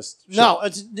Stardust. Shit. No,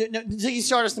 Ziggy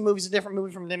Stardust. The movie's a different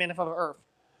movie from The Man Who Fell to Earth.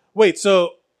 Wait,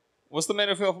 so what's The Man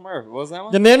Who Fell from Earth? What was that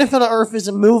one? The Man Who Fell to Earth is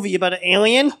a movie about an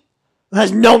alien who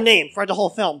has no name throughout the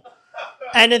whole film,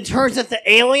 and it turns out the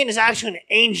alien is actually an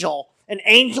angel, and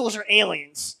angels are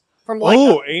aliens.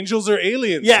 Angels are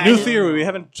aliens. Yeah, New theory. We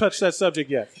haven't touched that subject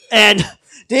yet. And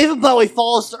David Bowie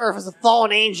falls to Earth as a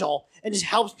fallen angel and just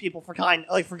helps people for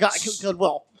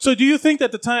goodwill. So, do you think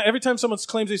that every time someone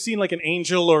claims they've seen like an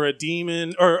angel or a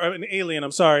demon or an alien,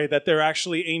 that they're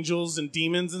actually angels and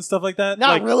demons and stuff like that?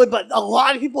 Not really, but a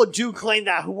lot of people do claim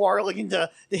that who are looking to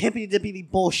the hippy dippy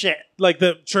bullshit. Like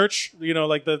the church,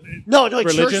 like the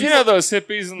religion. Church, you know those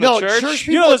hippies in the church?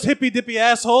 You know those hippy dippy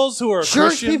assholes who are church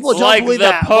Christians? people don't believe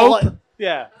that. Pope?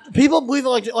 Yeah. People believe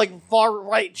in like far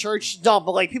right church dump,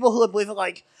 but like people who believe in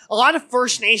like a lot of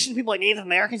First Nation people, like Native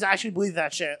Americans, actually believe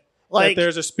that shit. Like that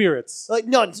there's a spirits. Like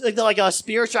no,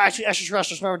 spirits are actually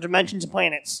extraterrestrials from other dimensions and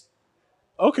planets.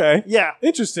 Okay. Yeah.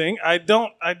 Interesting. I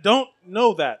don't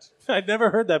know that. I'd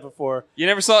never heard that before. You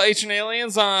never saw Ancient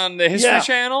Aliens on the History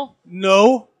Channel?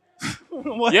 No.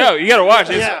 Yo, you gotta watch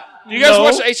it. Yeah. Do you guys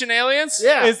watch Ancient Aliens?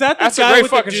 Yeah. Is that the That's guy a great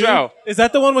with fucking the dude? show. Is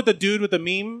that the one with the dude with the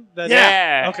meme?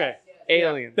 Yeah. Okay.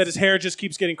 Aliens. That his hair just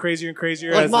keeps getting crazier and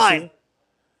crazier. Like as mine.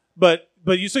 But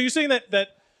you're saying that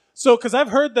because I've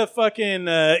heard the fucking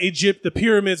the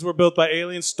pyramids were built by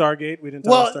aliens. Stargate. We didn't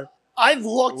talk about Stargate. I've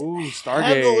looked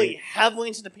heavily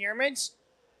into the pyramids,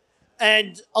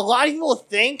 and a lot of people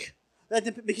think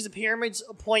that because the pyramids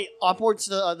point upwards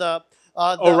to the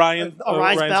Orion's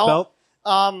belt.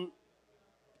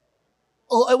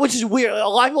 Which is weird. A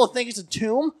lot of people think it's a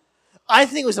tomb. I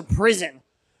think it was a prison.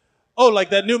 Oh, like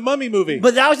that new Mummy movie.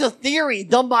 But that was a theory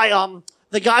done by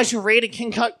the guys who raided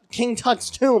King Tut's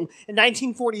tomb in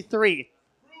 1943.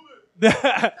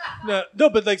 No,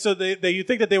 but like, so they you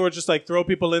think that they were just like throw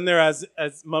people in there as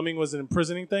mumming was an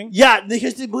imprisoning thing? Yeah,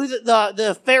 because they believe that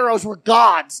the pharaohs were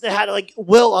gods. They had like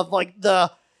will of like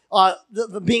the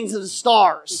beings of the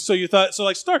stars. So you thought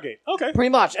like Stargate? Okay, pretty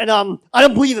much. And I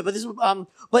don't believe it, but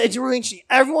but it's really interesting.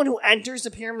 Everyone who enters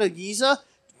the Pyramid of Giza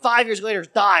 5 years later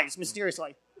dies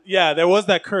mysteriously. Yeah, there was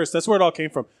that curse. That's where it all came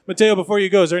from. Mateo, before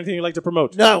you go, is there anything you'd like to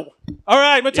promote? No. All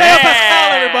right, Mateo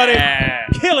Pascal,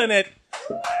 everybody. Killing it.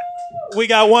 We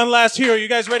got one last hero. You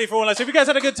guys ready for one last? If you guys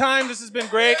had a good time, this has been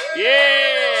great.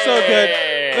 Yeah. So good.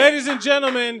 Ladies and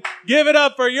gentlemen, give it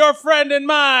up for your friend and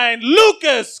mine,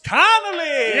 Lucas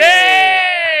Connolly. Yeah.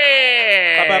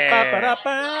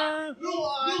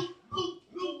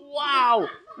 Wow.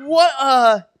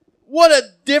 What a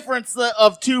difference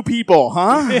of two people,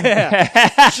 huh?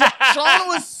 Yeah. Sean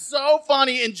was so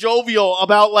funny and jovial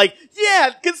about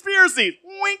conspiracies.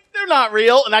 Wink, they're not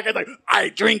real. And that guy's like, I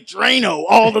drink Drano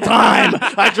all the time.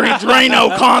 I drink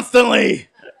Drano constantly.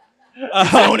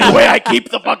 It's the only way I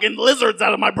keep the fucking lizards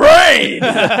out of my brain.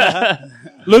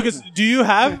 Lucas, do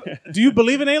you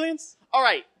believe in aliens? All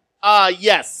right.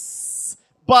 Yes.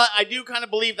 But I do kind of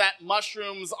believe that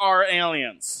mushrooms are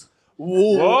aliens.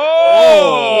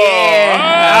 Whoa! Yeah.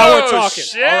 Now we're talking.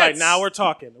 Shit. All right, now we're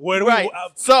talking. Where do we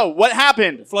So what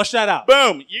happened? Flush that out.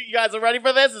 Boom! You guys are ready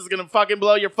for this? This is gonna fucking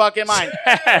blow your fucking mind.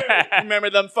 Remember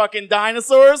them fucking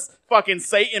dinosaurs? Fucking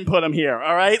Satan put them here.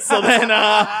 All right. So then,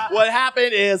 what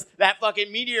happened is that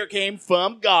fucking meteor came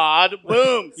from God.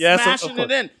 Boom! Yes, smashing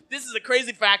it in. This is a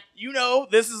crazy fact. You know,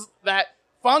 that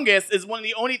fungus is one of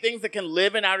the only things that can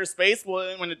live in outer space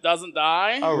when it doesn't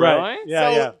die. Oh, really?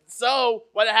 Yeah. So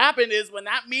what happened is when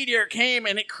that meteor came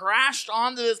and it crashed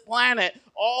onto this planet,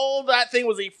 all that thing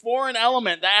was a foreign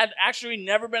element that had actually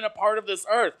never been a part of this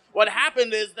earth. What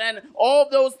happened is then all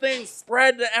of those things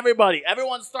spread to everybody.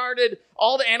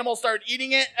 All the animals started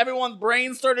eating it. Everyone's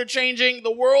brains started changing.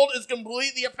 The world is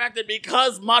completely affected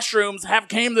because mushrooms have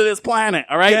came to this planet.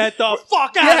 All right? Get the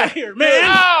fuck out of here, man.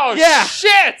 Oh, Yeah.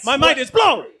 shit. My mind is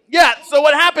blown. Yeah, so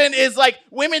what happened is, like,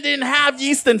 women didn't have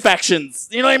yeast infections.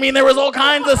 You know what I mean? There was all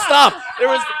kinds of stuff. There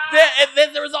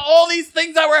was all these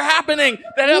things that were happening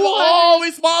that are all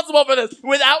responsible for this.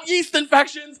 Without yeast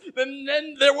infections,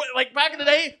 then there were, like, back in the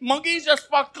day, monkeys just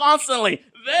fucked constantly.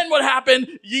 Then what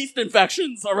happened? Yeast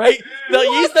infections, all right? The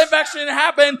yeast infection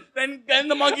happened, then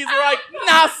the monkeys were like,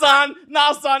 nah, son,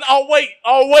 I'll wait,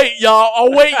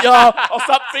 y'all. I'll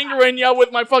stop fingering y'all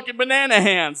with my fucking banana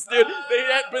hands. Dude,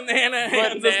 that banana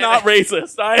hands is not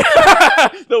racist.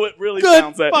 Though it really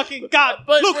sounds it. Fucking God.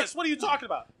 Lucas, what are you talking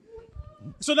about?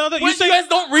 So now that you say... You guys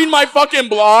don't read my fucking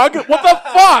blog? What the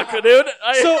fuck, dude?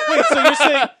 So you're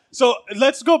saying... So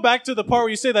let's go back to the part where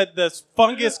you say that this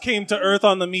fungus came to Earth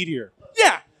on the meteor.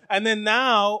 Yeah. And then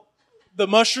now, the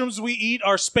mushrooms we eat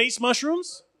are space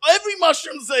mushrooms? Every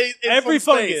mushroom is Every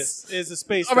from fungus space. is a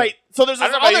space All right, so there's I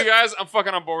this don't know about other... you guys. I'm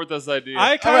fucking on board with this idea.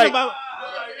 I kind of...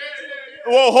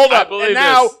 Well, hold I up. believe And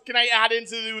now, this. can I add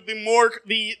into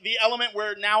the element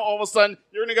where now all of a sudden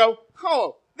you're gonna go,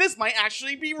 oh, this might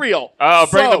actually be real. Oh,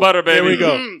 bring the butter, baby. Here we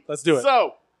go. Let's do it.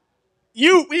 So,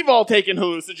 we've all taken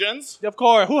hallucinogens. Of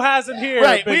course. Who hasn't here?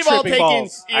 Right, been we've all tripping taken...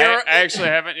 balls? I actually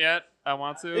haven't yet. I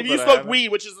want to. If but you I smoke haven't. weed,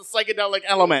 which is a psychedelic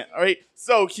element, all right?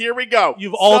 So here we go.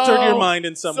 You've altered your mind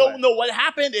in some way. So no, what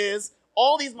happened is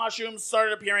all these mushrooms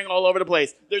started appearing all over the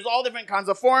place. There's all different kinds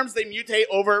of forms. They mutate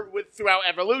throughout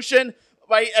evolution.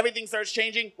 Right? Everything starts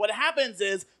changing. What happens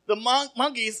is the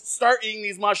monkeys start eating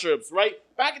these mushrooms. Right?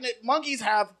 Monkeys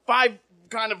have 5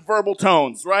 kind of verbal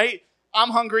tones. Right?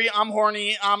 I'm hungry, I'm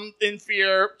horny, I'm in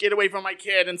fear, get away from my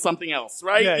kid, and something else,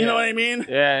 right? Yeah, you know what I mean?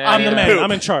 Yeah, I'm the man.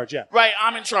 I'm in charge, yeah. Right,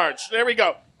 I'm in charge. There we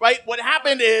go. Right, what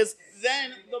happened is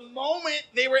then the moment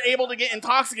they were able to get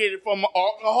intoxicated from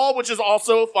alcohol, which is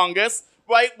also fungus,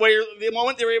 right, where the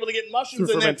moment they were able to get mushrooms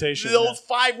Through in them, fermentation, those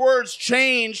 5 words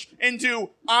changed into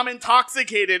I'm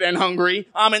intoxicated and hungry,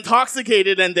 I'm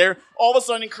intoxicated and there, all of a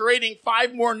sudden creating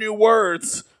 5 more new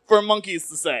words for monkeys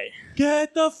to say.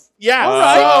 Get the... Yeah,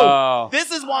 Wow. so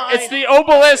this is why... It's the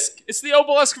obelisk. It's the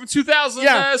obelisk from 2000.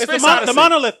 Yeah, It's Space the Odyssey.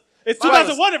 monolith. It's Right.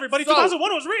 2001, everybody. So-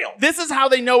 2001 was real. This is how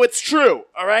they know it's true,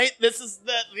 all right? This is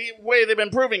the way they've been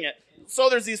proving it. So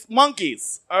there's these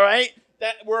monkeys, all right,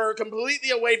 that were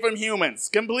completely away from humans,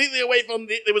 completely away from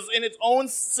it was in its own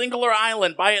singular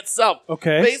island by itself.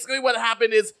 Okay. Basically what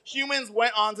happened is humans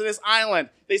went onto this island.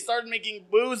 They started making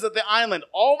booze at the island.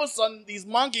 All of a sudden, these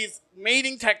monkeys'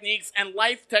 mating techniques and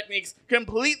life techniques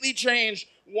completely changed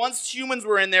once humans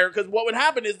were in there, because what would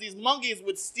happen is these monkeys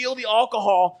would steal the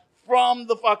alcohol from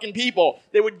the fucking people.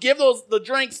 They would give the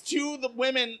drinks to the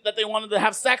women that they wanted to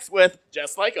have sex with,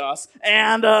 just like us.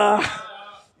 And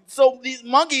so these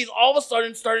monkeys all of a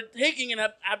sudden started taking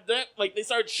they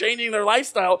started changing their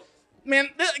lifestyle. Man,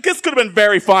 this could have been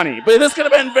very funny. But this could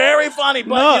have been very funny.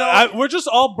 But No, you know, we're just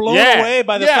all blown Yeah. away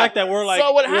by the Yeah. fact that we're like,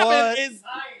 so what happened is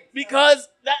because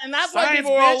and that's why Science,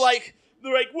 people are all bitch. like,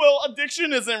 they're like, well,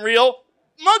 addiction isn't real.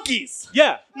 Monkeys.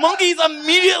 Yeah. Monkeys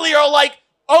immediately are like,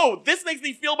 oh, this makes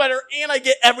me feel better and I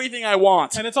get everything I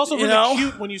want. And it's also You really know?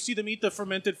 cute when you see them eat the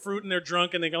fermented fruit and they're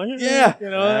drunk and they go, Yeah. you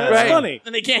know, that's Right. funny.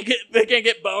 And they can't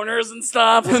get boners and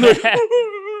stuff. And they're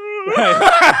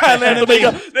Right. and they have to make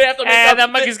up. They have to make up. that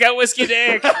monkey's got whiskey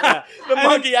dick. The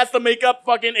monkey has to make up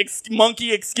fucking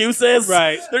monkey excuses.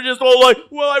 Right. They're just all like,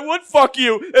 "Well, I would fuck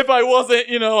you if I wasn't,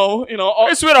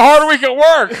 It's been a hard week at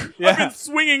work. I've been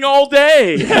swinging all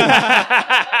day."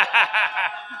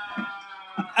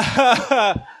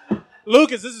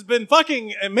 Lucas, this has been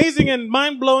fucking amazing and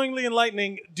mind-blowingly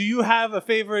enlightening. Do you have a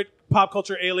favorite pop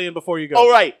culture alien before you go?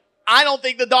 All right. I don't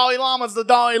think the Dalai Lama's the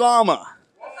Dalai Lama.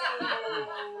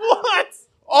 What?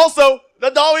 Also, the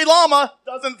Dalai Lama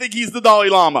doesn't think he's the Dalai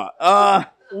Lama.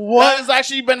 What has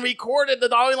actually been recorded? The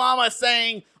Dalai Lama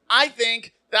saying, "I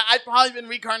think that I've probably been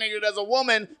reincarnated as a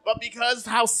woman, but because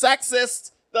how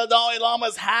sexist the Dalai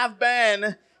Lamas have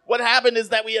been, what happened is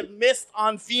that we have missed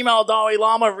on female Dalai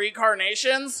Lama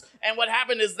reincarnations, and what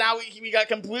happened is now we got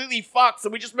completely fucked. So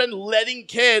we just been letting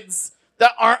kids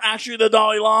that aren't actually the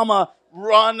Dalai Lama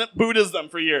run Buddhism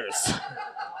for years."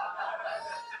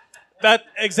 That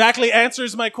exactly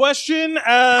answers my question.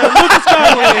 Lucas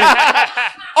Conway.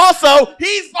 Also,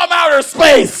 he's from outer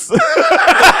space. Dalai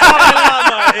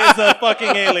Lama is a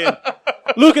fucking alien.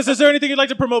 Lucas, is there anything you'd like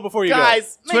to promote before you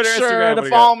Guys, go? make sure to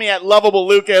follow me at Lovable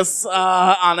Lucas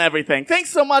on everything.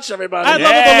 Thanks so much, everybody. At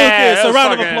Lovable Lucas, a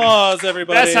round of applause,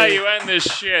 everybody. That's how you end this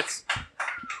shit.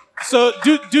 So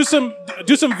do some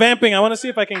vamping. I want to see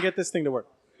if I can get this thing to work.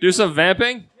 Do some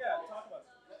vamping?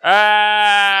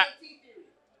 Yeah,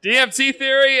 DMT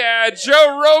theory,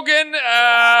 Joe Rogan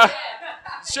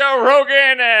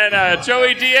and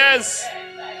Joey Diaz.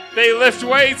 They lift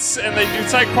weights and they do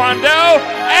taekwondo.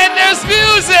 And there's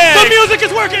music. The music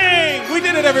is working. We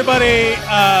did it, everybody.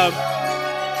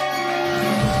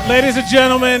 Ladies and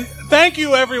gentlemen, thank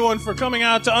you, everyone, for coming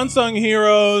out to Unsung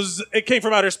Heroes. It came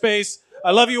from outer space.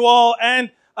 I love you all.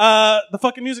 And the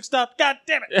fucking music stopped. God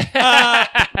damn it.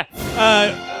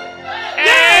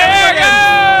 There it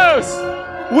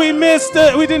goes. We missed.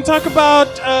 We didn't talk about.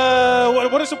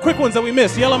 What are some quick ones that we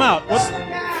missed? Yell them out. What's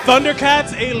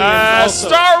Thundercats, Aliens, also.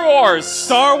 Star Wars.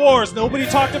 Star Wars. Nobody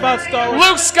talked about Star Wars.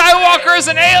 Luke Skywalker is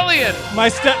an alien. My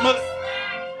stepmother.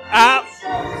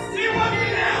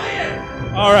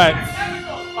 All right.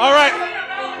 All right.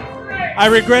 I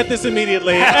regret this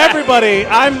immediately. Everybody,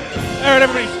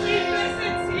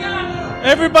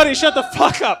 Everybody, shut the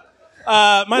fuck up.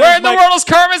 Where in the world is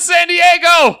Carmen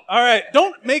Sandiego? All right,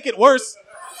 don't make it worse.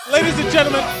 Ladies and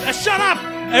gentlemen, shut up!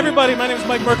 Everybody, my name is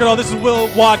Mike Mercadal. This is Will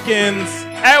Watkins.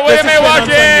 And William A.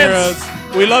 Watkins.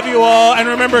 We love you all, and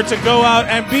remember to go out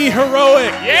and be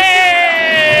heroic. Yeah!